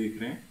लोग देख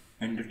रहे हैं,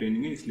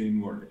 एंटरटेनिंग है इसलिए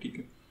इन्वॉल्व है, ठीक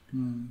है।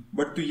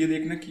 बट तू ये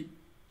देखना कि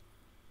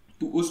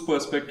तू उस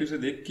पर्सपेक्टिव से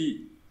देख कि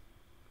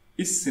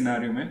इस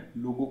सिनारियो में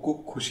लोगों को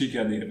खुशी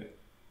क्या दे रहा है,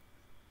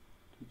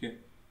 ठीक है,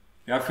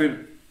 या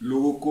फिर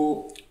लोगों को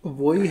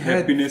वही है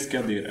हैप्पीनेस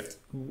क्या दे रहा है।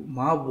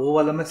 हाँ वो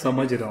वाला मैं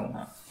समझ रहा हूँ।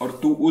 हाँ, और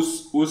तू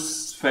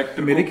उस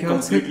फैक्टर मेरे को ख्याल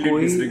से completely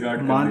कोई disregard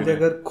कर मान दे ले रहा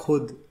है। अगर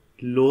खुद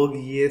लोग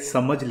ये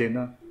समझ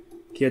लेना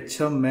कि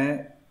अच्छा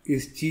मैं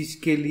इस चीज़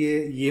के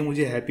लिए ये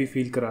मुझे हैप्पी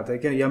फील कराता है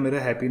क्या, या मेरा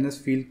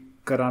हैप्पीनेस फील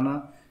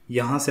कराना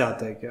यहाँ से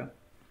आता है क्या।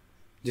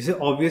 जैसे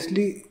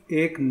ऑब्वियसली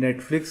एक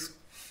नेटफ्लिक्स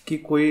की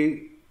कोई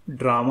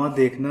ड्रामा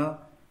देखना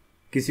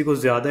किसी को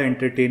ज़्यादा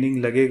एंटरटेनिंग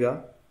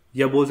लगेगा,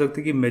 या बोल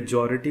सकते कि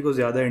मेजॉरिटी को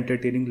ज़्यादा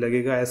एंटरटेनिंग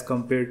लगेगा एज़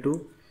कम्पेयर टू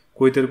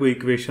कोई तेरे को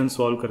इक्वेशन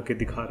सॉल्व करके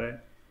दिखा रहा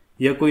है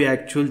या कोई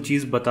एक्चुअल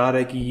चीज़ बता रहा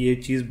है कि ये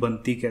चीज़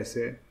बनती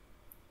कैसे है।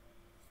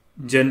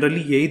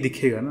 जनरली यही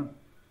दिखेगा ना।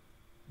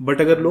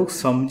 बट अगर लोग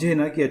समझे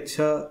ना कि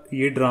अच्छा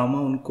ये ड्रामा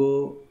उनको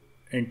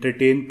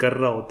एंटरटेन कर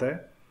रहा होता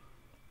है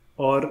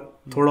और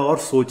थोड़ा और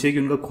सोचे कि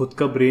उनका खुद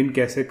का ब्रेन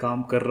कैसे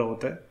काम कर रहा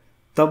होता है,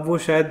 तब वो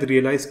शायद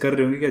रियलाइज़ कर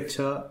रहे होंगे कि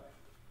अच्छा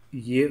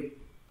ये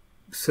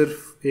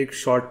सिर्फ एक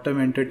शॉर्ट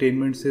टर्म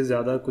एंटरटेनमेंट से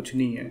ज़्यादा कुछ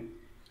नहीं है।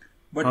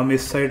 But- हम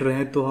इस साइड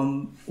रहें तो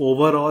हम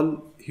ओवरऑल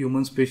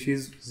ह्यूमन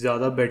स्पीशीज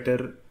ज़्यादा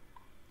बेटर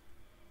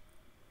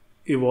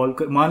इवॉल्व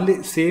कर। मान ले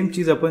सेम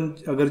चीज़ अपन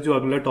अगर जो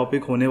अगला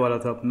टॉपिक होने वाला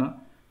था अपना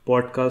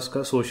पॉडकास्ट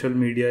का, सोशल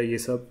मीडिया ये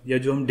सब, या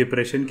जो हम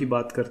डिप्रेशन की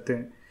बात करते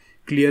हैं,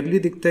 क्लियरली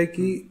दिखता है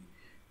कि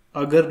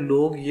अगर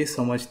लोग ये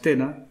समझते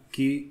ना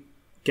कि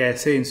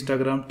कैसे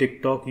इंस्टाग्राम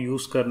टिकटॉक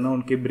यूज़ करना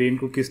उनके ब्रेन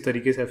को किस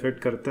तरीके से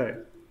अफेक्ट करता है,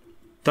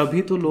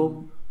 तभी तो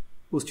लोग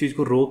उस चीज़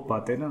को रोक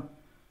पाते ना।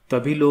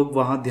 तभी लोग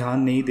वहाँ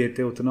ध्यान नहीं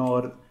देते उतना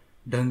और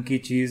ढंग की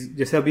चीज़,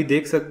 जैसे अभी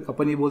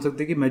अपन ये बोल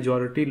सकते हैं कि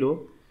मेजॉरिटी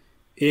लोग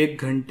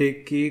 1 घंटे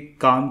की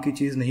काम की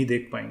चीज़ नहीं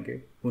देख पाएंगे,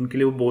 उनके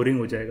लिए वो बोरिंग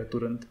हो जाएगा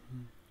तुरंत।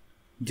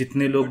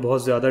 जितने लोग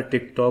बहुत ज़्यादा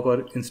टिकटॉक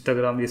और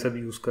इंस्टाग्राम ये सब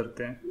यूज़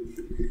करते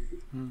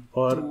हैं,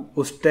 और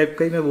उस टाइप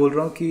का ही मैं बोल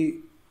रहा हूँ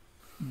कि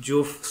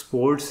जो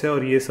स्पोर्ट्स है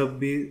और ये सब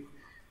भी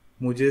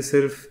मुझे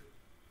सिर्फ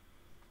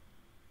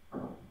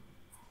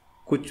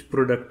कुछ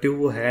प्रोडक्टिव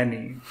वो है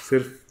नहीं,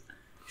 सिर्फ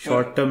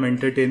शॉर्ट टर्म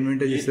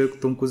एंटरटेनमेंट है जिससे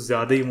तुम कुछ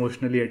ज़्यादा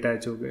इमोशनली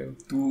अटैच हो गए हो।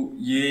 तू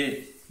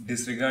ये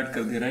डिसरिगार्ड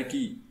कर दे रहा है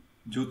कि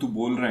जो तू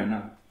बोल रहा है ना,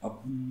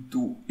 अब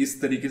तू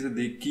इस तरीके से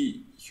देख कि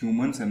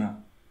ह्यूमंस है ना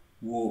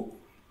वो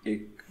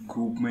एक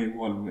ग्रुप में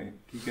इवॉल्व हुए,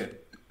 ठीक है,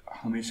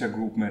 हमेशा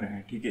ग्रुप में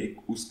रहे, ठीक है,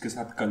 एक उसके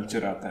साथ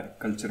कल्चर आता है,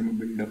 कल्चर में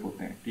बिल्डअप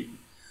होते हैं, ठीक है।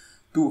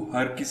 तू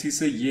हर किसी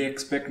से ये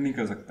एक्सपेक्ट नहीं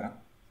कर सकता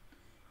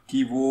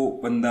कि वो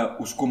बंदा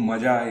उसको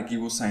मजा आए कि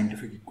वो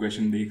साइंटिफिक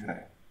इक्वेशन देख रहा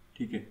है,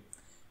 ठीक है।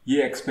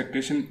 ये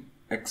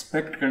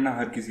एक्सपेक्ट करना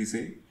हर किसी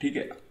से, ठीक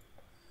है,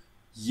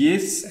 ये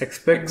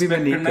एक्सपेक्ट भी मैं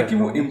नहीं करना कि कर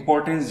वो रहा हूँ।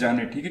 इम्पोर्टेंस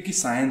जाने, ठीक है, कि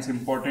साइंस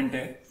इम्पोर्टेंट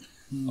है,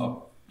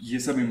 अब ये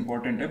सब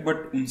इम्पोर्टेंट है,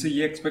 बट उनसे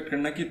ये एक्सपेक्ट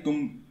करना कि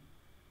तुम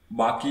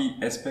बाकी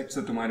एस्पेक्ट्स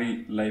है तुम्हारी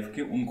लाइफ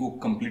के उनको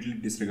कंप्लीटली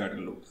डिसरिगार्ड कर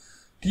लो,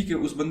 ठीक है।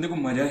 उस बंदे को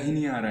मजा ही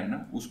नहीं आ रहा है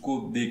ना, उसको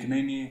देखना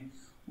ही नहीं है,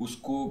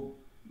 उसको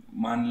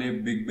मान ले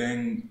बिग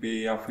बैंग पे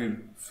या फिर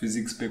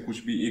फिजिक्स पे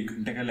कुछ भी 1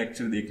 घंटे का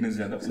लेक्चर देखने से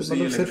ज्यादा उसे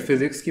ये मतलब सिर्फ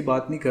फिजिक्स की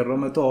बात नहीं कर रहा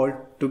हूँ मैं, तो ऑल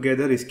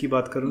टुगेदर इसकी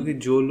बात कर रहा हूँ कि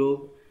जो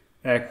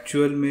लोग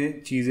एक्चुअल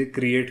में चीज़ें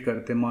क्रिएट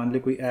करते हैं, मान ले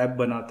कोई ऐप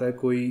बनाता है,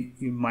 कोई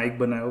माइक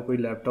बनाया होगा, कोई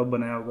लैपटॉप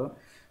बनाया होगा,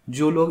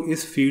 जो लोग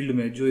इस फील्ड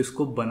में जो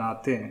इसको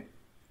बनाते हैं,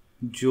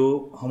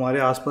 जो हमारे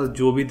आसपास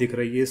जो भी दिख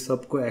रहा है, ये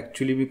सबको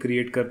एक्चुअली भी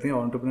क्रिएट करते हैं,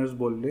 एंटरप्रेन्योर्स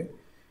बोल ले,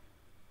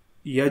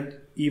 या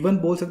इवन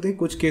बोल सकते हैं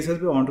कुछ केसेस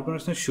पे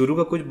एंटरप्रेन्योर्स ने शुरू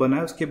का कुछ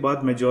बनाया, उसके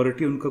बाद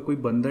मेजॉरिटी उनका कोई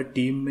बंदा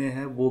टीम में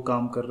है, वो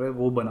काम कर रहा है,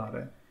 वो बना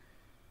रहा है।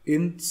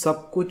 इन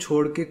सबको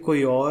छोड़ के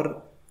कोई और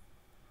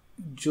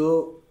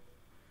जो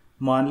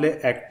मान ले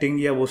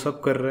एक्टिंग या वो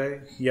सब कर रहा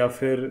है, या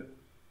फिर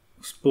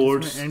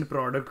स्पोर्ट्स, एंड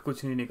प्रोडक्ट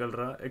कुछ नहीं निकल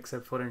रहा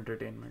एक्सेप्ट फॉर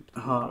एंटरटेनमेंट।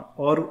 हाँ,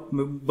 और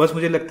बस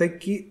मुझे लगता है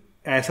कि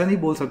ऐसा नहीं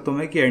बोल सकता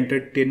मैं कि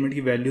एंटरटेनमेंट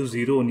की वैल्यू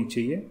ज़ीरो होनी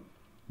चाहिए,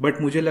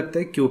 बट मुझे लगता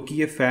है क्योंकि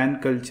ये फ़ैन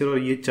कल्चर और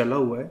ये चला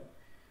हुआ है,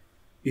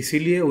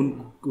 इसीलिए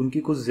उनकी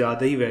कुछ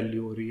ज़्यादा ही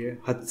वैल्यू हो रही है,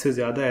 हद से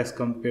ज़्यादा एज़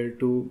कम्पेयर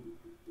टू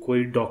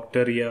कोई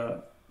डॉक्टर या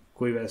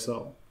कोई वैसा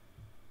हो,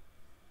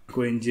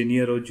 कोई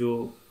इंजीनियर हो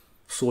जो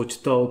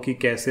सोचता हो कि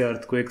कैसे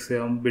अर्थक्वेक से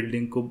हम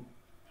बिल्डिंग को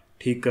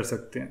ठीक कर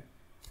सकते हैं।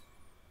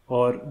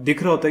 और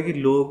दिख रहा होता है कि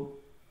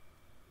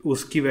लोग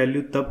उसकी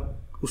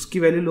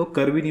वैल्यू लोग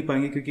कर भी नहीं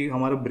पाएंगे, क्योंकि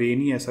हमारा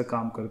ब्रेन ही ऐसा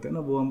काम करता है ना,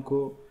 वो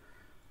हमको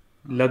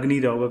लग नहीं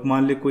रहा होगा।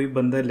 मान ले कोई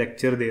बंदा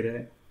लेक्चर दे रहा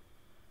है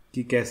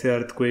कि कैसे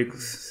अर्थक्वेक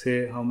से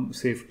हम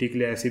सेफ्टी के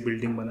लिए ऐसी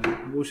बिल्डिंग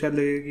बनाएं, वो शायद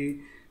लगेगा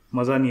कि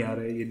मज़ा नहीं आ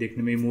रहा है ये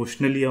देखने में,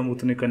 इमोशनली हम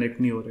उतने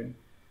कनेक्ट नहीं हो रहे हैं।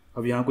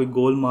 अब यहाँ कोई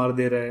गोल मार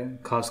दे रहा है,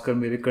 खासकर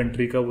मेरे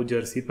कंट्री का वो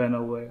जर्सी पहना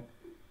हुआ है,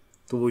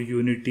 तो वो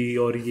यूनिटी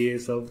और ये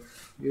सब,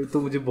 ये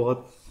तो मुझे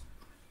बहुत,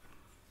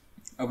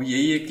 अब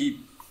यही है कि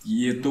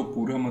ये तो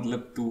पूरा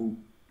मतलब तू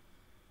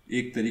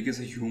एक तरीके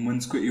से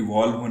ह्यूमंस को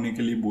इवॉल्व होने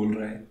के लिए बोल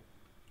रहा है।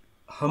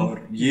 हम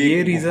और ये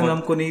ये रीज़न बहुत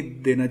हमको नहीं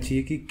देना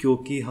चाहिए कि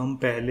क्योंकि हम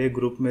पहले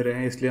ग्रुप में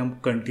रहे इसलिए हम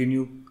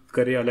कंटिन्यू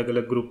करें अलग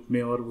अलग ग्रुप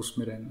में और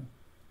उसमें रहना।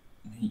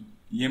 नहीं,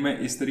 ये मैं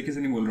इस तरीके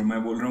से नहीं बोल रहा हूँ।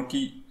 मैं बोल रहा हूँ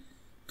कि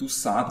तू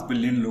 7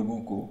 बिलियन लोगों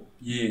को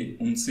ये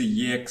उनसे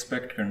ये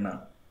एक्सपेक्ट करना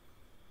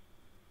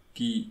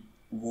कि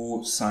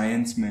वो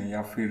साइंस में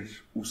या फिर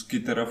उसकी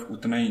तरफ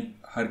उतना ही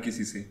हर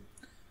किसी से,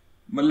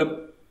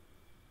 मतलब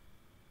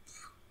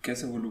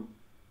कैसे बोलूँ,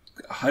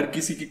 हर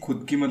किसी की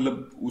खुद की,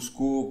 मतलब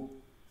उसको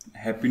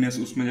हैप्पीनेस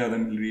उसमें ज़्यादा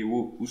मिल रही है,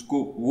 वो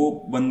उसको वो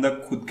बंदा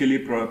खुद के लिए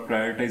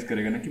प्रायोरिटाइज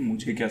करेगा ना कि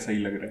मुझे क्या सही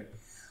लग रहा है।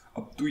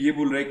 अब तू ये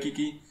बोल रहा है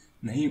कि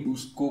नहीं,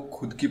 उसको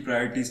खुद की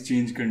प्रायोरिटीज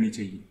चेंज करनी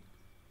चाहिए।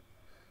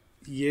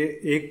 ये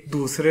एक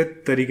दूसरे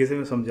तरीके से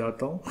मैं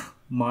समझाता हूँ।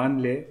 मान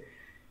ले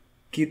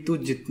कि तू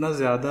जितना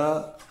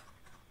ज़्यादा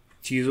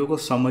चीज़ों को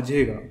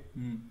समझेगा,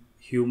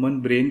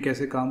 ह्यूमन ब्रेन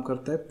कैसे काम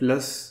करता है,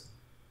 प्लस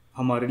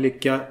हमारे लिए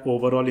क्या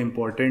ओवरऑल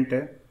इम्पोर्टेंट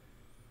है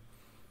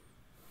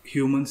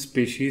ह्यूमन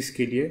स्पेशीज़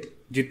के लिए,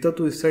 जितना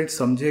तू इस साइड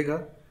समझेगा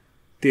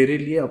तेरे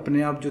लिए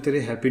अपने आप जो तेरे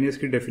हैप्पीनेस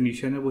की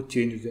डेफिनेशन है वो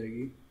चेंज हो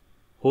जाएगी।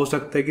 हो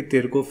सकता है कि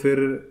तेरे को फिर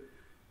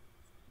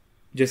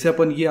जैसे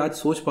अपन ये आज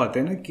सोच पाते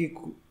हैं ना कि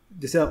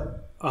जैसे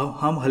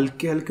हम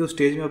हल्के हल्के उस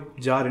स्टेज में अब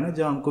जा रहे हैं ना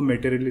जहाँ हमको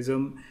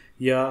मेटेरियलिज्म,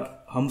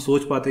 या हम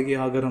सोच पाते हैं कि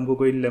हाँ अगर हमको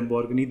कोई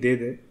लैम्बोर्गिनी दे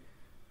दे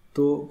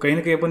तो कहीं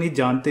ना कहीं अपन ये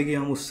जानते हैं कि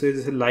हम उससे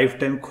जैसे लाइफ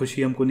टाइम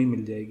खुशी हमको नहीं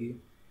मिल जाएगी,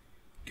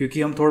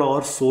 क्योंकि हम थोड़ा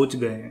और सोच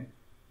गए हैं।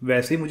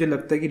 वैसे ही मुझे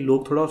लगता है कि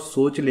लोग थोड़ा और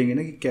सोच लेंगे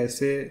ना कि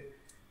कैसे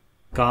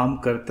काम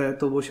करता है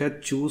तो वो शायद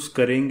चूज़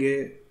करेंगे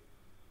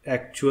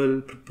एक्चुअल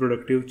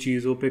प्रोडक्टिव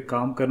चीज़ों पे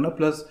काम करना,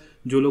 प्लस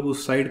जो लोग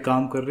उस साइड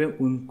काम कर रहे हैं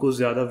उनको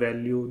ज़्यादा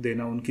वैल्यू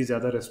देना, उनकी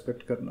ज़्यादा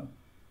रेस्पेक्ट करना।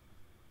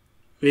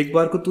 एक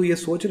बार को तू ये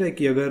सोच रहा है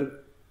कि अगर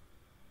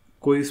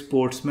कोई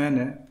स्पोर्ट्समैन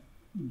है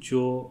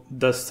जो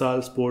 10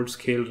 साल स्पोर्ट्स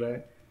खेल रहा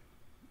है,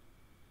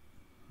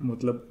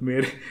 मतलब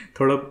मेरे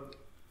थोड़ा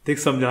देख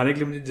समझाने के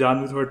लिए मुझे जान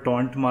में थोड़ा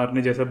टॉन्ट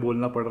मारने जैसा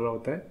बोलना पड़ रहा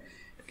होता है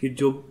कि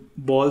जो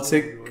बॉल से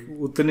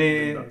उतने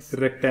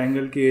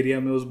रेक्टेंगल के एरिया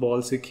में उस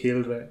बॉल से खेल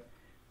रहा है,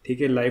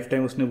 ठीक है, लाइफ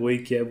टाइम उसने वही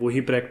किया है,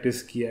 वही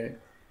प्रैक्टिस किया है,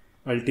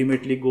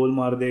 अल्टीमेटली गोल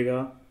मार देगा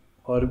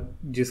और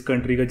जिस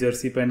कंट्री का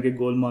जर्सी पहन के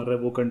गोल मार रहा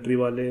है वो कंट्री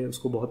वाले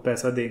उसको बहुत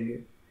पैसा देंगे।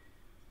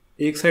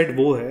 एक साइड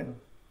वो है,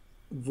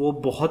 वो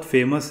बहुत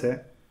फेमस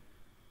है,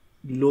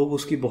 लोग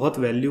उसकी बहुत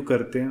वैल्यू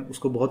करते हैं,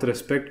 उसको बहुत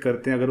रेस्पेक्ट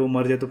करते हैं, अगर वो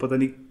मर जाए तो पता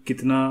नहीं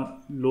कितना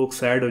लोग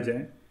सैड हो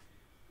जाएं,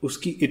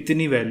 उसकी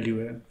इतनी वैल्यू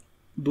है।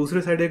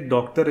 दूसरे साइड एक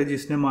डॉक्टर है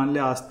जिसने मान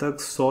लिया आज तक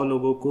 100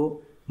 लोगों को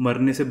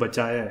मरने से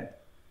बचाया है,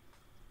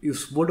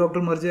 वो डॉक्टर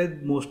मर जाए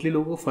मोस्टली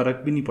लोगों को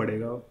फ़र्क भी नहीं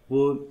पड़ेगा,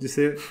 वो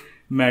जिसे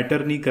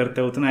मैटर नहीं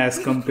करता है उतना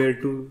एज़ कम्पेयर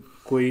टू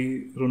कोई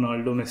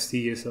रोनाल्डो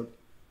मेसी ये सब।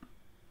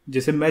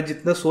 जैसे मैं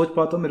जितना सोच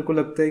पाता हूँ मेरे को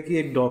लगता है कि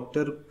एक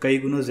डॉक्टर कई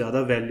गुना ज़्यादा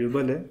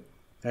वैल्यूबल है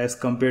as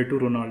compare to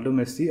Ronaldo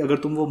Messi. अगर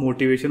तुम वो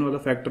मोटिवेशन वाला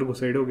फैक्टर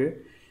घुसेड़ोगे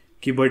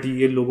कि बट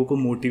ये लोगों को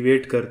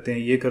मोटिवेट करते हैं,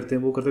 ये करते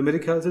हैं, वो करते हैं, मेरे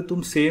ख्याल से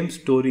तुम सेम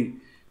स्टोरी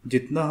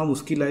जितना हम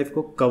उसकी लाइफ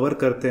को कवर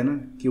करते हैं ना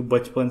कि वो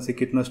बचपन से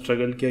कितना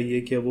स्ट्रगल किया,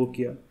 ये किया, वो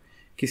किया,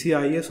 किसी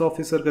आईएएस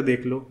ऑफिसर का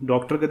देख लो,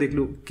 डॉक्टर का देख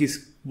लो, किस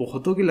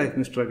बहुतों की लाइफ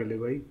में स्ट्रगल है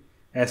भाई।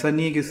 ऐसा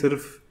नहीं है कि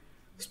सिर्फ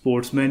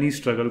स्पोर्ट्समैन ही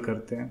स्ट्रगल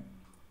करते हैं,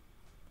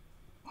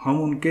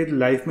 हम उनके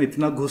लाइफ में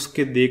इतना घुस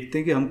के देखते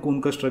हैं कि हमको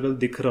उनका स्ट्रगल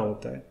दिख रहा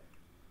होता है।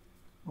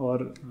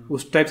 और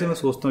उस टाइप से मैं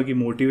सोचता हूँ कि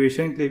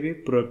मोटिवेशन के लिए भी,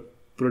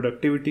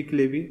 प्रोडक्टिविटी के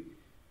लिए भी,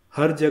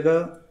 हर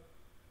जगह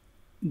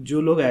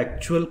जो लोग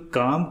एक्चुअल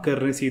काम कर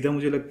रहे हैं सीधा,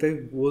 मुझे लगता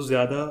है वो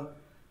ज़्यादा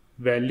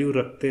वैल्यू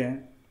रखते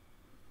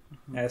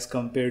हैं एज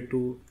कम्पेयर टू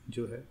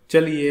जो है।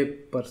 चलिए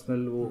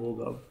पर्सनल वो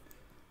होगा,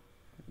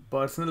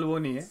 पर्सनल वो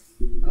नहीं है।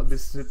 अब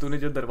इससे तूने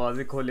जो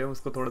दरवाजे खोले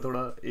उसको थोड़ा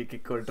थोड़ा एक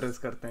एक को एड्रेस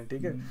करते हैं,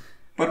 ठीक है।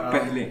 पर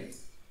पहले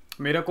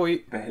मेरा कोई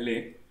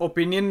पहले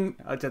ओपिनियन,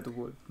 अच्छा तू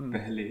बोल।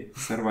 पहले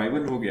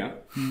सर्वाइवल हो गया,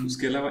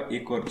 उसके अलावा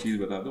एक और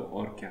चीज बता दो,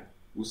 और क्या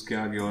उसके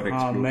आगे और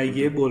हाँ एक्सप्लोर मैं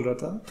ये बोल रहा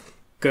था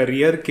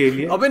करियर के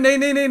लिए। अबे नहीं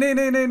नहीं नहीं नहीं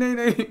नहीं नहीं नहीं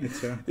नहीं,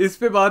 अच्छा इस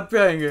पे बात पे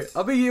आएंगे।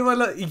 अबे ये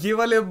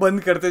वाले अब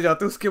बंद करते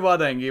जाते उसके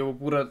बाद आएंगे वो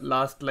पूरा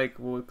लास्ट लाइक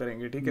वो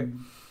करेंगे, ठीक है।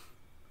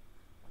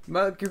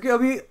 मैं क्योंकि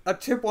अभी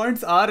अच्छे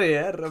पॉइंट्स आ रहे हैं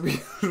यार, अभी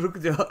रुक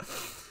जा।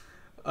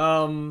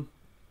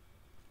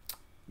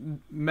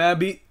 मैं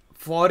अभी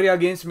फॉर या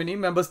अगेंस्ट में नहीं,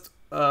 मैं बस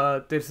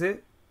तेरे से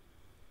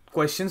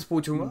क्वेश्चंस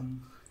पूछूंगा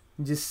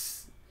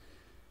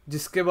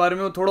जिसके बारे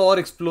में वो थोड़ा और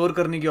एक्सप्लोर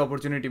करने की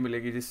अपॉर्चुनिटी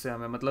मिलेगी, जिससे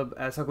हमें, मतलब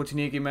ऐसा कुछ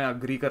नहीं है कि मैं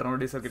अग्री कर रहा हूँ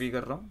डिसअग्री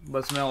कर रहा हूँ,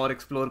 बस मैं और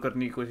एक्सप्लोर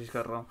करने की कोशिश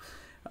कर रहा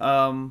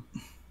हूँ।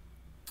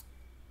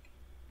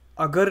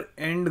 अगर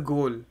एंड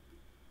गोल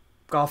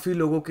काफ़ी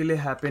लोगों के लिए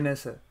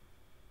हैप्पीनेस है,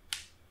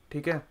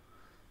 ठीक है,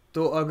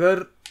 तो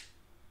अगर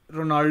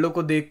रोनाल्डो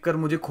को देखकर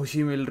मुझे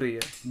खुशी मिल रही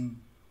है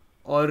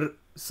और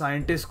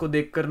साइंटिस्ट को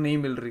देखकर नहीं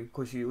मिल रही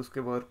खुशी उसके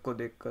वर्क को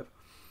देखकर,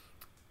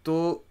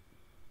 तो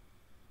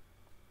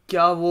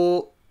क्या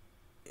वो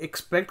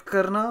एक्सपेक्ट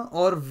करना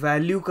और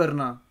वैल्यू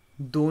करना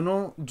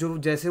दोनों जो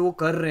जैसे वो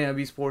कर रहे हैं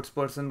अभी स्पोर्ट्स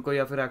पर्सन को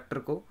या फिर एक्टर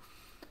को,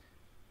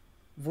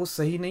 वो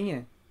सही नहीं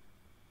है?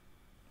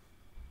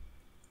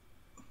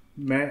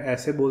 मैं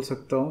ऐसे बोल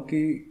सकता हूँ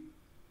कि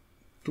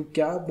तू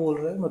क्या बोल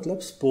रहा है? मतलब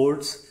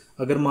स्पोर्ट्स,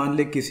 अगर मान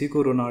ले किसी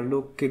को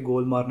रोनाल्डो के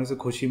गोल मारने से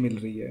खुशी मिल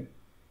रही है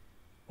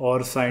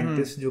और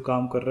साइंटिस्ट जो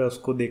काम कर रहा है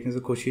उसको देखने से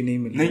खुशी नहीं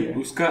मिल रही नहीं,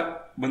 है। उसका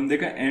बंदे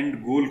का एंड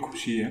गोल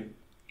खुशी है।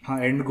 हाँ,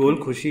 एंड गोल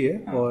खुशी है,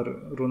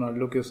 और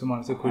रोनाल्डो के उससे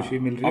मारने से खुशी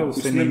मिल रही है, अब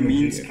उससे उसने नहीं मिल रही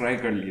मीन्स है। ट्राई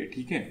कर लिए,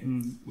 ठीक है,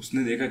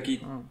 उसने देखा कि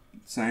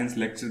साइंस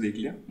लेक्चर देख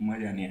लिया,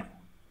 मजा नहीं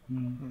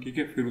आया, ठीक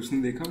है, फिर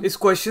उसने देखा इस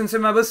क्वेश्चन से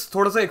मैं बस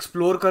थोड़ा सा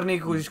एक्सप्लोर करने की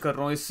कोशिश कर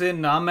रहा हूँ, इससे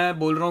ना मैं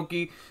बोल रहा हूँ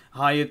कि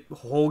हाँ ये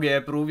हो गया है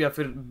प्रूव या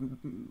फिर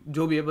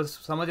जो भी है, बस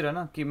समझ रहे हैं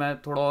ना कि मैं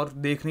थोड़ा और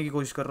देखने की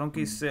कोशिश कर रहा हूँ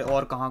कि इससे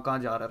और कहाँ कहाँ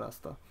जा रहा है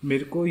रास्ता।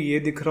 मेरे को ये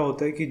दिख रहा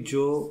होता है कि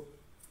जो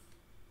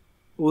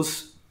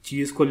उस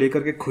चीज़ को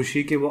लेकर के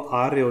खुशी के वो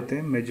आ रहे होते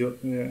हैं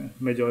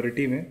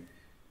मेजॉरिटी में,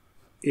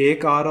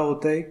 एक आ रहा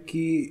होता है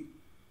कि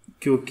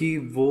क्योंकि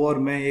वो और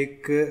मैं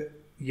एक,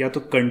 या तो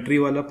कंट्री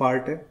वाला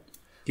पार्ट है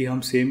कि हम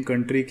सेम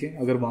कंट्री के,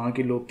 अगर वहाँ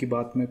के लोग की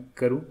बात मैं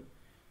करूँ,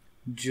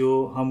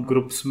 जो हम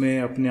ग्रुप्स में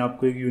अपने आप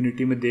को एक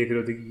यूनिटी में देख रहे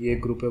होते कि ये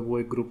एक ग्रुप है, वो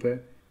एक ग्रुप है,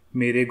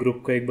 मेरे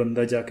ग्रुप का एक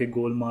बंदा जाके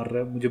गोल मार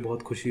रहा है, मुझे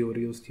बहुत खुशी हो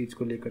रही है उस चीज़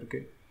को लेकर के,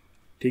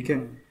 ठीक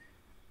है।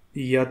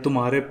 या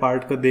तुम्हारे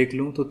पार्ट का देख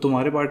लूँ तो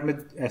तुम्हारे पार्ट में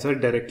ऐसा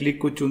डायरेक्टली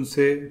कुछ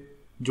उनसे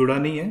जुड़ा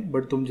नहीं है,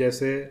 बट तुम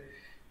जैसे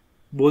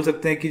बोल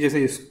सकते हैं कि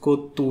जैसे इसको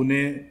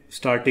तूने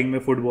स्टार्टिंग में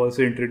फुटबॉल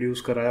से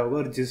इंट्रोड्यूस कराया होगा,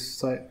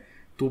 और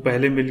तू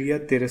पहले मिल गया,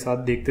 तेरे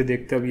साथ देखते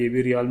देखते अब ये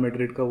भी रियल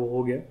मैड्रिड का वो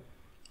हो गया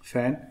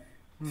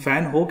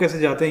फैन हो कैसे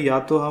जाते हैं, या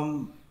तो हम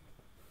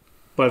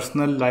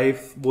पर्सनल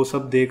लाइफ वो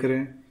सब देख रहे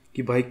हैं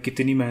कि भाई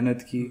कितनी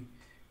मेहनत की,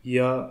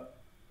 या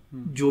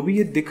जो भी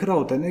ये दिख रहा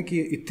होता है ना कि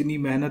इतनी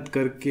मेहनत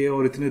करके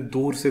और इतने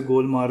दूर से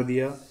गोल मार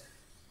दिया,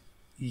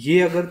 ये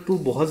अगर तू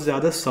बहुत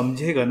ज़्यादा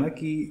समझेगा ना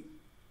कि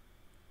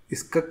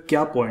इसका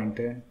क्या पॉइंट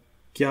है,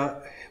 क्या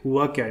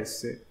हुआ क्या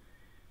इससे,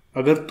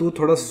 अगर तू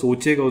थोड़ा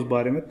सोचेगा उस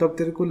बारे में, तब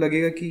तेरे को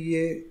लगेगा कि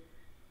ये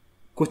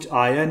कुछ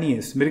आया नहीं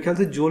है। मेरे ख्याल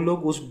से जो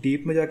लोग उस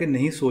डीप में जाके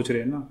नहीं सोच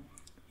रहे ना,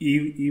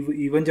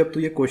 इवन जब तू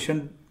ये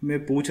क्वेश्चन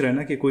में पूछ रहा है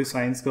ना कि कोई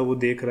साइंस का वो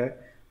देख रहा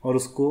है और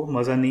उसको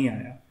मज़ा नहीं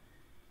आया,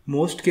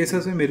 मोस्ट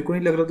केसेस में मेरे को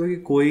नहीं लग रहा था कि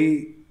कोई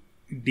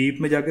डीप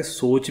में जाके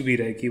सोच भी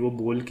रहा है कि वो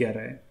बोल क्या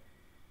रहा है,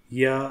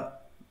 या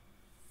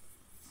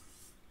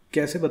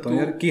कैसे बताऊं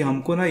यार कि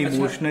हमको ना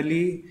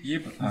इमोशनली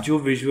जो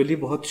विजुअली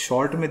बहुत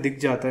शॉर्ट में दिख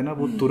जाता है ना,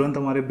 वो तुरंत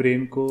हमारे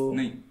ब्रेन को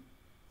नहीं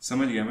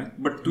समझ गया मैं।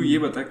 बट तू ये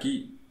बता कि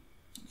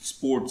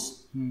स्पोर्ट्स,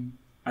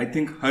 आई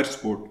थिंक हर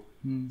स्पोर्ट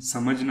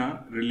समझना,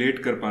 रिलेट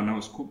कर पाना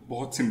उसको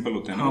बहुत सिंपल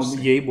होता है ना। हाँ,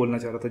 यही बोलना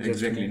चाह रहा था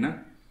एग्जैक्टली ना,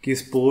 कि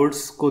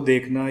स्पोर्ट्स को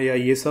देखना या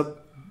ये सब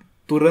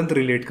तुरंत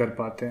रिलेट कर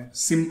पाते हैं,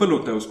 सिंपल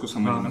होता है उसको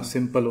समझना। हाँ,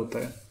 सिंपल होता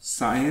है।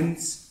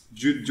 साइंस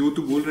जो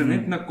तू बोल रहे ना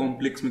इतना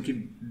कॉम्प्लेक्स में, कि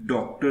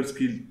डॉक्टर्स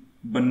की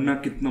बनना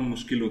कितना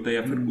मुश्किल होता है,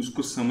 या फिर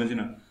उसको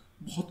समझना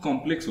बहुत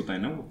कॉम्प्लेक्स होता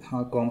है ना वो।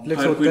 हाँ,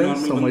 कॉम्प्लेक्स होता है,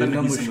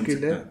 समझना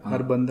मुश्किल है,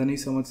 हर बंदा नहीं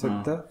समझ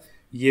सकता।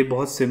 ये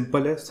बहुत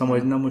सिंपल है,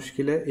 समझना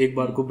मुश्किल है, एक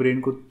बार को ब्रेन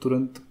को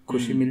तुरंत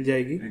खुशी मिल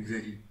जाएगी।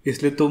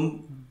 इसलिए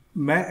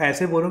मैं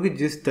ऐसे बोल रहा हूँ कि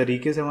जिस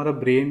तरीके से हमारा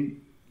ब्रेन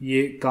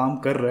ये काम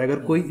कर रहा है, अगर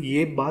कोई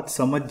ये बात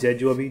समझ जाए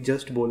जो अभी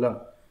जस्ट बोला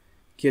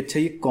कि अच्छा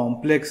ये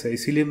कॉम्प्लेक्स है,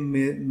 इसीलिए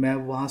मैं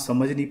वहाँ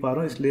समझ नहीं पा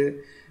रहा हूँ, इसलिए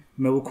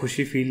मैं वो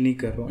खुशी फील नहीं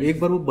कर रहा हूँ, एक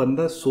बार वो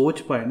बंदा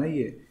सोच पाए ना,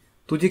 ये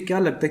तुझे क्या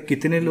लगता है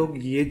कितने लोग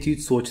ये चीज़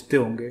सोचते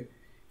होंगे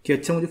कि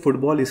अच्छा मुझे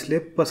फुटबॉल इसलिए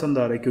पसंद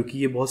आ रहा है क्योंकि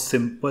ये बहुत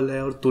सिंपल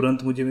है और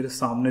तुरंत मुझे मेरे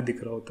सामने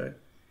दिख रहा होता है।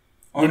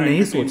 ये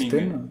नहीं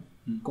सोचते ना,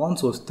 कौन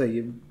सोचता है?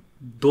 ये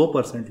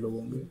 2% लोग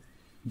होंगे।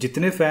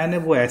 जितने फ़ैन है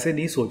वो ऐसे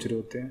नहीं सोच रहे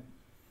होते हैं,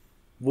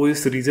 वो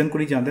इस रीज़न को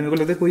नहीं जानते। मेरे को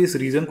लगता है कोई इस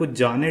रीज़न को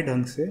जाने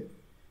ढंग से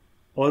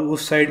और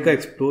उस साइड का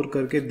एक्सप्लोर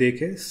करके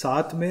देखे,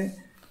 साथ में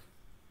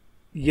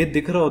ये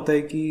दिख रहा होता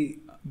है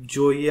कि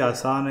जो ये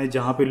आसान है,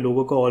 जहाँ पे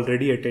लोगों का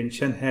ऑलरेडी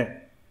अटेंशन है,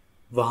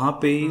 वहाँ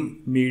पे ही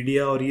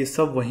मीडिया और ये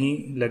सब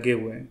वहीं लगे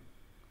हुए हैं,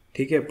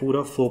 ठीक है,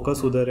 पूरा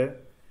फोकस उधर है।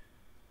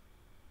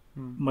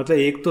 मतलब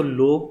एक तो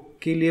लोग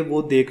के लिए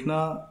वो देखना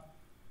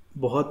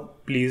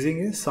बहुत प्लीजिंग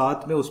है,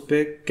 साथ में उस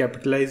पर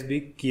कैपिटलाइज भी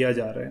किया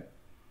जा रहा है,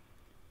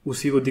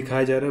 उसी को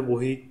दिखाया जा रहा है,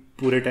 वही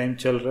पूरे टाइम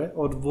चल रहा है।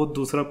 और वो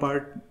दूसरा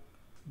पार्ट,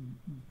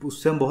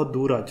 उससे हम बहुत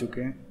दूर आ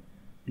चुके हैं,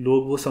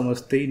 लोग वो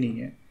समझते ही नहीं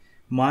है।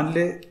 मान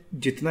ले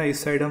जितना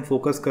इस साइड हम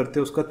फोकस करते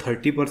हैं उसका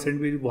 30%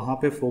 भी वहाँ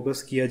पे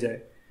फोकस किया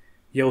जाए,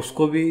 या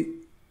उसको भी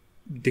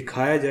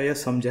दिखाया जाए या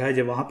समझाया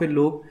जाए, वहाँ पे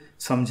लोग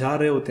समझा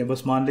रहे होते हैं,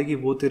 बस मान ले कि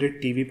वो तेरे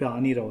टीवी पे आ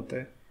नहीं रहा होता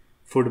है,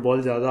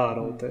 फुटबॉल ज़्यादा आ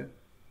रहा होता है,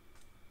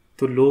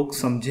 तो लोग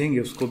समझेंगे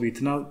उसको भी,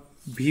 इतना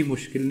भी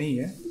मुश्किल नहीं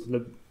है,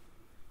 मतलब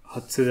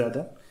हद से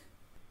ज़्यादा।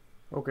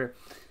 ओके,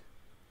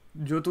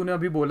 जो तूने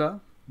अभी बोला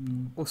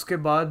उसके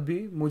बाद भी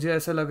मुझे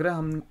ऐसा लग रहा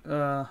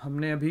है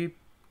हमने अभी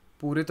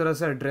पूरी तरह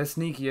से एड्रेस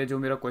नहीं किया जो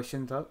मेरा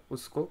क्वेश्चन था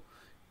उसको।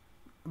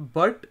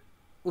 बट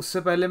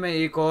उससे पहले मैं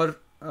एक और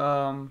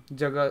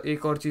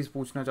एक और चीज़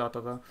पूछना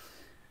चाहता था।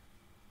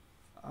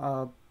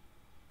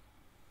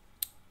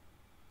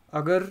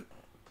 अगर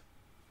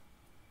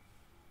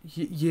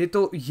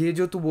ये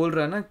जो तू बोल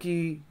रहा है ना कि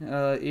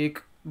एक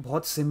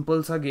बहुत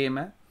सिंपल सा गेम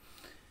है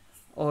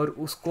और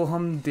उसको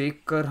हम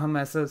देखकर हम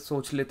ऐसा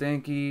सोच लेते हैं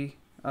कि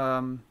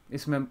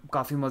इसमें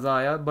काफ़ी मज़ा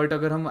आया, बट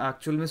अगर हम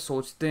एक्चुअल में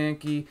सोचते हैं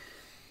कि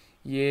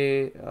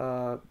ये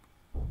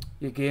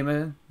गेम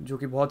है जो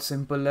कि बहुत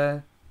सिंपल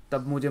है,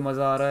 तब मुझे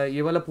मज़ा आ रहा है,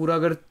 ये वाला पूरा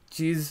अगर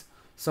चीज़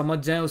समझ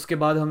जाएं उसके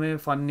बाद हमें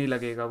फ़न नहीं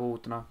लगेगा वो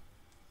उतना।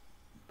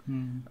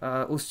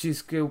 उस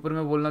चीज़ के ऊपर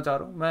मैं बोलना चाह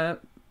रहा हूँ।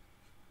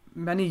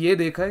 मैंने ये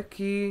देखा है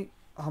कि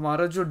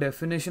हमारा जो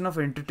डेफिनेशन ऑफ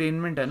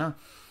एंटरटेनमेंट है ना,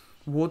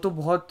 वो तो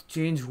बहुत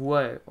चेंज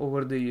हुआ है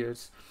ओवर द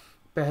इयर्स।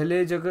 पहले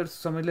अगर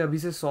समझ ले, अभी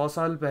से 100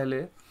 साल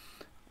पहले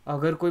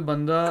अगर कोई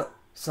बंदा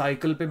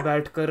साइकिल पे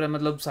बैठ कर,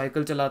 मतलब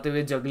साइकिल चलाते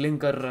हुए जगलिंग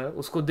कर रहा है,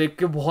 उसको देख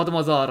के बहुत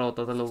मज़ा आ रहा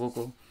होता था लोगों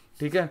को,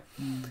 ठीक है।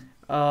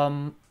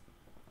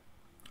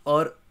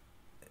 और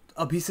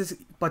अभी से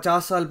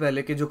 50 साल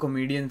पहले के जो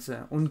कॉमेडियंस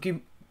हैं उनकी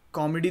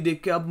कॉमेडी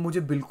देख के अब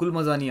मुझे बिल्कुल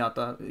मज़ा नहीं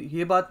आता।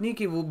 ये बात नहीं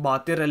कि वो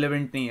बातें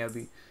रेलेवेंट नहीं है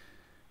अभी,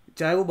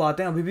 चाहे वो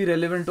बातें अभी भी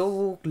रेलेवेंट हो,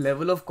 वो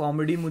लेवल ऑफ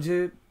कॉमेडी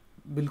मुझे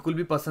बिल्कुल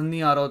भी पसंद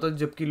नहीं आ रहा होता,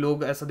 जबकि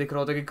लोग ऐसा दिख रहा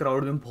होता है कि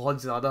क्राउड में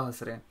बहुत ज़्यादा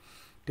हंस रहे हैं,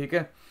 ठीक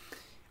है।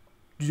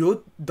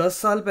 जो 10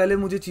 साल पहले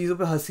मुझे चीज़ों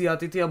पे हंसी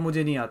आती थी, अब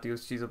मुझे नहीं आती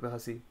उस चीज़ों पे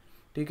हंसी,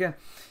 ठीक है।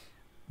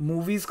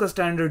 मूवीज़ का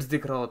स्टैंडर्ड्स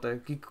दिख रहा होता है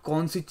कि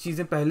कौन सी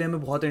चीज़ें पहले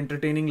हमें बहुत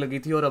एंटरटेनिंग लगी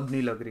थी और अब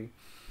नहीं लग रही।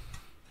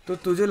 तो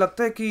तुझे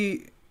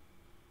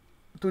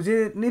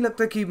नहीं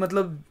लगता कि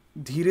मतलब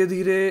धीरे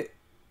धीरे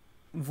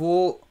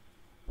वो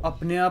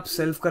अपने आप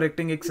सेल्फ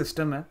करेक्टिंग एक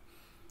सिस्टम है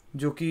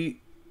जो कि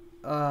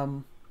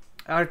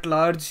एट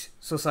लार्ज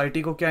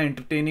सोसाइटी को क्या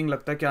एंटरटेनिंग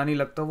लगता है क्या नहीं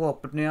लगता, वो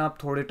अपने आप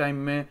थोड़े टाइम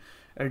में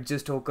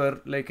एडजस्ट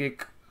होकर लाइक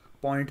एक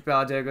पॉइंट पे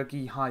आ जाएगा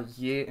कि हाँ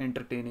ये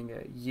एंटरटेनिंग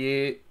है,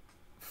 ये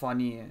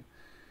फ़नी है।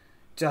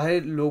 चाहे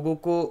लोगों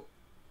को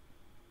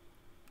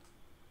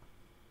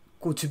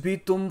कुछ भी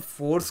तुम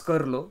फोर्स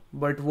कर लो,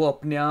 बट वो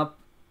अपने आप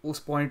उस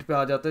पॉइंट पे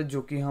आ जाता है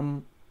जो कि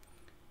हम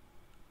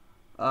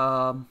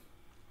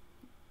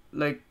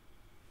लाइक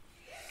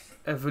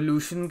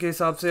एवोल्यूशन के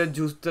हिसाब से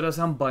जिस तरह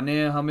से हम बने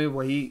हैं, हमें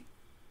वही,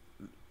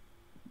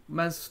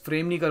 मैं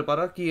फ्रेम नहीं कर पा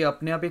रहा कि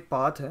अपने आप एक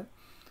पाथ है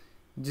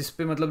जिस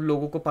पे मतलब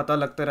लोगों को पता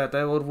लगता रहता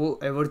है और वो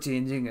एवर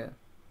चेंजिंग है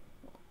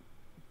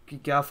कि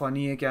क्या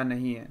फ़नी है क्या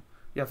नहीं है,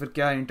 या फिर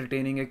क्या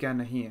एंटरटेनिंग है क्या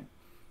नहीं है।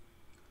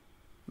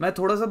 मैं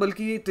थोड़ा सा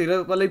बल्कि तेरा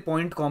वाला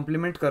पॉइंट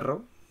कॉम्प्लीमेंट कर रहा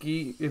हूँ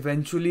कि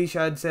इवेंचुअली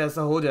शायद से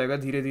ऐसा हो जाएगा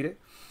धीरे धीरे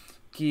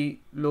कि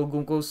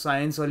लोगों को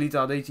साइंस वाली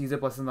ज़्यादा ही चीज़ें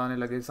पसंद आने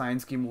लगे,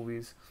 साइंस की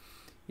मूवीज़,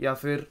 या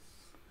फिर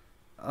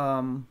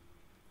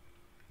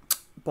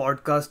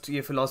पॉडकास्ट,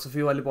 ये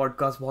फ़िलासफ़ी वाले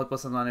पॉडकास्ट बहुत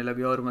पसंद आने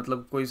लगे, और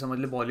मतलब कोई समझ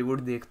ले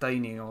बॉलीवुड देखता ही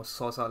नहीं है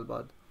 100 साल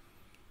बाद।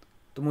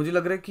 तो मुझे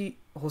लग रहा है कि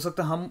हो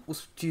सकता है हम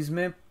उस चीज़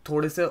में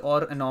थोड़े से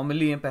और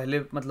एनॉमली हैं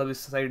पहले, मतलब इस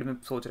साइड में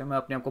सोच रहे हैं, मैं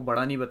अपने आप को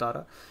बड़ा नहीं बता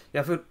रहा,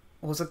 या फिर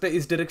हो सकता है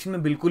इस डायरेक्शन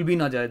में बिल्कुल भी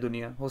ना जाए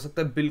दुनिया, हो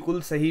सकता है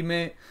बिल्कुल सही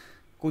में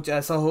कुछ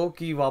ऐसा हो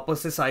कि वापस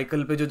से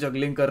साइकिल पे जो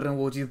जगलिंग कर रहे हैं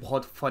वो चीज़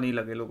बहुत फनी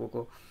लगे लोगों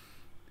को।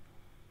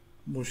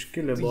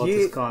 मुश्किल है तो बहुत ये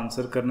इसका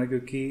आंसर करना,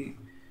 क्योंकि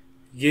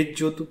ये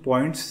जो तू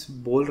पॉइंट्स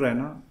बोल रहा है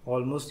ना,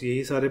 ऑलमोस्ट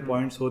यही सारे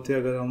पॉइंट्स होते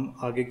अगर हम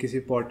आगे किसी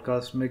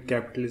पॉडकास्ट में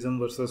कैपिटलिज्म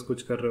वर्सेस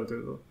कुछ कर रहे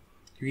होते तो।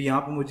 क्योंकि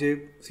यहाँ पे मुझे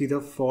सीधा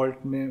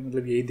फॉल्ट में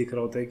मतलब यही दिख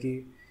रहा होता है कि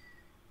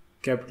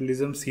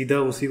कैपिटलिज्म सीधा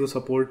उसी को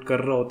सपोर्ट कर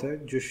रहा होता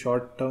है जो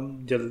शॉर्ट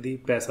टर्म जल्दी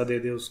पैसा दे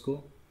दे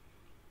उसको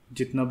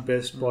जितना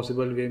बेस्ट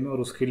पॉसिबल वे में, और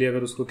उसके लिए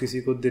अगर उसको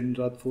किसी को दिन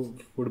रात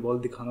फुटबॉल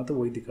दिखाना तो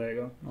वही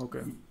दिखाएगा। ओके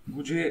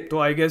मुझे तो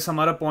आई गेस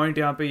हमारा पॉइंट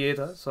यहाँ पे ये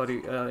था, सॉरी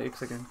एक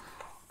सेकेंड,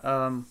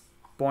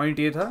 पॉइंट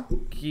ये था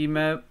कि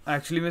मैं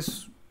एक्चुअली मैं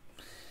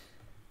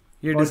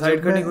ये और डिसाइड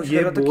जब करने मैं की कोशिश ये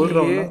कर रहा था बोल कि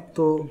रहा हूँ ये ना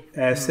तो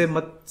ऐसे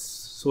मत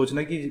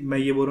सोचना कि मैं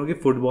ये बोल रहा हूँ कि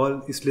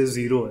फुटबॉल इसलिए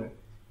ज़ीरो है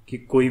कि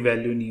कोई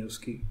वैल्यू नहीं है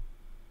उसकी।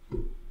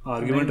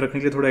 आर्ग्यूमेंट रखने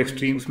के लिए थोड़ा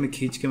एक्सट्रीम्स में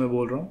खींच के मैं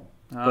बोल रहा हूँ,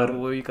 हाँ पर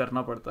वो ही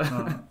करना पड़ता है।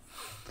 हाँ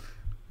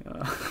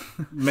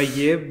मैं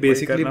ये वही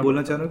बेसिकली करना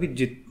बोलना पड़ता चाह रहा हूँ कि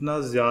जितना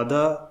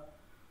ज़्यादा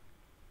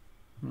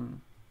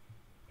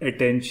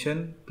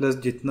अटेंशन प्लस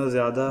जितना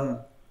ज़्यादा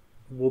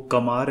वो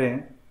कमा रहे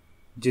हैं,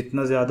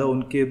 जितना ज़्यादा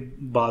उनके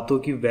बातों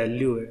की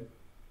वैल्यू है,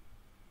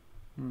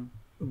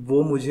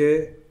 वो मुझे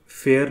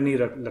फेयर नहीं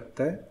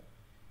लगता है।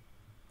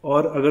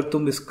 और अगर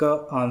तुम इसका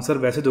आंसर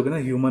वैसे दोगे ना,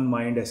 ह्यूमन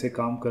माइंड ऐसे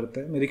काम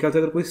करता है, मेरे ख्याल से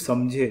अगर कोई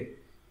समझे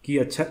कि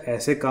अच्छा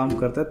ऐसे काम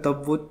करता है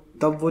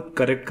तब वो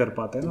करेक्ट कर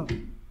पाता है ना।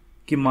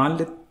 कि मान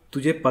ले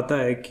तुझे पता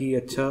है कि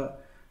अच्छा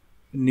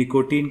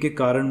निकोटीन के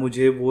कारण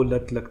मुझे वो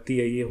लत लगती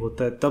है, ये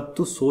होता है, तब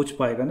तू सोच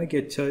पाएगा ना कि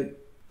अच्छा,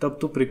 तब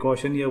तू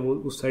प्रिकॉशन या वो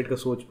उस साइड का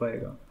सोच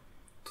पाएगा।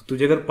 तो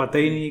तुझे अगर पता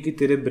ही नहीं है कि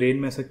तेरे ब्रेन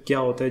में ऐसा क्या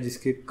होता है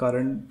जिसके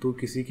कारण तू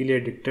किसी के लिए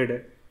एडिक्टेड है,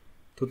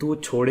 तो तू वो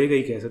छोड़ेगा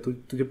ही कैसे?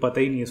 तुझे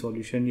पता ही नहीं है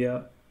सॉल्यूशन, या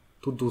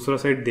तू दूसरा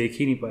साइड देख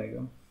ही नहीं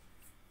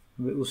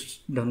पाएगा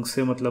उस ढंग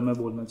से। मतलब मैं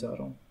बोलना चाह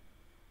रहा हूँ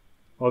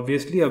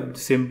ऑब्वियसली अब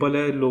सिंपल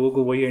है, लोगों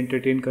को वही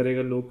एंटरटेन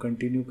करेगा, लोग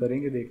कंटिन्यू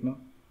करेंगे देखना।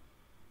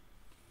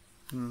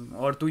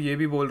 और तू ये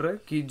भी बोल रहा है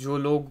कि जो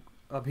लोग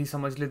अभी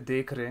समझ ले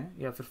देख रहे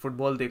हैं या फिर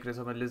फुटबॉल देख रहे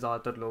हैं, समझ ले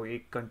ज़्यादातर लोग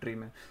एक कंट्री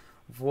में,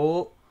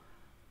 वो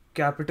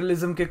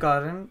कैपिटलिज्म के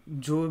कारण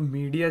जो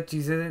मीडिया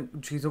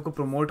चीज़ों को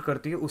प्रमोट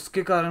करती है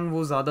उसके कारण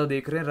वो ज़्यादा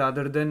देख रहे हैं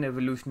रादर देन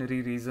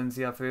एवोल्यूशनरी रीजंस,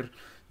 या फिर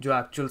जो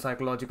एक्चुअल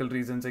साइकोलॉजिकल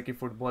रीजंस है कि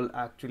फुटबॉल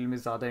एक्चुअली में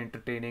ज़्यादा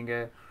एंटरटेनिंग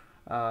है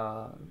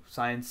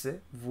साइंस से,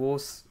 वो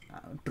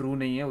ट्रू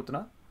नहीं है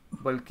उतना।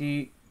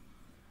 बल्कि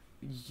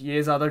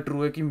ये ज़्यादा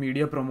ट्रू है कि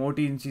मीडिया प्रमोट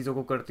ही इन चीज़ों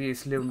को करती है,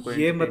 इसलिए उनको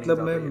ये entertaining मतलब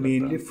ज़्यादा मैं ये लगता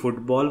मेनली है।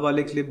 फुटबॉल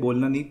वाले के लिए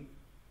बोलना नहीं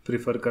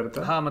प्रिफर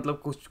करता। हाँ मतलब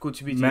कुछ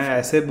कुछ भी मैं चीज़ का।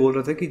 ऐसे बोल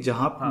रहा था कि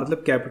जहाँ हाँ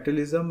मतलब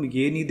कैपिटलिज्म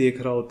ये नहीं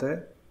देख रहा होता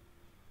है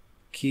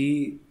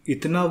कि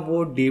इतना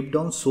वो डीप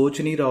डाउन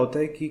सोच नहीं रहा होता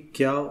है कि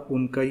क्या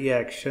उनका ये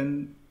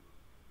एक्शन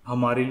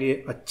हमारे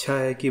लिए अच्छा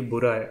है कि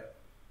बुरा है।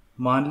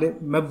 मान ले,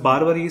 मैं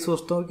बार बार ये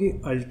सोचता हूँ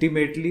कि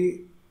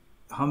अल्टीमेटली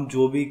हम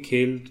जो भी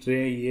खेल रहे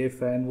हैं, ये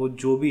फैन वो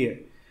जो भी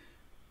है,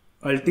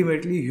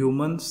 अल्टीमेटली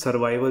ह्यूमन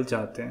सर्वाइवल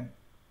चाहते हैं।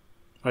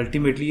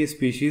 अल्टीमेटली ये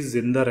स्पीशीज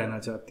जिंदा रहना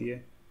चाहती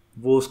है।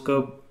 वो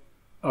उसका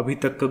अभी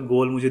तक का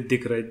गोल मुझे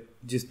दिख रहा है,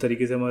 जिस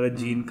तरीके से हमारा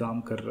जीन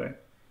काम कर रहा है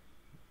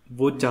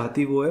वो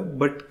चाहती वो है।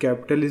 बट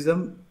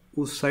कैपिटलिज्म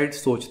उस साइड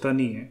सोचता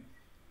नहीं है।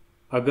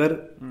 अगर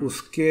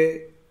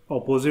उसके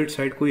ऑपोजिट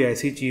साइड कोई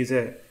ऐसी चीज़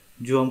है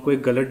जो हमको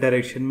एक गलत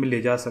डायरेक्शन में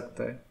ले जा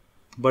सकता है,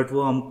 बट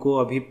वो हमको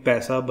अभी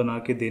पैसा बना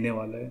के देने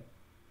वाला है।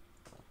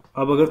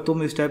 अब अगर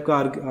तुम इस टाइप का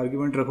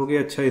आर्ग्यूमेंट रखोगे,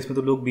 अच्छा इसमें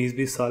तो लोग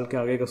 20-20 साल के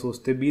आगे का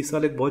सोचते हैं। 20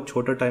 साल एक बहुत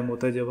छोटा टाइम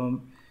होता है जब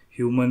हम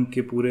ह्यूमन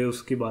के पूरे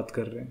उसकी बात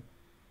कर रहे हैं।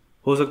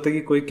 हो सकता है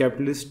कि कोई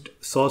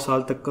कैपिटलिस्ट 100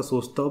 साल तक का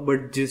सोचता हो,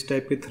 बट जिस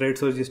टाइप के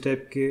थ्रेट्स और जिस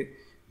टाइप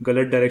के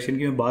गलत डायरेक्शन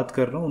की मैं बात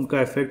कर रहा हूँ,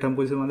 उनका इफेक्ट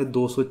हमको जैसे मान लो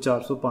 200,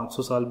 400,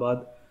 500 साल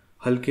बाद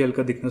हल्के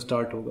हल्का दिखना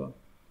स्टार्ट होगा।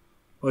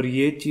 और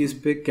ये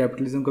चीज़ पे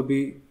कैपिटलिज्म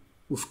कभी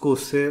उसको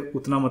उससे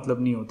उतना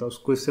मतलब नहीं होता।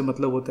 उसको इससे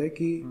मतलब होता है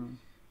कि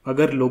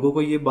अगर लोगों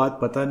को ये बात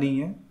पता नहीं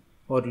है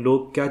और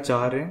लोग क्या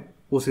चाह रहे हैं,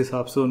 उस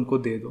हिसाब से उनको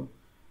दे दो।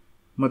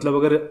 मतलब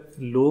अगर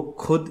लोग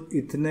खुद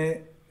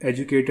इतने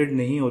एजुकेटेड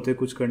नहीं होते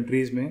कुछ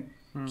कंट्रीज़ में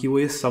कि वो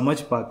ये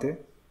समझ पाते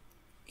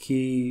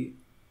कि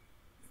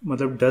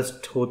मतलब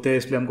डस्ट होते हैं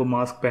इसलिए हमको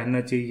मास्क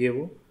पहनना चाहिए,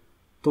 वो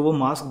तो वो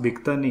मास्क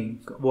बिकता नहीं,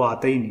 वो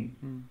आता ही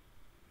नहीं।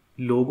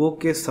 लोगों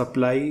के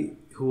सप्लाई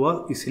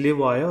हुआ इसलिए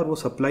वो आया, और वो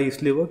सप्लाई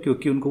इसलिए हुआ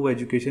क्योंकि उनको वो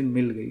एजुकेशन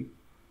मिल गई।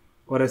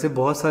 और ऐसे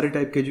बहुत सारे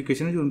टाइप के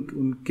एजुकेशन है जो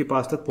उनके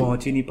पास तक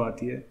पहुंच ही नहीं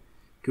पाती है,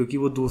 क्योंकि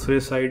वो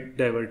दूसरे साइड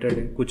डाइवर्टेड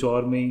है, कुछ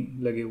और में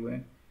ही लगे हुए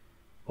हैं।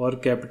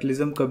 और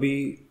कैपिटलिज्म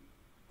कभी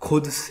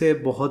खुद से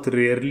बहुत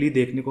रेयरली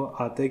देखने को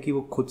आता है कि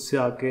वो खुद से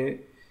आके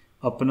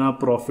अपना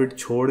प्रॉफिट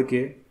छोड़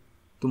के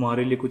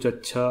तुम्हारे लिए कुछ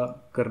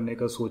अच्छा करने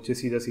का सोचे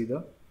सीधा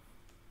सीधा।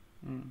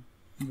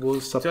 वो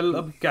सब चल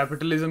अब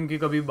कैपिटलिज्म की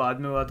कभी बाद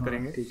में बात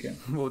करेंगे, ठीक है।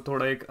 वो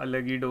थोड़ा एक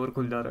अलग ही डोर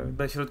खुल जा रहा है।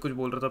 दशरथ कुछ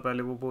बोल रहा था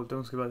पहले, वो बोलते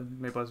हैं, उसके बाद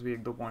मेरे पास भी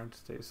 1-2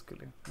 पॉइंट्स थे इसके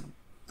लिए।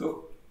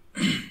 तो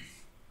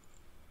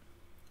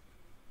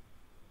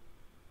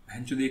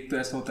बहनचोद एक तो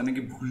ऐसा होता है ना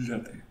कि भूल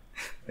जाते हैं।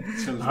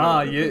 चल रहा हाँ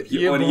होता ये है कि-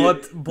 ये और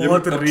बहुत ये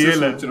बहुत मैं कब से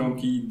रियल है। सोच रहा हूँ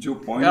कि जो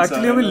पॉइंट्स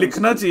एक्चुअली हमें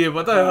लिखना चाहिए,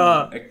 पता है।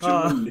 हाँ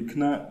एक्चुअली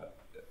लिखना,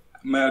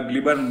 मैं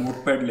अगली बार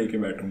नोटपैड लेके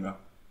बैठूंगा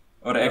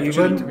और इवन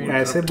एक्चुअली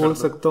ऐसे बोल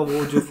सकता हूँ,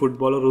 वो जो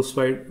फुटबॉल और उस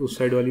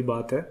साइड वाली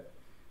बात है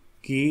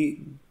कि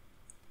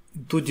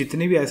तू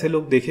जितने भी ऐसे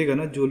लोग देखेगा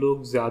ना जो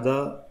लोग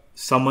ज़्यादा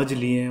समझ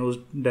लिए हैं उस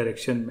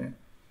डायरेक्शन में,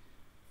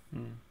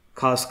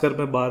 खासकर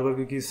मैं बार बार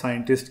क्योंकि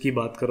साइंटिस्ट की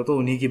बात कर रहा तो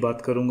उन्हीं की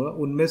बात करूँगा,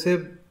 उनमें से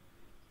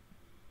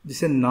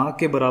जैसे ना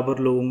के बराबर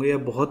लोग होंगे या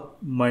बहुत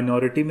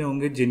माइनॉरिटी में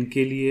होंगे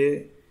जिनके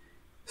लिए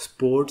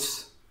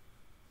स्पोर्ट्स,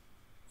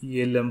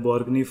 ये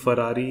लैम्बोर्गिनी,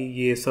 फरारी,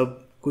 ये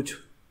सब कुछ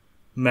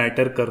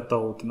मैटर करता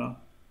हो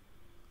उतना।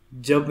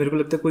 जब मेरे को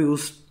लगता है कोई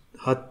उस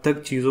हद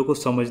तक चीज़ों को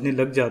समझने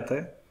लग जाता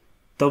है,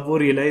 तब वो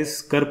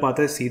रियलाइज़ कर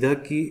पाता है सीधा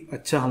कि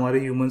अच्छा हमारे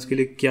ह्यूमंस के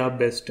लिए क्या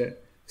बेस्ट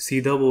है,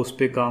 सीधा वो उस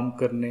पर काम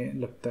करने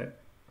लगता है।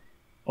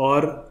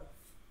 और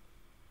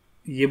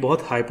ये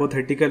बहुत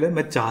हाइपोथेटिकल है,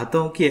 मैं चाहता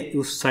हूँ कि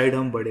उस साइड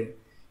हम बढ़े,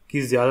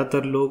 कि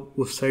ज़्यादातर लोग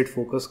उस साइड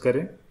फोकस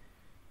करें।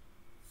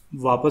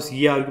 वापस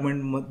ये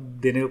आर्गुमेंट मत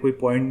देने का कोई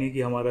पॉइंट नहीं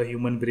कि हमारा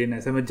ह्यूमन ब्रेन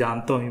ऐसा है, मैं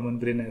जानता हूँ ह्यूमन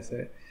ब्रेन ऐसा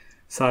है,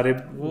 सारे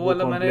वो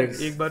वाला मैंने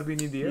कॉम्प्लेक्स एक बार भी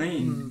नहीं दिया। नहीं,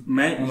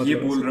 मैं ये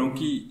मतलब बोल रहा हूँ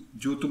कि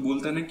जो तू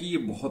बोलता है ना कि ये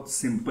बहुत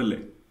सिंपल है,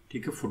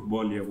 ठीक है,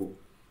 फुटबॉल या वो,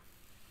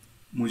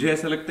 मुझे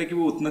ऐसा लगता है कि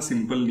वो उतना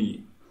सिंपल नहीं है।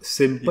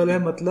 सिंपल है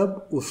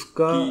मतलब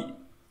उसका कि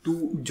तू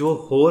जो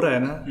हो रहा है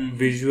ना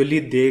विजुअली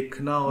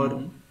देखना,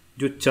 और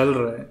जो चल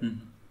रहा है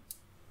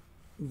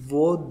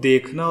वो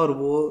देखना, और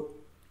वो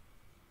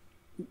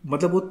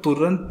मतलब वो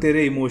तुरंत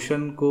तेरे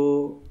इमोशन को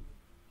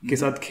के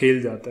साथ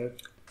खेल जाता है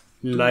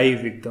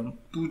लाइव एकदम।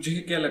 तुझे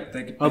क्या लगता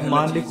है कि अब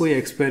मान ले कोई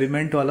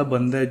एक्सपेरिमेंट वाला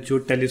बंदा है जो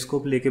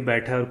टेलीस्कोप लेके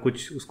बैठा है और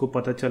कुछ उसको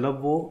पता चला,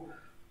 वो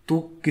तू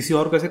किसी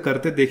और को ऐसे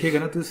करते देखेगा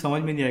ना तो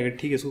समझ में नहीं आएगा,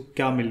 ठीक है इसको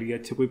क्या मिल गया,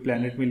 अच्छा कोई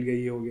प्लेनेट मिल गया,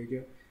 ये हो गया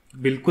क्या,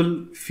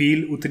 बिल्कुल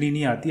फील उतनी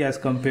नहीं आती एज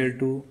कम्पेयर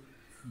टू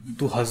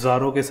तू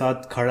हजारों के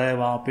साथ खड़ा है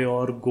वहां पे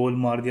और गोल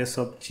मार दिया,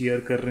 सब चीयर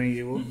कर रहे हैं,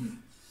 ये वो।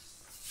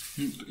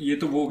 ये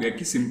तो वो हो गया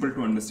कि सिंपल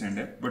टू अंडरस्टैंड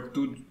है। बट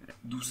तू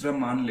दूसरा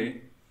मान ले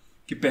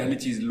कि पहली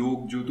चीज,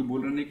 लोग जो तू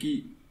बोल रहे ना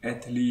कि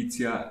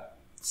एथलीट्स या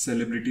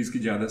सेलिब्रिटीज की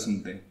ज्यादा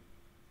सुनते हैं,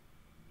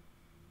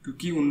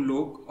 क्योंकि उन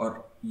लोग,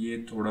 और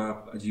ये थोड़ा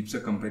अजीब सा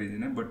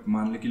कंपैरिजन है, बट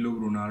मान ले कि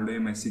लोग रोनाल्डो या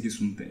मेसी की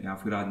सुनते हैं, या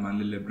फिर आज मान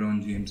ले लेब्रॉन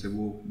जेम्स है,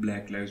 वो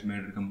ब्लैक लाइव्स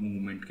मैटर का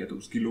मूवमेंट किया तो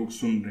उसकी लोग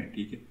सुन रहे हैं,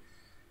 ठीक है,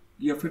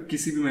 या फिर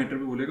किसी भी मैटर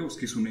पे बोलेगा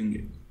उसकी सुनेंगे,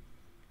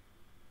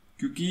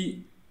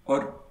 क्योंकि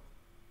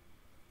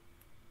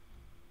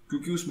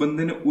उस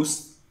बंदे ने उस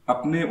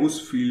अपने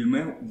उस फील्ड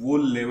में वो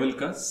लेवल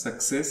का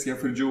सक्सेस या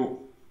फिर जो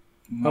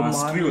अब मान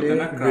मास्टरी होता ले है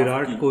ना क्राफ्ट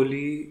विराट की।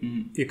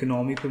 कोहली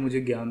इकोनॉमी पे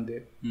मुझे ज्ञान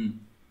दे हम्म।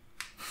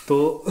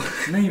 तो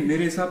नहीं,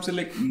 मेरे हिसाब से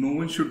like no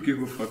one should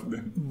give a fuck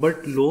then.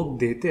 But लोग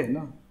देते हैं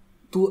ना,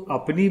 तू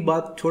अपनी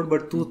बात छोड़,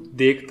 बट तू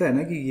देखता है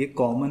ना कि ये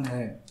कॉमन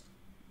है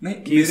नहीं,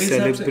 कि मेरे हिसाब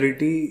से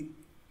सेलिब्रिटी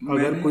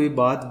अगर कोई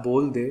बात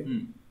बोल दे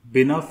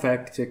बिना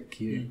फैक्ट चेक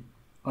किए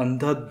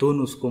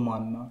अंधाधुन उसको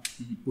मानना,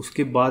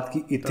 उसके बात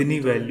की इतनी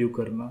वैल्यू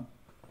करना,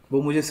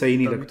 वो मुझे सही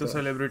नहीं तभी लगता। तो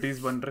सेलिब्रिटीज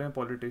बन रहे हैं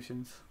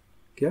पॉलिटिशियंस।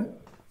 क्या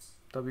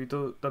तभी तो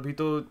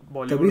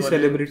बॉलीवुड तभी वाले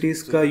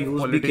सेलिब्रिटीज का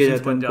यूज भी किया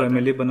जाता है, उनको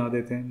एमएलए बना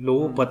देते हैं।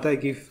 लोगों को पता है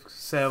कि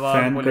सहवाग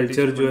फैन कल्चर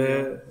politician जो बन है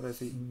गया,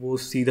 वैसे ही। वो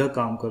सीधा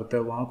काम करता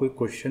है, वहाँ कोई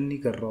क्वेश्चन नहीं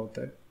कर रहा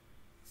होता है,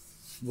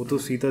 वो तो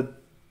सीधा।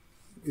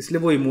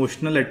 इसलिए वो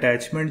इमोशनल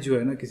अटैचमेंट जो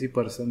है ना किसी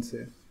पर्सन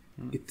से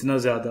इतना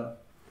ज़्यादा,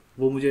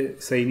 वो मुझे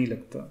सही नहीं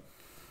लगता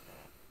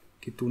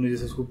कि तूने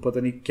जैसे उसको पता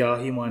नहीं क्या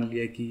ही मान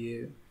लिया कि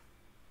ये।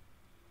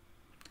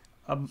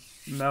 अब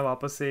मैं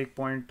वापस से एक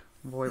पॉइंट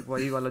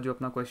वही वाला जो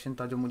अपना क्वेश्चन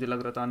था जो मुझे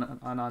लग रहा था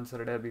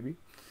अनआंसर्ड है अभी भी,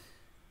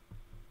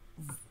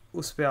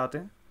 उस पे आते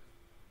हैं।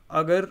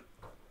 अगर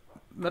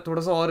मैं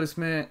थोड़ा सा और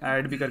इसमें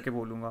ऐड भी करके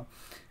बोलूँगा,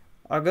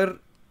 अगर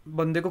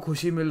बंदे को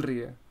खुशी मिल रही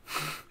है,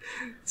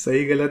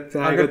 सही गलत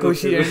अगर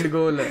खुशी एंड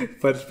गोल है,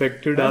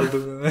 पर्सपेक्टिव डाल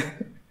दूंगा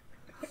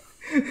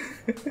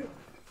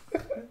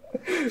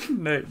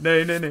मैं।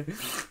 नहीं,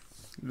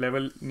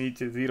 लेवल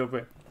नीचे 0 पे,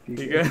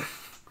 ठीक है।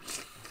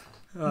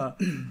 हाँ,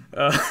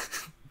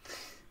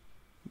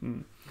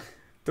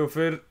 तो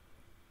फिर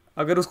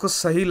अगर उसको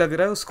सही लग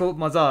रहा है, उसको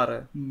मज़ा आ रहा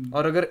है,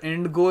 और अगर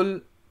एंड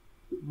गोल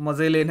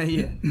मज़े लेना ही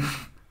है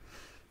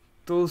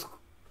तो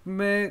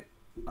उसमें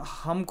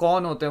हम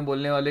कौन होते हैं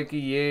बोलने वाले कि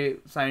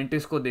ये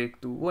साइंटिस्ट को देख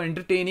तू, वो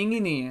एंटरटेनिंग ही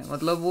नहीं है।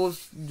 मतलब वो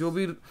जो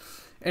भी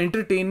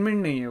एंटरटेनमेंट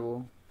नहीं है वो,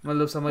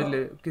 मतलब समझ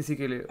ले किसी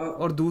के लिए।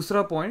 और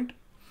दूसरा पॉइंट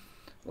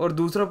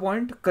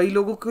कई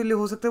लोगों के लिए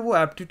हो सकता है वो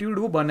एप्टीट्यूड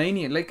वो बना ही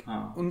नहीं है, लाइक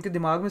उनके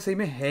दिमाग में सही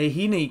में है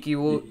ही नहीं कि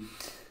वो,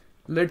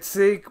 लेट्स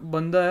से एक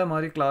बंदा है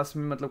हमारी क्लास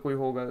में, मतलब कोई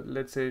होगा,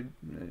 लेट्स से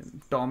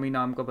टॉमी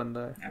नाम का बंदा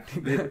है,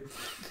 ठीक है,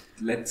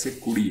 लेट्स से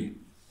कुड़ी है,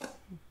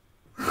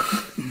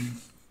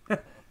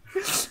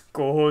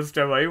 को होस्ट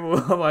है भाई वो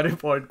हमारे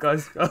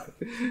पॉडकास्ट का।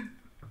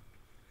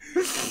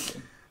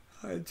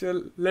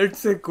 चल लेट्स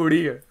से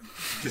कुड़ी है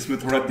जिसमें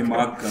थोड़ा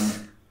दिमाग कम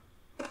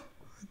है,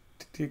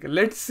 ठीक है,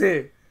 लेट्स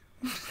से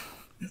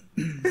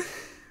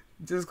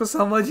जिसको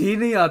समझ ही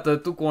नहीं आता,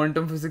 तू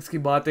क्वांटम फिजिक्स की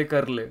बातें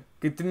कर ले,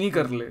 कितनी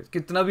कर ले,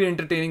 कितना भी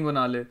एंटरटेनिंग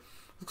बना ले,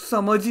 उसको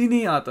समझ ही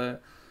नहीं आता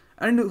है।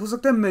 एंड हो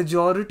सकता है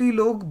मेजॉरिटी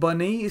लोग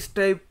बने ही इस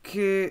टाइप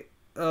के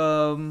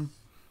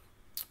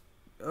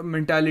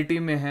मेंटालिटी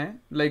में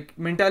हैं, लाइक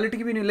मेंटालिटी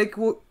की भी नहीं, लाइक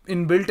वो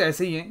इनबिल्ट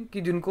ऐसे ही हैं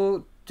कि जिनको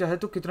चाहे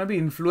तो कितना भी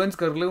इन्फ्लुएंस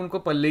कर ले उनको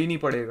पल्ले ही नहीं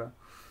पड़ेगा।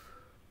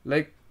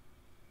 लाइक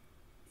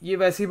ये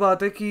वैसी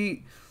बात है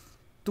कि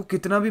तू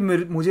कितना भी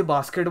मुझे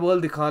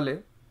बास्केटबॉल दिखा ले,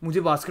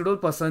 मुझे बास्केटबॉल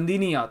पसंद ही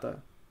नहीं आता है।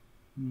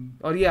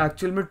 और ये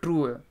एक्चुअल में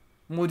ट्रू है,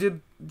 मुझे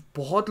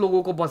बहुत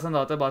लोगों को पसंद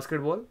आता है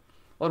बास्केटबॉल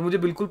और मुझे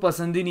बिल्कुल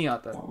पसंद ही नहीं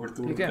आता है,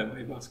 ठीक है।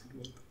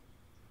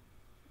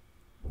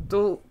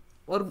 तो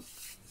और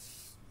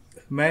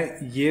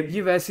मैं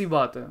ये वैसी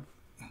बात है,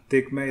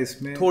 देख मैं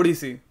इसमें थोड़ी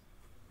सी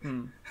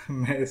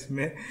मैं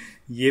इसमें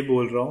ये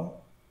बोल रहा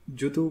हूँ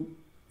जो तू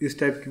इस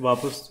टाइप की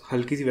वापस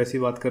हल्की सी वैसी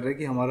बात कर रहा है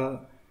कि हमारा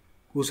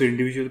उस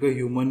इंडिविजुअल का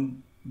ह्यूमन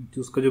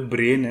जो उसका जो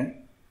ब्रेन है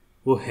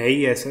वो है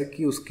ही ऐसा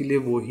कि उसके लिए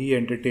वो ही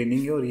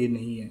एंटरटेनिंग है और ये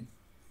नहीं है।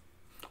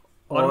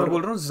 और मैं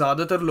बोल रहा हूँ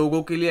ज़्यादातर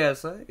लोगों के लिए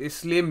ऐसा है,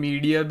 इसलिए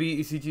मीडिया भी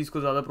इसी चीज़ को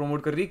ज़्यादा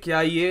प्रमोट कर रही है।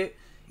 क्या ये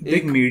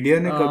देख मीडिया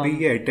ने कभी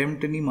ये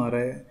अटेम्प्ट नहीं मारा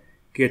है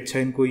कि अच्छा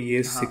इनको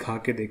ये सिखा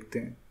के देखते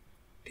हैं,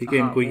 ठीक है,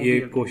 इनको ये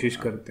कोशिश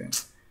करते हैं।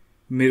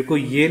 मेरे को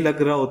ये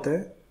लग रहा होता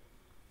है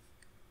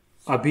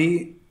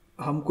अभी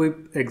हम कोई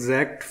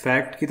एग्जैक्ट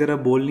फैक्ट की तरह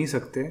बोल नहीं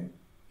सकते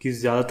कि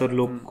ज़्यादातर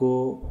लोग को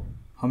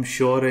हम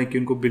श्योर हैं कि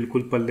उनको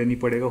बिल्कुल पल्ले नहीं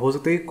पड़ेगा। हो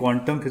सकता है कि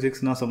क्वांटम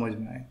फिजिक्स ना समझ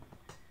में आए,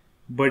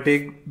 बट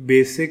एक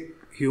बेसिक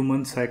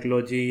ह्यूमन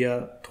साइकोलॉजी या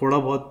थोड़ा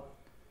बहुत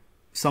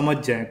समझ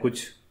जाए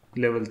कुछ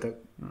लेवल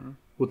तक,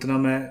 उतना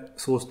मैं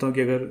सोचता हूँ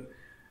कि अगर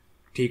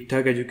ठीक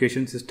ठाक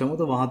एजुकेशन सिस्टम हो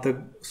तो वहाँ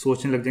तक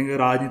सोचने लग जाएंगे।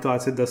 अगर आज नहीं तो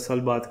आज से 10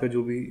 साल बाद का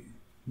जो भी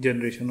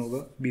जनरेशन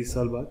होगा, 20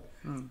 साल बाद,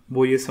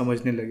 वो ये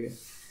समझने लगे।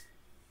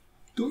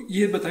 तो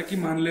ये बता कि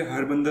मान ले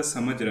हर बंदा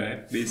समझ रहा है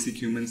बेसिक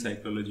ह्यूमन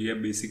साइकोलॉजी या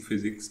बेसिक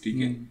फिजिक्स, ठीक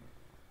है,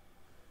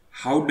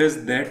 हाउ डज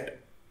दैट,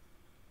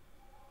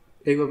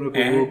 एक बार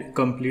मेरे को वो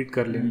कंप्लीट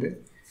कर लेंगे।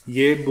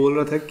 ये बोल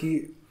रहा था कि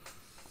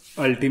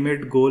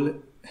अल्टीमेट गोल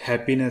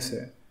हैप्पीनेस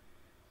है,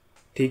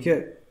 ठीक है,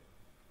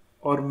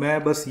 और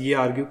मैं बस ये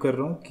आर्ग्यू कर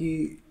रहा हूँ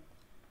कि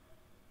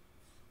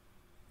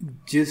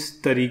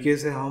जिस तरीके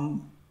से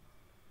हम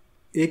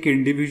एक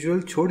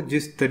इंडिविजुअल छोड़,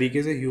 जिस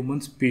तरीके से ह्यूमन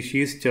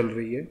स्पीशीज चल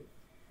रही है,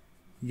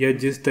 या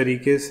जिस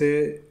तरीके से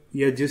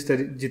या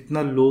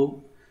जितना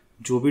लोग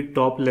जो भी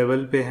टॉप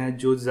लेवल पे हैं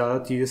जो ज़्यादा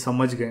चीज़ें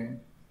समझ गए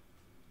हैं,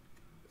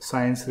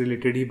 साइंस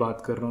रिलेटेड ही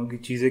बात कर रहा हूँ कि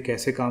चीज़ें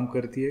कैसे काम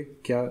करती है,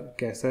 क्या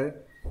कैसा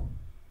है,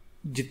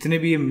 जितने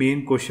भी ये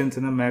मेन क्वेश्चन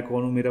है ना, मैं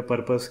कौन हूँ, मेरा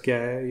पर्पस क्या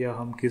है, या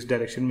हम किस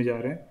डायरेक्शन में जा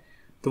रहे हैं,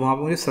 तो वहाँ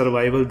पे मुझे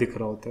सर्वाइवल दिख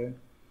रहा होता है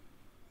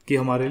कि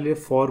हमारे लिए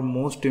फॉर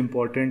मोस्ट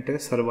इम्पॉर्टेंट है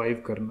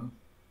सर्वाइव करना।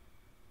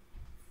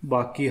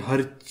 बाकी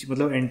हर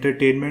मतलब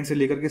एंटरटेनमेंट से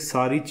लेकर के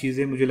सारी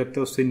चीज़ें मुझे लगता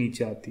है उससे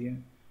नीचे आती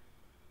हैं।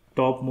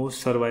 टॉप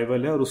मोस्ट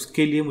सर्वाइवल है, और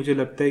उसके लिए मुझे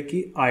लगता है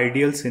कि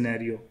आइडियल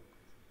सिनेरियो,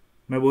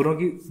 मैं बोल रहा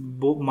हूँ कि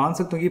वो मान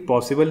सकता हूँ कि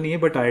पॉसिबल नहीं है,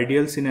 बट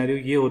आइडियल सिनेरियो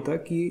ये होता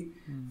कि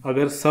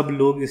अगर सब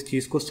लोग इस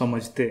चीज़ को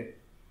समझते,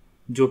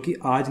 जो कि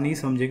आज नहीं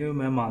समझेंगे,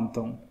 मैं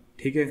मानता हूँ,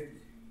 ठीक है।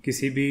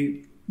 किसी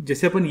भी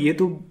जैसे अपन ये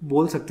तो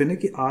बोल सकते हैं ना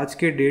कि आज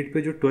के डेट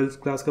पे जो 12th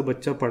क्लास का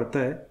बच्चा पढ़ता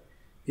है,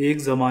 एक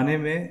ज़माने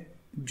में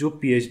जो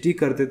PhD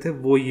करते थे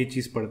वो ये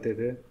चीज़ पढ़ते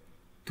थे।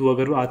 तो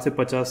अगर वो आज से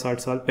 50-60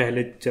 साल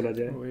पहले चला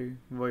जाए,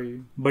 वही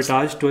बट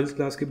आज 12th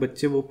क्लास के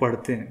बच्चे वो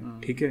पढ़ते हैं,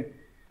 ठीक है।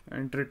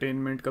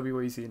 एंटरटेनमेंट का भी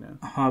वही सीन है।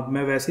 हाँ,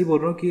 मैं वैसे ही बोल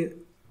रहा हूँ कि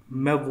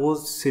मैं वो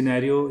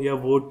सिनेरियो या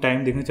वो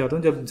टाइम देखना चाहता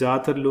हूँ जब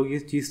ज़्यादातर लोग ये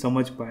चीज़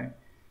समझ पाएँ,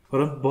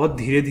 और हम बहुत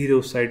धीरे धीरे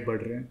उस साइड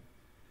बढ़ रहे हैं।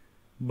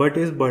 बट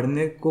इस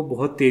बढ़ने को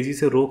बहुत तेज़ी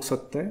से रोक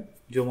सकता है,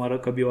 जो हमारा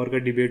कभी और का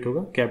डिबेट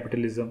होगा,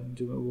 कैपिटलिज्म,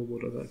 जो मैं वो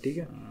बोल रहा था, ठीक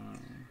है।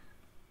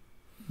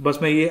 बस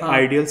मैं ये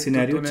आइडियल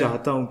सिनेरियो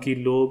चाहता हूँ कि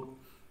लोग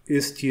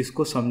इस चीज़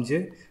को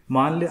समझे।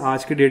 मान ले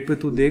आज के डेट पे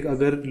तू देख,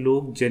 अगर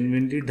लोग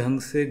जेन्युइनली ढंग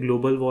से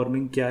ग्लोबल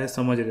वार्मिंग क्या है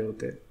समझ रहे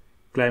होते,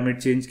 क्लाइमेट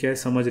चेंज क्या है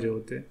समझ रहे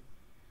होते,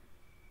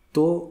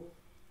 तो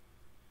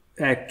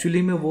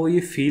एक्चुअली में वो ये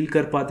फील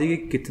कर पाते कि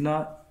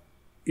कितना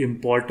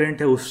इम्पॉर्टेंट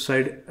है उस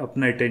साइड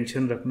अपना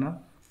अटेंशन रखना,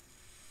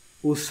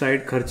 उस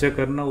साइड खर्चा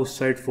करना, उस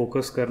साइड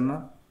फोकस करना,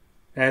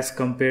 एज़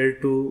कंपेयर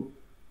टू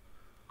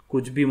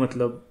कुछ भी,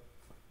 मतलब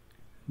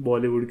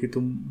बॉलीवुड की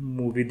तुम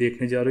मूवी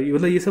देखने जा रही हो।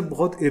 मतलब ये सब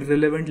बहुत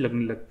इर्रेलेवेंट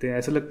लगने लगते हैं।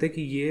 ऐसा लगता है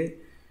कि ये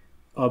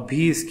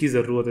अभी इसकी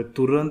ज़रूरत है,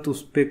 तुरंत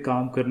उस पर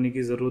काम करने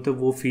की ज़रूरत है।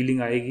 वो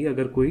फीलिंग आएगी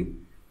अगर कोई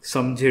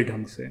समझे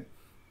ढंग से।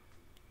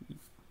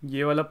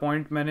 ये वाला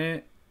पॉइंट मैंने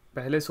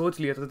पहले सोच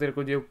लिया था, तेरे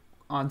को जो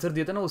आंसर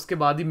दिया था ना उसके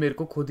बाद ही मेरे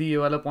को खुद ही ये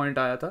वाला पॉइंट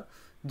आया था,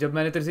 जब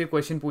मैंने तेरे से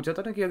क्वेश्चन पूछा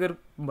था ना कि अगर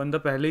बंदा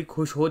पहले ही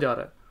खुश हो जा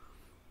रहा है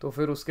तो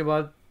फिर उसके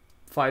बाद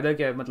फ़ायदा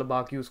क्या है, मतलब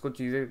बाकी उसको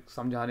चीज़ें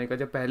समझाने का,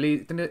 जब पहले ही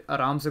इतने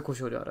आराम से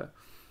खुश हो जा रहा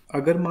है।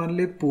 अगर मान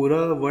ले पूरा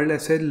वर्ल्ड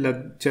ऐसे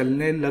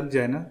चलने लग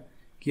जाए ना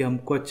कि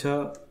हमको अच्छा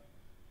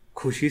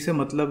खुशी से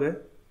मतलब है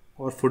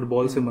और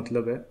फुटबॉल से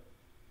मतलब है,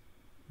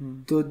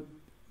 तो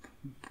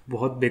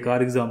बहुत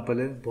बेकार एग्जांपल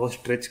है, बहुत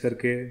स्ट्रेच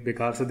करके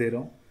बेकार से दे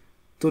रहा हूँ,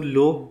 तो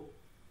लोग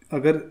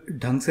अगर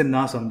ढंग से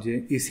ना समझे,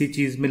 इसी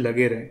चीज़ में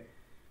लगे रहें,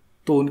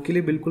 तो उनके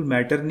लिए बिल्कुल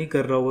मैटर नहीं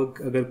कर रहा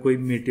होगा अगर कोई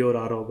मीटियोर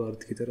आ रहा होगा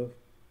अर्थ की तरफ,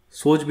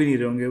 सोच भी नहीं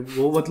रहे होंगे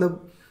वो,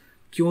 मतलब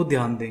क्यों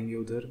ध्यान देंगे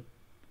उधर।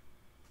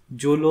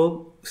 जो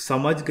लोग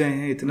समझ गए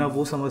हैं इतना,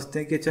 वो समझते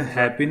हैं कि अच्छा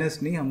हैप्पीनेस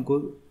नहीं, हमको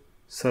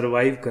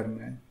सरवाइव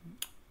करना है।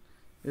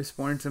 इस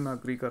पॉइंट से मैं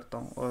अग्री करता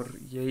हूँ, और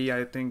यही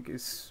आई थिंक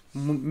इस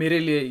मेरे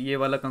लिए ये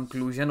वाला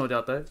कंक्लूजन हो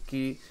जाता है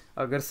कि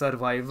अगर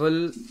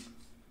सर्वाइवल,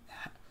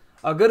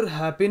 अगर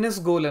हैप्पीनेस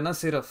गोल है ना,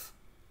 सिर्फ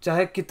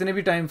चाहे कितने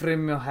भी टाइम फ्रेम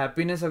में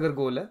हैप्पीनेस अगर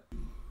गोल है,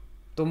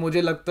 तो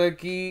मुझे लगता है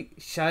कि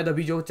शायद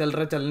अभी जो चल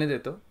रहा है चलने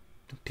देते हो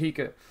तो ठीक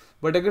है।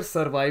 बट अगर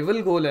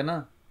सर्वाइवल गोल है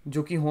ना,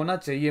 जो कि होना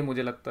चाहिए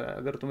मुझे लगता है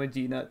अगर तुम्हें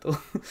जीना है तो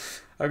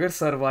अगर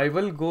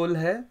सर्वाइवल गोल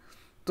है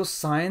तो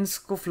साइंस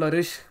को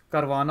फ्लरिश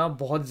करवाना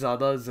बहुत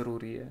ज़्यादा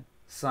ज़रूरी है,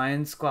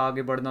 साइंस को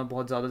आगे बढ़ना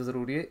बहुत ज़्यादा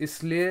ज़रूरी है।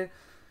 इसलिए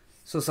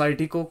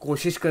सोसाइटी को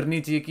कोशिश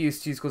करनी चाहिए कि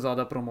इस चीज़ को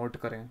ज़्यादा प्रमोट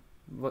करें,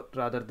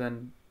 रादर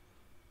देन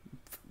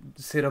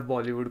सिर्फ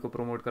बॉलीवुड को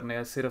प्रमोट करना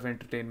या सिर्फ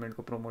एंटरटेनमेंट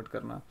को प्रमोट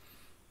करना।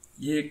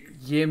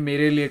 ये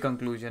मेरे लिए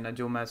कंक्लूजन है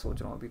जो मैं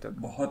सोच रहा हूँ अभी तक।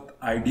 बहुत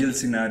आइडियल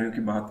सिनेरियो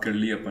की बात कर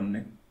ली अपन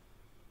ने,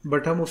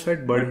 बट हम उस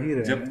साइड बढ़ ही रहे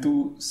हैं। जब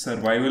तू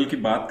सर्वाइवल की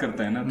बात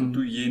करता है ना, तो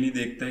तू ये नहीं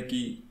देखता है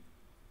कि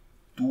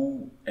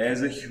तू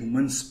as a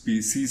human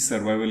species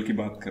survival की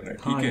बात कर रहा है,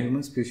 ठीक है।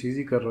 ह्यूमन स्पीसीज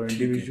ही कर रहा हूँ,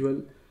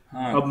 इंडिविजुअल।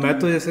 हाँ, अब मैं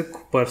तो जैसे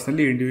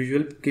पर्सनली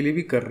इंडिविजुअल के लिए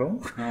भी कर रहा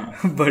हूँ।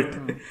 हाँ,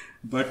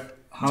 बट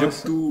हाँ, जब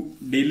तू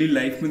डेली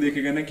लाइफ में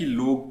देखेगा ना कि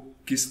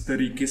लोग किस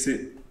तरीके से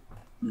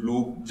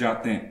लोग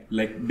जाते हैं,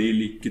 लाइक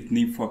डेली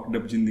कितनी फक्ड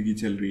अप जिंदगी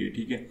चल रही है,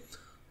 ठीक है।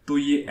 तो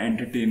ये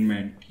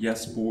एंटरटेनमेंट या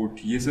स्पोर्ट,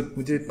 ये सब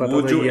मुझे पता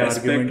वो था जो ये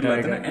एस्पेक्ट आर्गुमेंट लाता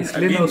है आएगा, ना,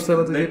 इसलिए मैं उस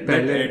समय तुझे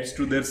पहले एड्स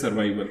टू देयर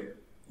सर्वाइवल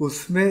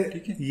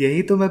उसमें,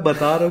 यही तो मैं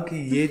बता रहा हूँ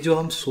कि ये जो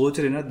हम सोच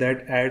रहे हैं ना,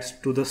 that aids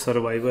to the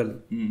survival,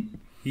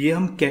 ये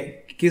हम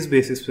किस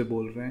बेसिस पे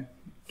बोल रहे हैं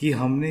कि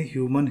हमने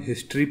ह्यूमन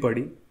हिस्ट्री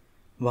पढ़ी,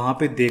 वहाँ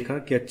पे देखा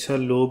कि अच्छा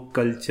लोग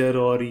कल्चर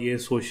और ये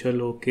सोशल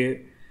होके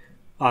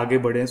आगे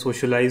बढ़े हैं,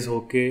 सोशलाइज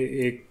होके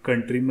एक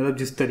कंट्री, मतलब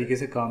जिस तरीके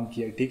से काम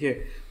किया, ठीक है।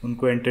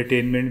 उनको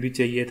एंटरटेनमेंट भी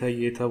चाहिए था,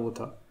 ये था वो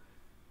था,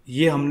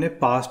 ये हमने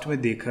पास्ट में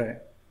देखा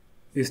है,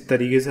 इस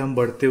तरीके से हम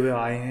बढ़ते हुए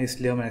आए हैं,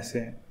 इसलिए हम ऐसे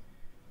हैं।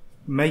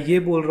 मैं ये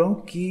बोल रहा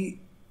हूँ कि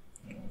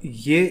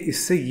ये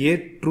इससे ये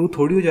ट्रू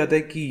थोड़ी हो जाता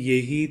है कि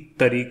यही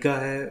तरीका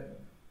है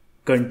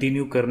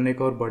कंटिन्यू करने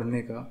का और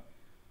बढ़ने का।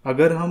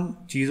 अगर हम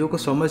चीज़ों को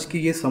समझ के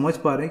ये समझ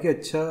पा रहे हैं कि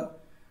अच्छा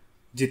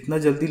जितना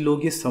जल्दी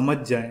लोग ये समझ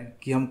जाएं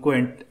कि हमको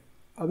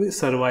अभी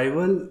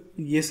सर्वाइवल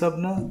ये सब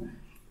ना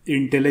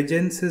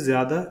इंटेलिजेंस से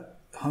ज़्यादा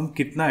हम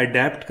कितना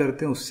अडेप्ट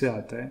करते हैं उससे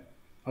आता है।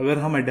 अगर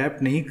हम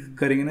अडेप्ट नहीं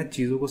करेंगे ना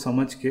चीज़ों को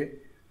समझ के,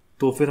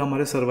 तो फिर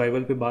हमारे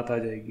सर्वाइवल पे बात आ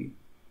जाएगी।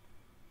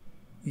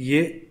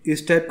 ये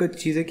इस टाइप का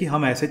चीज़ है कि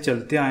हम ऐसे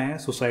चलते आए हैं,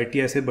 सोसाइटी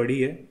ऐसे बड़ी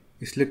है,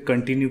 इसलिए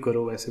कंटिन्यू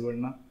करो वैसे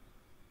बढ़ना,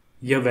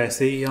 या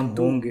वैसे ही हम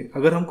तो होंगे।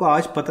 अगर हमको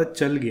आज पता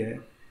चल गया है,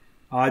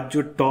 आज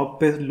जो टॉप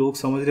पे लोग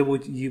समझ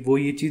रहे वो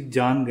ये चीज़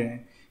जान गए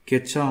हैं कि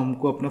अच्छा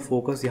हमको अपना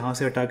फोकस यहाँ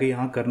से हटा के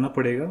यहाँ करना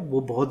पड़ेगा,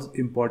 वो बहुत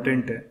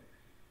इम्पॉर्टेंट है,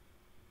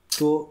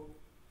 तो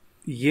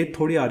ये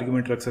थोड़ी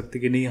आर्ग्यूमेंट रख सकते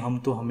कि नहीं हम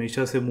तो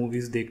हमेशा से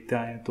मूवीज़ देखते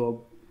आए हैं, तो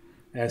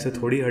अब ऐसे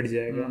थोड़ी हट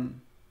जाएगा।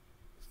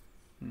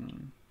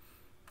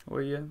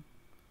 वही है,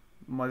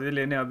 मज़े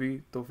लेने अभी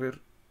तो फिर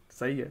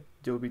सही है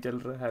जो भी चल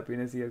रहा है,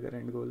 हैप्पीनेस ही अगर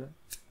एंड गोल है,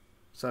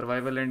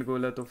 सर्वाइवल एंड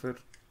गोल है, तो फिर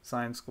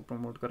साइंस को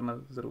प्रमोट करना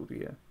ज़रूरी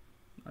है,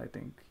 आई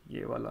थिंक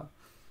ये वाला।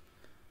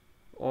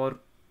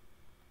 और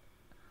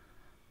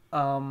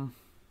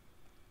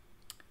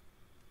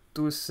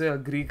तू इससे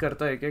अग्री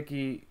करता है क्या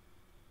कि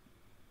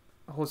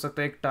हो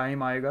सकता है एक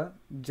टाइम आएगा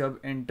जब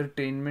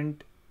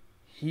एंटरटेनमेंट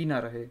ही ना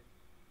रहे,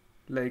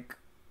 लाइक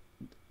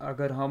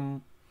अगर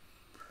हम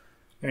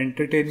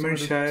एंटरटेनमेंट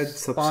शायद 500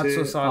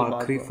 सबसे साल बाद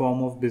आखिरी हुआ,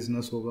 फॉर्म ऑफ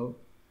बिजनेस होगा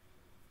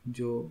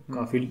जो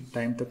काफ़ी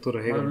टाइम तक तो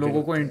रहेगा, मतलब मुझे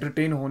लोगों को लगता है।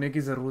 एंटरटेन होने की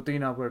ज़रूरत ही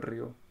ना पड़ रही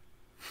हो,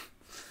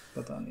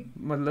 पता नहीं,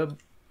 मतलब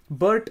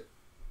बट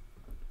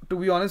टू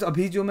बी ऑनेस्ट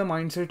अभी जो मैं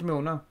माइंडसेट में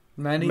हूँ ना,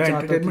 मैं नहीं मैं चाहता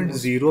कि एंटरटेनमेंट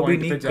उस ज़ीरो भी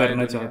पॉइंट नहीं पे जाए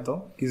करना दुनिया। चाहता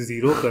हूँ कि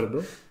ज़ीरो कर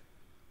दो,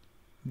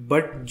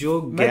 बट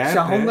जो मैं गैप है,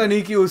 चाहूंगा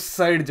नहीं कि उस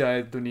साइड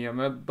जाए दुनिया,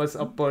 मैं बस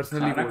अब पर्सनली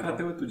खाना बोल रहा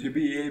खाते हूँ। हुए तुझे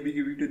भी एआईबी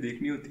की वीडियो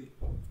देखनी होती है।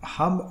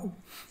 हम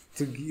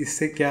तो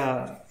इससे क्या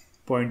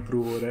पॉइंट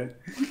प्रूव हो रहा है?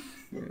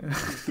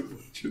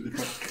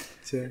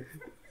 अच्छा,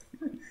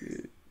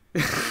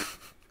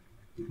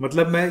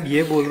 मतलब मैं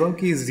ये बोल रहा हूँ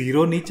कि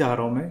ज़ीरो नहीं चाह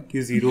रहा हूँ मैं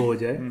कि ज़ीरो हो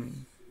जाए,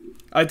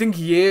 आई थिंक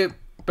ये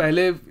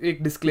पहले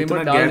एक डिस्क्लेमर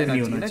उतना डाल गैप देना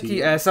नहीं चाहिए होना ना कि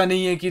चाहिए। ऐसा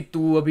नहीं है कि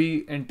तू अभी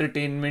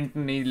एंटरटेनमेंट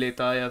नहीं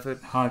लेता, या फिर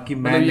हाँ कि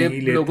मैं मतलब ये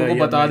नहीं लेता लोगों को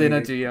या बता मैं नहीं देना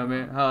चाहिए देखता।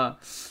 हमें, हाँ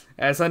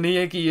ऐसा नहीं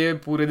है कि ये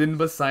पूरे दिन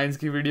बस साइंस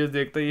की वीडियोस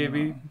देखता है, ये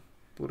भी हाँ,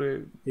 पूरे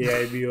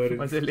एआईबी और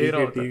मजे ले ठीक रहा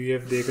है होता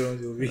टीवीएफ देख रहा हूँ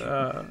जो भी।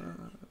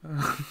 है।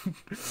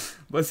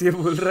 बस ये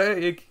बोल रहा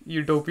है एक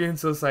यूटोपियन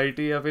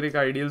सोसाइटी या फिर एक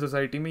आइडियल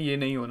सोसाइटी में ये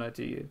नहीं होना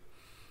चाहिए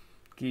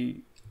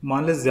कि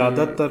मान ले ये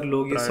ज़्यादातर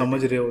लोग ये समझ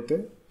प्रायोरिटी। रहे होते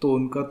तो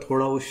उनका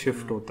थोड़ा वो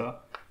शिफ्ट होता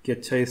कि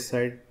अच्छा इस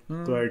साइड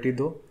प्रायोरिटी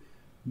दो,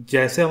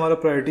 जैसे हमारा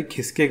प्रायोरिटी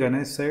खिसकेगा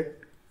ना इस साइड,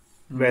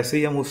 वैसे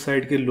ही हम उस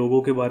साइड के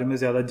लोगों के बारे में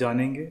ज़्यादा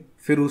जानेंगे,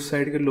 फिर उस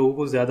साइड के लोगों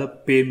को ज़्यादा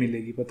पे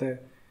मिलेगी, पता है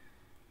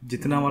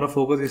जितना हमारा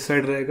फोकस इस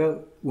साइड रहेगा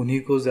उन्हीं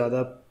को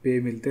ज़्यादा पे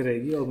मिलते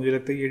रहेगी, और मुझे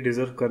लगता है ये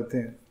डिज़र्व करते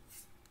हैं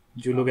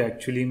जो लोग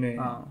एक्चुअली में।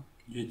 हाँ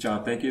ये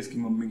चाहता है कि इसकी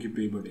मम्मी की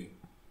पे बढ़े,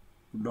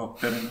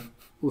 डॉक्टर है ना।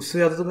 उससे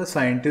ज़्यादा तो मैं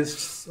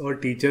साइंटिस्ट और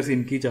टीचर्स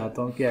इनकी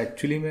चाहता हूँ कि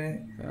एक्चुअली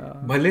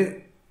में भले,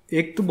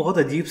 एक तो बहुत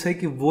अजीब सा है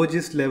कि वो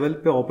जिस लेवल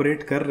पे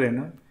ऑपरेट कर रहे हैं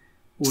ना,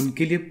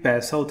 उनके लिए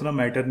पैसा उतना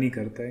मैटर नहीं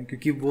करता है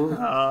क्योंकि वो,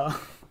 हाँ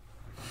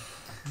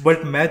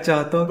बट मैं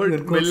चाहता हूँ कि बट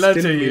उनको मिलना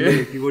स्टिल चाहिए।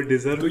 मिले कि वो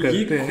डिजर्व तो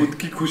ये करते हैं। खुद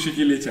की खुशी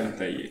के लिए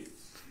चाहता है ये।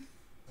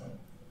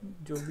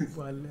 जो भी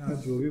बोल ले, हाँ,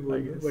 जो भी I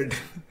बोल guess. बट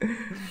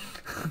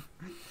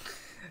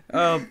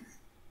अ,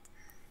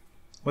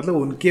 मतलब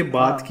उनके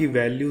बात हाँ की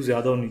वैल्यू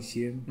ज़्यादा होनी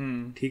चाहिए,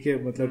 ठीक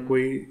है, मतलब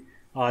कोई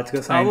आज का हाँ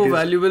वो साइंटिस्ट,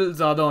 वैल्यूबल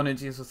ज़्यादा होने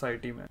चाहिए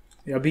सोसाइटी में।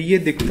 अभी ये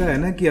दिखता है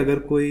ना कि अगर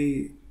कोई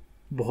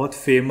बहुत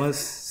फेमस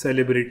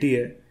सेलिब्रिटी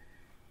है,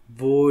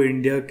 वो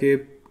इंडिया के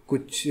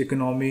कुछ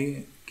इकोनॉमी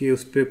के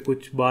उस पर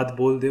कुछ बात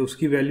बोल दे,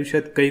 उसकी वैल्यू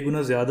शायद कई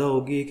गुना ज़्यादा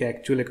होगी एक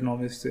एक्चुअल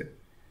इकोनॉमिस्ट से,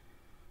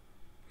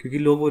 क्योंकि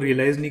लोग वो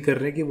रियलाइज़ नहीं कर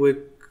रहे कि वो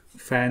एक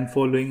फ़ैन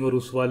फॉलोइंग और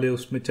उस वाले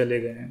उसमें चले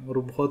गए हैं, और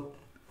वो बहुत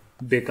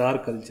बेकार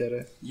कल्चर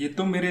है। ये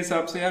तो मेरे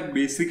हिसाब से यार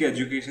बेसिक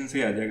एजुकेशन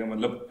से आ जाएगा,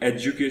 मतलब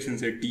एजुकेशन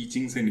से,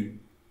 टीचिंग से नहीं।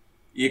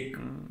 एक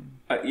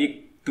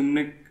एक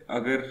तुमने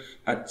अगर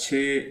अच्छे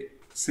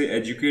से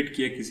एजुकेट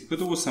किया किसी को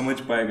तो वो समझ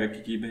पाएगा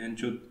कि बहन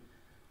चो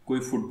कोई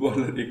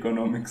फुटबॉलर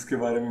इकोनॉमिक्स के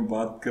बारे में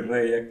बात कर रहा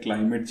है या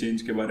क्लाइमेट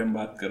चेंज के बारे में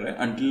बात कर रहा है,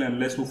 अनटिल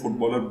अनलेस वो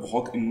फुटबॉलर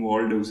बहुत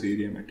इन्वॉल्व है उस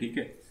एरिया में, ठीक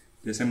है,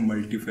 जैसे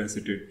मल्टी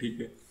फैसेटेड, ठीक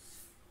है,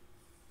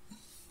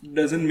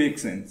 डजंट मेक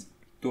सेंस।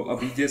 तो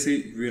अभी जैसे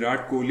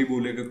विराट कोहली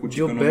बोलेगा कुछ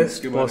जो इकोनॉमिक्स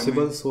बेस्ट के बारे में,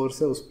 पॉसिबल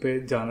सोर्स है उस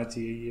पर जाना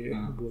चाहिए, ये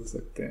हाँ। बोल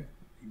सकते हैं।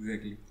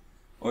 एग्जैक्टली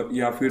और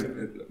या फिर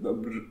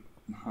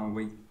हाँ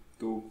वही,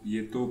 तो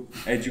ये तो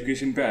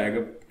एजुकेशन पे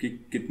आएगा कि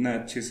कितना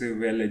अच्छे से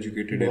वेल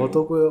एजुकेटेड है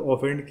बहुतों लोग। को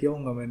ऑफेंड किया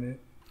होगा मैंने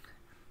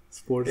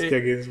स्पोर्ट्स के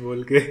अगेंस्ट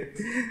बोल के।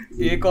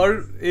 एक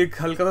और एक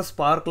हल्का सा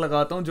स्पार्क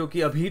लगाता हूँ जो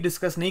कि अभी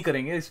डिस्कस नहीं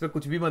करेंगे, इस पे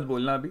कुछ भी मत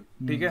बोलना अभी,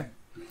 ठीक है,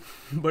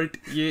 बट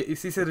ये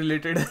इसी से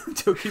रिलेटेड है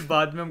जो कि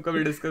बाद में हम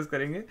कभी डिस्कस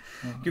करेंगे,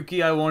 क्योंकि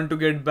I want to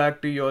get back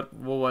to your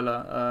वो वाला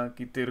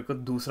कि तेरे को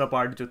दूसरा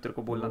पार्ट जो तेरे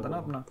को बोलना था ना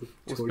अपना,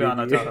 उस पे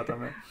आना चाह रहा था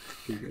मैं।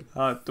 ठीक है,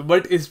 हाँ तो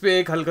बट इस पे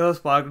एक हल्का सा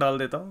स्पार्क डाल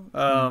देता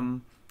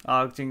हूँ,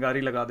 आग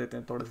चिंगारी लगा देते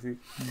हैं थोड़ी सी।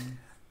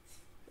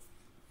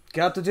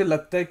 क्या तुझे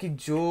लगता है कि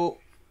जो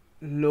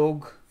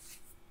लोग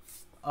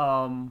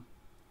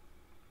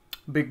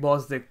बिग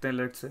बॉस देखते हैं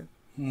लेट्स से,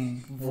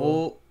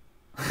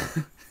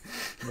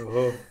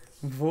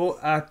 वो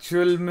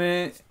एक्चुअल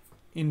में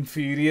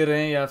इंफीरियर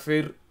हैं या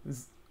फिर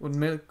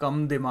उनमें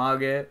कम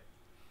दिमाग है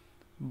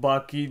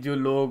बाकी जो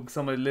लोग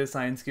समझ ले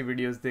साइंस की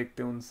वीडियोस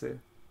देखते हैं उनसे?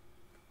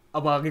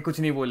 अब आगे कुछ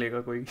नहीं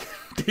बोलेगा कोई।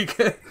 ठीक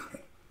है,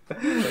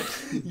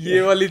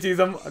 ये वाली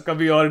चीज हम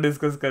कभी और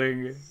डिस्कस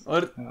करेंगे।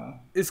 और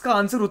इसका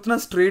आंसर उतना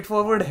स्ट्रेट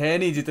फॉरवर्ड है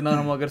नहीं जितना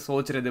हम अगर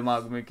सोच रहे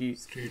दिमाग में कि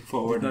स्ट्रेट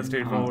फॉरवर्ड जितना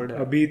स्ट्रेट फॉरवर्ड है।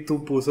 अभी तू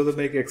पूछा तो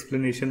मैं एक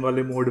एक्सप्लेनेशन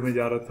वाले मोड में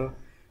जा रहा था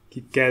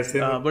कि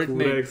कैसे मैं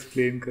पूरा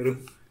एक्सप्लेन करूं।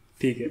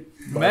 ठीक है,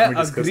 मैं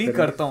अग्री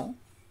करता हूँ।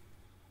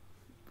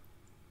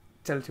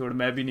 चल छोड़,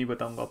 मैं भी नहीं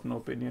बताऊंगा अपना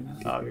ओपिनियन,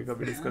 आगे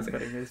कभी डिस्कस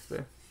करेंगे इस पे।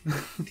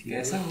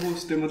 ऐसा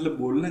होस्ट है, मतलब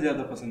बोलना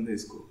ज्यादा पसंद है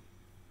इसको।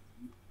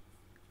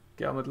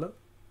 क्या मतलब?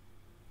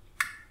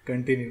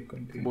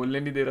 कंटिन्यू बोलने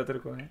नहीं दे रहा तेरे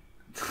को है?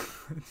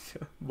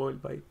 अच्छा बोल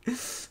भाई।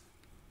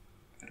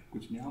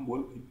 कुछ नहीं, हाँ बोल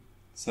भाई।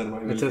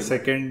 सर्वाइवल। अच्छा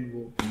सेकंड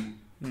वो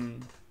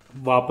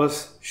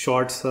वापस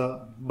शॉर्ट सा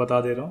बता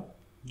दे रहा हूँ।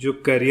 जो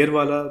करियर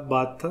वाला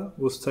बात था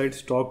उस साइड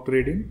स्टॉक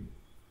ट्रेडिंग,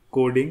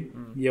 कोडिंग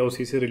या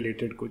उसी से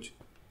रिलेटेड कुछ,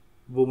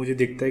 वो मुझे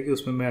दिखता है कि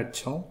उसमें मैं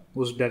अच्छा हूँ,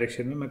 उस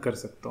डायरेक्शन में मैं कर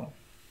सकता हूँ।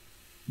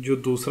 जो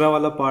दूसरा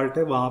वाला पार्ट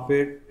है वहाँ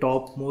पे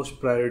टॉप मोस्ट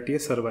प्रायोरिटी है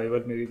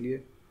सर्वाइवल मेरे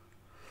लिए।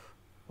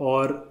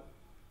 और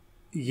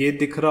ये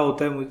दिख रहा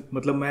होता है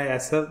मतलब मैं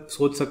ऐसा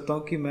सोच सकता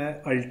हूँ कि मैं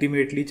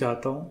अल्टीमेटली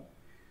चाहता हूँ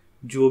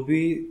जो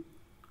भी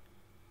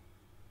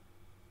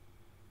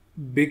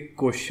बिग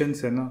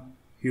क्वेश्चंस है ना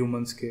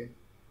ह्यूमंस के,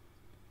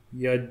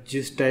 या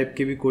जिस टाइप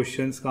के भी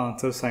क्वेश्चंस का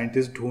आंसर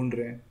साइंटिस्ट ढूंढ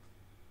रहे हैं,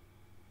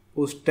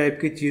 उस टाइप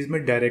की चीज़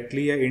में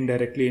डायरेक्टली या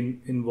इनडायरेक्टली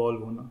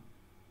इन्वॉल्व होना।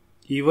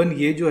 इवन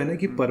ये जो है ना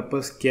कि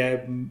पर्पस क्या है,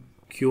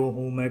 क्यों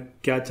हूँ मैं,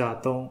 क्या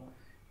चाहता हूँ,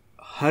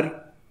 हर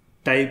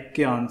टाइप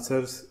के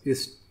आंसर्स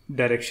इस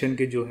डायरेक्शन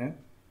के जो हैं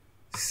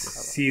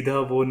सीधा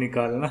वो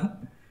निकालना।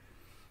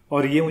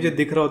 और ये मुझे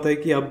दिख रहा होता है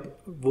कि अब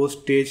वो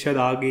स्टेज शायद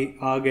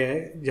आ गया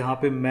है जहाँ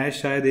पे मैं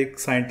शायद एक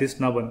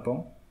साइंटिस्ट ना बन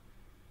पाऊँ।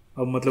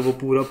 अब मतलब वो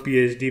पूरा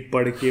पीएचडी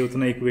पढ़ के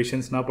उतना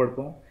इक्वेशंस ना पढ़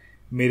पाऊँ।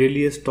 मेरे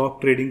लिए स्टॉक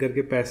ट्रेडिंग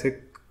करके पैसे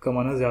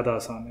कमाना ज़्यादा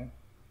आसान है।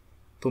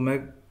 तो मैं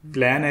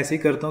प्लान ऐसे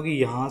ही करता हूँ कि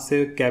यहाँ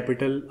से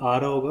कैपिटल आ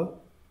रहा होगा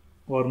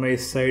और मैं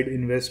इस साइड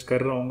इन्वेस्ट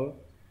कर रहा हूँ,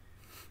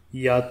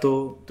 या तो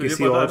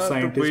किसी और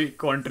साइंटिस्ट। कोई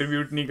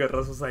कंट्रीब्यूट नहीं कर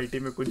रहा सोसाइटी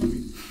में कुछ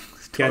भी।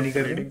 क्या नहीं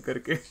कर रहा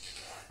करके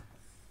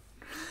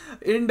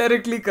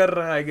इनडायरेक्टली कर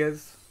रहा है आई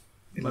गेस।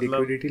 मतलब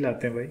लिक्विडिटी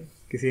लाते हैं भाई,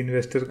 किसी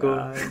इन्वेस्टर को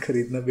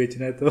खरीदना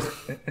बेचना है तो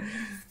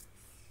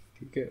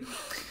ठीक है।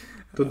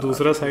 तो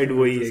दूसरा साइड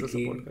वही है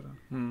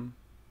कि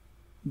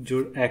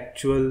जो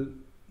एक्चुअल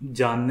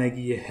जानना है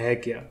कि ये है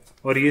क्या।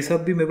 और ये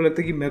सब भी मेरे को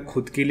लगता है कि मैं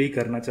खुद के लिए ही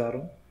करना चाह रहा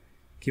हूँ,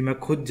 कि मैं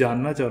खुद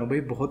जानना चाह रहा हूँ।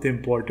 भाई बहुत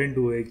इंपॉर्टेंट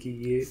हुआ है कि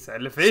ये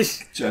सेल्फिश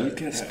चल क्या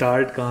रहा है,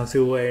 स्टार्ट कहाँ से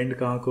हुआ, एंड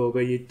कहाँ को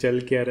होगा, ये चल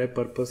क्या रहा है,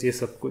 पर्पस, ये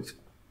सब कुछ।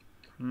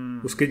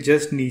 उसके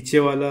जस्ट नीचे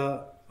वाला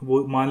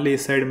वो मान ले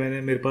इस साइड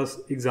मैंने, मेरे पास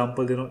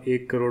एग्जांपल दे रहा हूँ,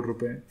 1 करोड़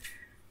रुपए,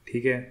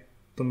 ठीक है,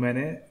 तो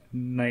मैंने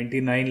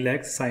 99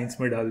 लाख साइंस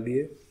में डाल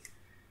दिए।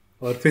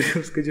 और फिर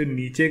उसके जो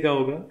नीचे का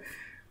होगा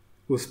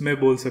उसमें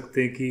बोल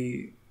सकते हैं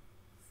कि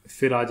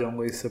फिर आ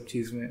जाऊंगा इस सब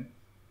चीज़ में।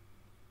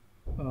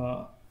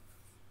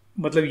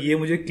 मतलब ये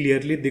मुझे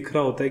क्लियरली दिख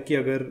रहा होता है कि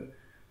अगर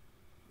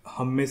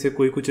हम में से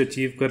कोई कुछ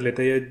अचीव कर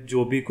लेता है या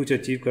जो भी कुछ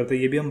अचीव करता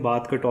है, ये भी हम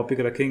बात का टॉपिक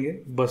रखेंगे,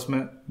 बस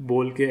मैं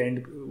बोल के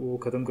एंड वो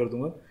ख़त्म कर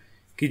दूंगा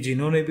कि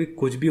जिन्होंने भी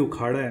कुछ भी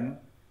उखाड़ा है ना,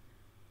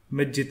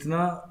 मैं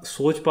जितना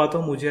सोच पाता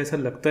हूँ मुझे ऐसा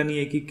लगता नहीं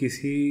है कि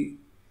किसी,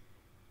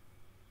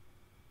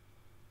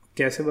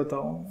 कैसे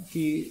बताऊँ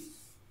कि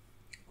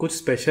कुछ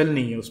स्पेशल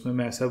नहीं है उसमें,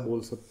 मैं ऐसा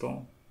बोल सकता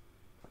हूँ।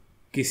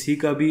 किसी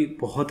का भी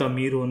बहुत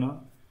अमीर होना,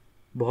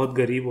 बहुत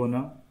गरीब होना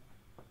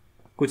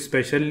कुछ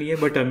स्पेशल नहीं है,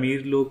 बट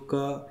अमीर लोग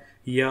का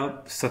या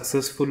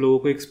सक्सेसफुल लोगों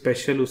को एक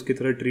स्पेशल उसकी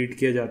तरह ट्रीट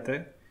किया जाता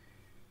है।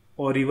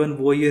 और इवन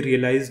वो ये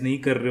रियलाइज़ नहीं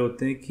कर रहे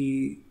होते हैं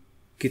कि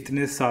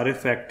कितने सारे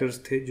फैक्टर्स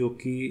थे जो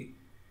कि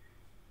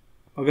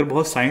अगर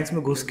बहुत साइंस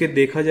में घुस के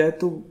देखा जाए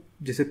तो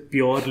जैसे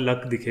प्योर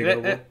लक दिखेगा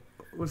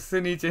वो,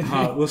 उससे नीचे।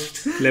 हाँ,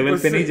 उस लेवल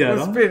पे नहीं जा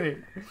रहा हूँ,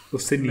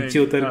 उससे नीचे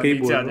उतर के ही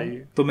बोल रहा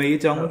हूँ। तो मैं ये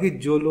चाहूँगा कि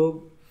जो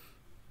लोग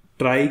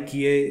ट्राई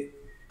किए,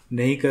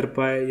 नहीं कर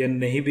पाए या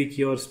नहीं भी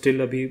किए और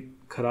स्टिल अभी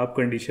ख़राब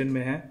कंडीशन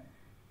में है,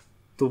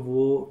 तो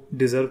वो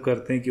डिज़र्व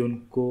करते हैं कि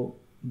उनको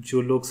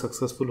जो लोग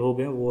सक्सेसफुल हो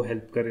गए वो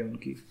हेल्प करें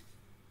उनकी।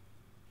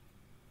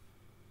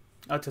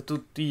 अच्छा, तू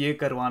ये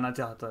करवाना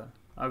चाहता है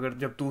अगर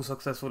जब तू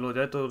सक्सेसफुल हो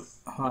जाए तो?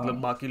 हाँ, मतलब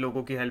बाकी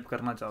लोगों की हेल्प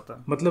करना चाहता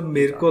है। मतलब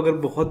मेरे को अगर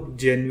बहुत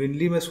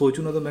जेन्युइनली मैं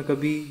सोचूं ना, तो मैं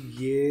कभी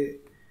ये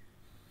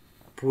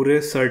पूरे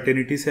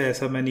सर्टेनिटी से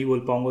ऐसा मैं नहीं बोल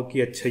पाऊंगा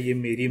कि अच्छा ये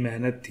मेरी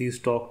मेहनत थी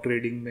स्टॉक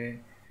ट्रेडिंग में,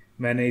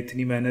 मैंने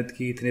इतनी मेहनत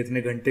की, इतने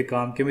इतने घंटे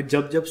काम किए। मैं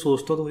जब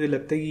सोचता हूँ तो मुझे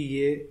लगता है कि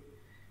ये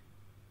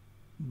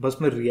बस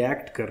मैं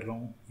रिएक्ट कर रहा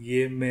हूँ,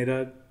 ये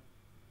मेरा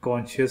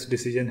कॉन्शियस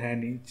डिसीजन है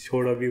नहीं।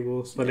 छोड़, अभी वो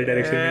उस वाले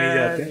डायरेक्शन में नहीं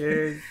जाते,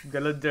 ये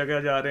गलत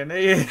जगह जा रहे हैं ना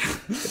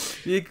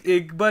ये।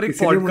 एक बार एक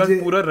पॉडकास्ट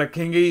पूरा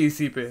रखेंगे ही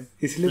इसी पे।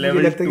 इसलिए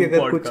मुझे लगता है कि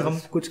अगर हम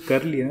कुछ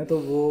कर लिए ना, तो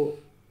वो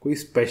कोई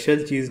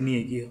स्पेशल चीज़ नहीं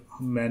है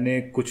कि मैंने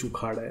कुछ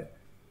उखाड़ा है।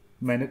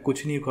 मैंने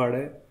कुछ नहीं उखाड़ा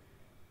है।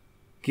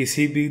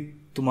 किसी भी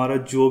तुम्हारा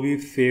जो भी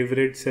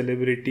फेवरेट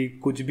सेलिब्रिटी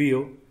कुछ भी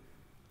हो,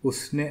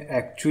 उसने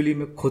एक्चुअली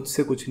में खुद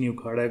से कुछ नहीं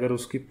उखाड़ा है। अगर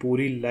उसकी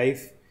पूरी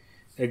लाइफ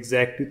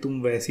एग्जैक्टली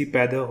तुम वैसी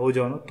पैदा हो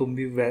जाओ ना, तुम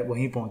भी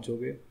वहीं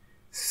पहुंचोगे।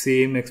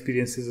 सेम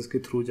एक्सपीरियंसेस उसके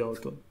थ्रू जाओ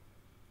तो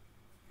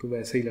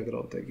वैसा ही लग रहा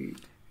होता है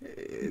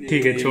कि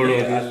ठीक है छोड़ो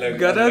अभी।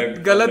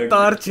 गलत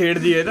तार छेड़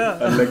दिए ना।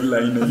 अलग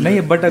लाइन है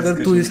नहीं, बट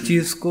अगर तू इस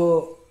चीज को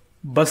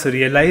बस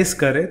रियलाइज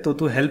करे तो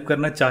तू हेल्प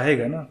करना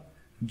चाहेगा ना,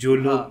 जो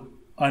लोग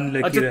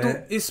अनलकी अच्छा रहे।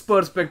 तू इस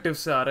पर्सपेक्टिव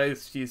से आ रहा है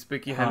इस चीज पे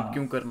कि हेल्प हाँ,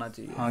 क्यों करना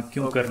चाहिए। हाँ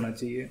क्यों करना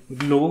चाहिए,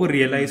 लोगों को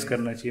रियलाइज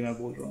करना चाहिए, मैं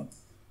बोल रहा हूँ।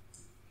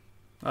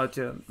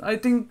 अच्छा आई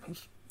थिंक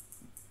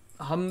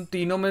हम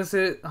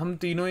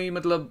तीनों ही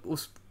मतलब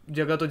उस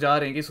जगह तो जा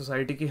रहे हैं कि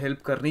सोसाइटी की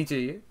हेल्प करनी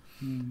चाहिए,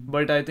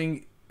 बट आई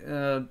थिंक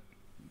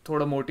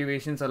थोड़ा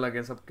मोटिवेशंस अलग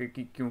है सबके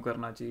कि क्यों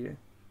करना चाहिए।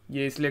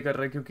 ये इसलिए कर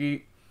रहे हैं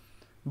क्योंकि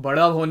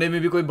बड़ा होने में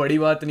भी कोई बड़ी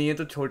बात नहीं है,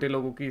 तो छोटे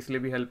लोगों की इसलिए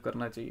भी हेल्प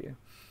करना चाहिए।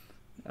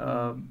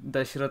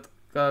 दशरथ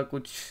का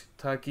कुछ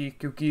था कि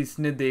क्योंकि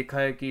इसने देखा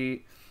है कि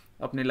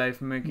अपनी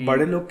लाइफ में कि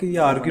बड़े लोग के ये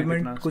लोगों ने आर्ग्यूमेंट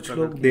कितना कुछ struggle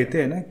लोग किया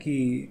देते हैं ना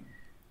कि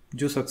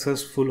जो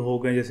सक्सेसफुल हो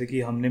गए, जैसे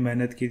कि हमने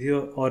मेहनत की थी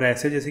और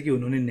ऐसे जैसे कि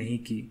उन्होंने नहीं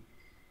की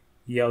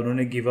या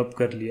उन्होंने गिव अप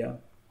कर लिया,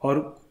 और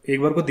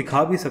एक बार को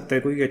दिखा भी सकता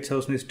है कोई कि अच्छा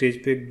उसने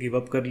स्टेज पे गिव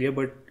अप कर लिया,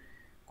 बट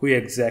कोई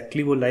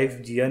एग्जैक्टली वो लाइफ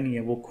जिया नहीं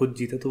है, वो खुद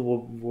जीता, तो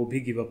वो भी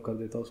गिव अप कर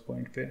देता उस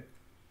पॉइंट पे।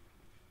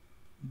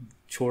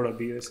 छोड़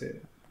अभी, वैसे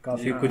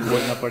काफ़ी कुछ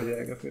बोलना पड़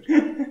जाएगा फिर।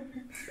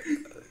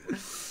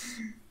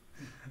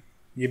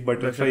 ये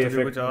बटरफ्लाई तुझे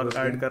इफेक्ट कुछ और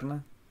ऐड करना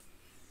है?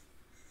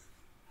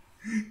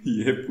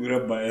 ये पूरा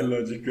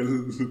बायोलॉजिकल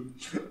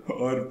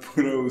और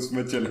पूरा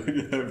उसमें चला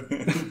गया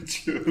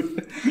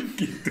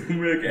कि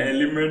तुम एक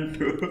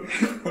एलिमेंट हो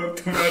और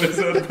तुम्हारे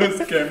साथ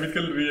बस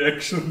केमिकल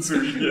रिएक्शंस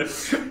हुई है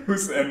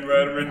उस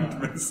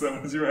एनवायरनमेंट में,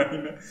 समझ में आई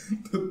ना?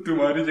 तो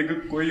तुम्हारी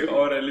जगह कोई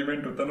और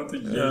एलिमेंट होता ना तो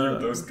यही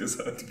होता उसके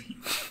साथ भी।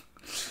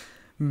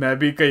 मैं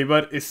भी कई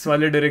बार इस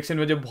वाले डायरेक्शन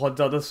में जब बहुत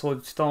ज़्यादा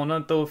सोचता हूँ ना,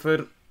 तो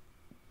फिर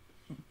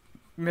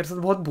मेरे साथ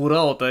बहुत बुरा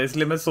होता है,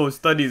 इसलिए मैं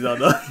सोचता नहीं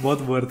ज़्यादा।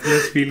 बहुत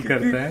वर्थलेस फील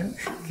करता है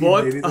कि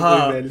बहुत, मेरी तो हाँ,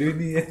 कोई वैल्यू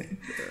नहीं है।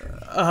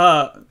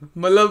 हाँ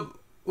मतलब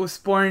उस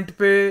पॉइंट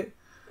पे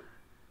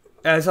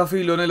ऐसा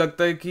फील होने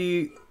लगता है कि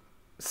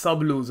सब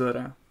लूजर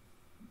हैं,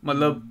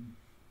 मतलब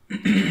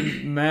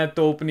मैं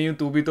तोप नहीं हूँ,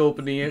 तू भी तोप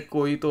नहीं है,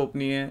 कोई तोप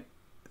नहीं है।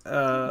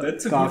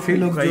 काफी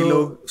लोग कई जो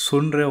लोग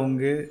सुन रहे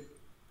होंगे,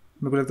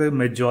 मेरे को लगता है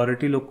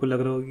मेजॉरिटी लोग को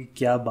लग रहा होगा कि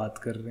क्या बात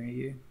कर रहे हैं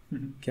ये,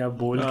 क्या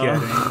बोल क्या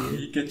रहे हैं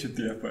ये, क्या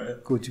चुतिया पाया,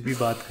 कुछ भी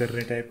बात कर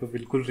रहे टाइप को,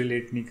 बिल्कुल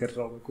रिलेट नहीं कर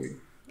रहा होगा कोई।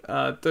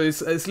 तो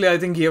इसलिए आई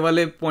थिंक ये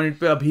वाले पॉइंट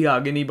पे अभी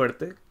आगे नहीं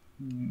बढ़ते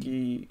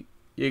कि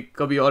ये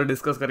कभी और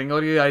डिस्कस करेंगे,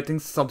 और ये आई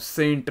थिंक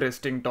सबसे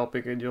इंटरेस्टिंग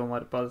टॉपिक है जो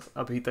हमारे पास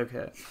अभी तक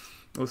है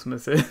उसमें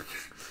से।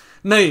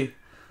 नहीं,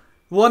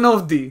 वन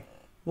ऑफ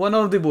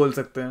दी बोल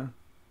सकते हैं।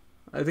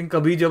 आई थिंक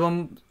कभी जब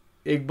हम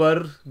एक बार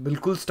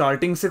बिल्कुल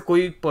स्टार्टिंग से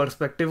कोई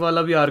पर्सपेक्टिव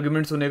वाला भी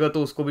आर्गुमेंट सुनेगा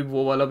तो उसको भी,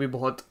 वो वाला भी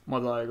बहुत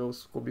मजा आएगा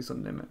उसको भी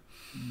सुनने में।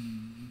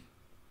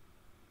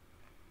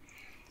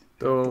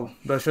 तो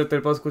दर्शक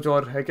तेरे पास कुछ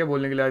और है क्या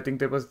बोलने के लिए? आई थिंक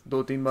तेरे पास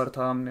 2-3 बार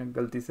था, हमने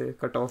गलती से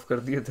कट ऑफ कर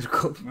दिया तेरे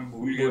को। मैं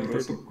भूल गया ब्रो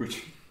सब कुछ।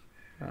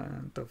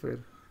 तो फिर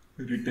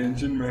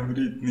रिटेंशन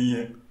मेमोरी इतनी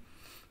है।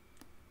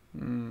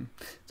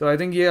 तो आई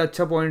थिंक ये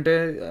अच्छा पॉइंट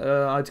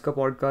है आज का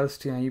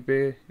पॉडकास्ट यहीं पे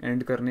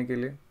एंड करने के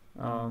लिए।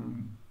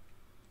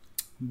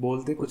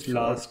 बोलते कुछ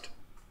लास्ट,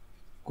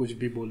 कुछ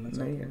भी बोलना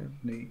नहीं है,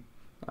 नहीं,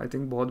 आई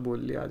थिंक बहुत बोल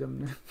लिया आज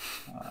हमने।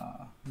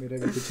 मेरा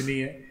भी कुछ नहीं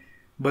है,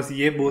 बस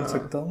ये बोल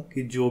सकता हूँ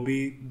कि जो भी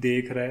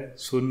देख रहा है,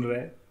 सुन रहा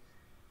है,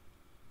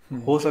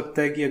 हो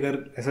सकता है कि अगर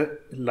ऐसा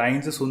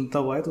लाइन से सुनता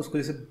हुआ है तो उसको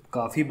जैसे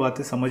काफ़ी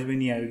बातें समझ में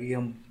नहीं आएगी कि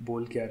हम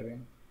बोल क्या रहे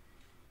हैं,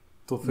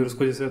 तो फिर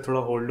उसको जैसे थोड़ा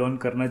होल्ड ऑन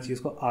करना चाहिए,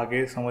 उसको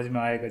आगे समझ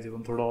में आएगा जब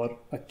हम थोड़ा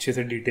और अच्छे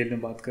से डिटेल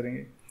में बात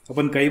करेंगे।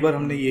 अपन कई बार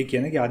हमने ये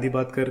किया ना कि आधी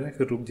बात कर रहे हैं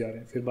फिर रुक जा रहे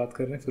हैं, फिर बात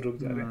कर रहे हैं फिर रुक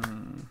जा रहे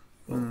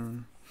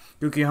हैं,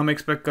 क्योंकि हम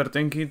एक्सपेक्ट करते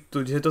हैं कि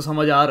तुझे तो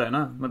समझ आ रहा है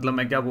ना, मतलब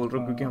मैं क्या बोल रहा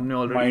हूँ, क्योंकि हमने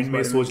ऑलरेडी माइंड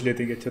में सोच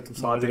लेते हैं कि अच्छा तू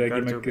समझ रहा है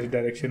कि मैं किस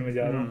डायरेक्शन में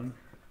जा रहा हूँ।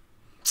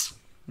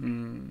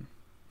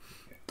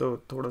 तो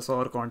थोड़ा सा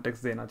और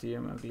कॉन्टेक्स्ट देना चाहिए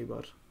मैं अगली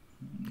बार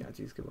क्या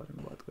चीज़ के बारे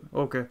में बात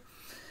करें। ओके,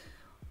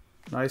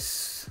 नाइस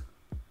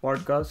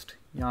पॉडकास्ट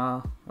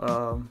यहाँ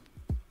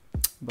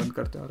बंद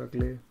करते हैं और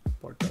अगले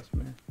पॉडकास्ट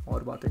में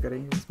और बातें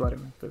करेंगे इस बारे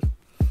में फिर।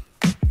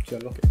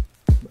 चलो।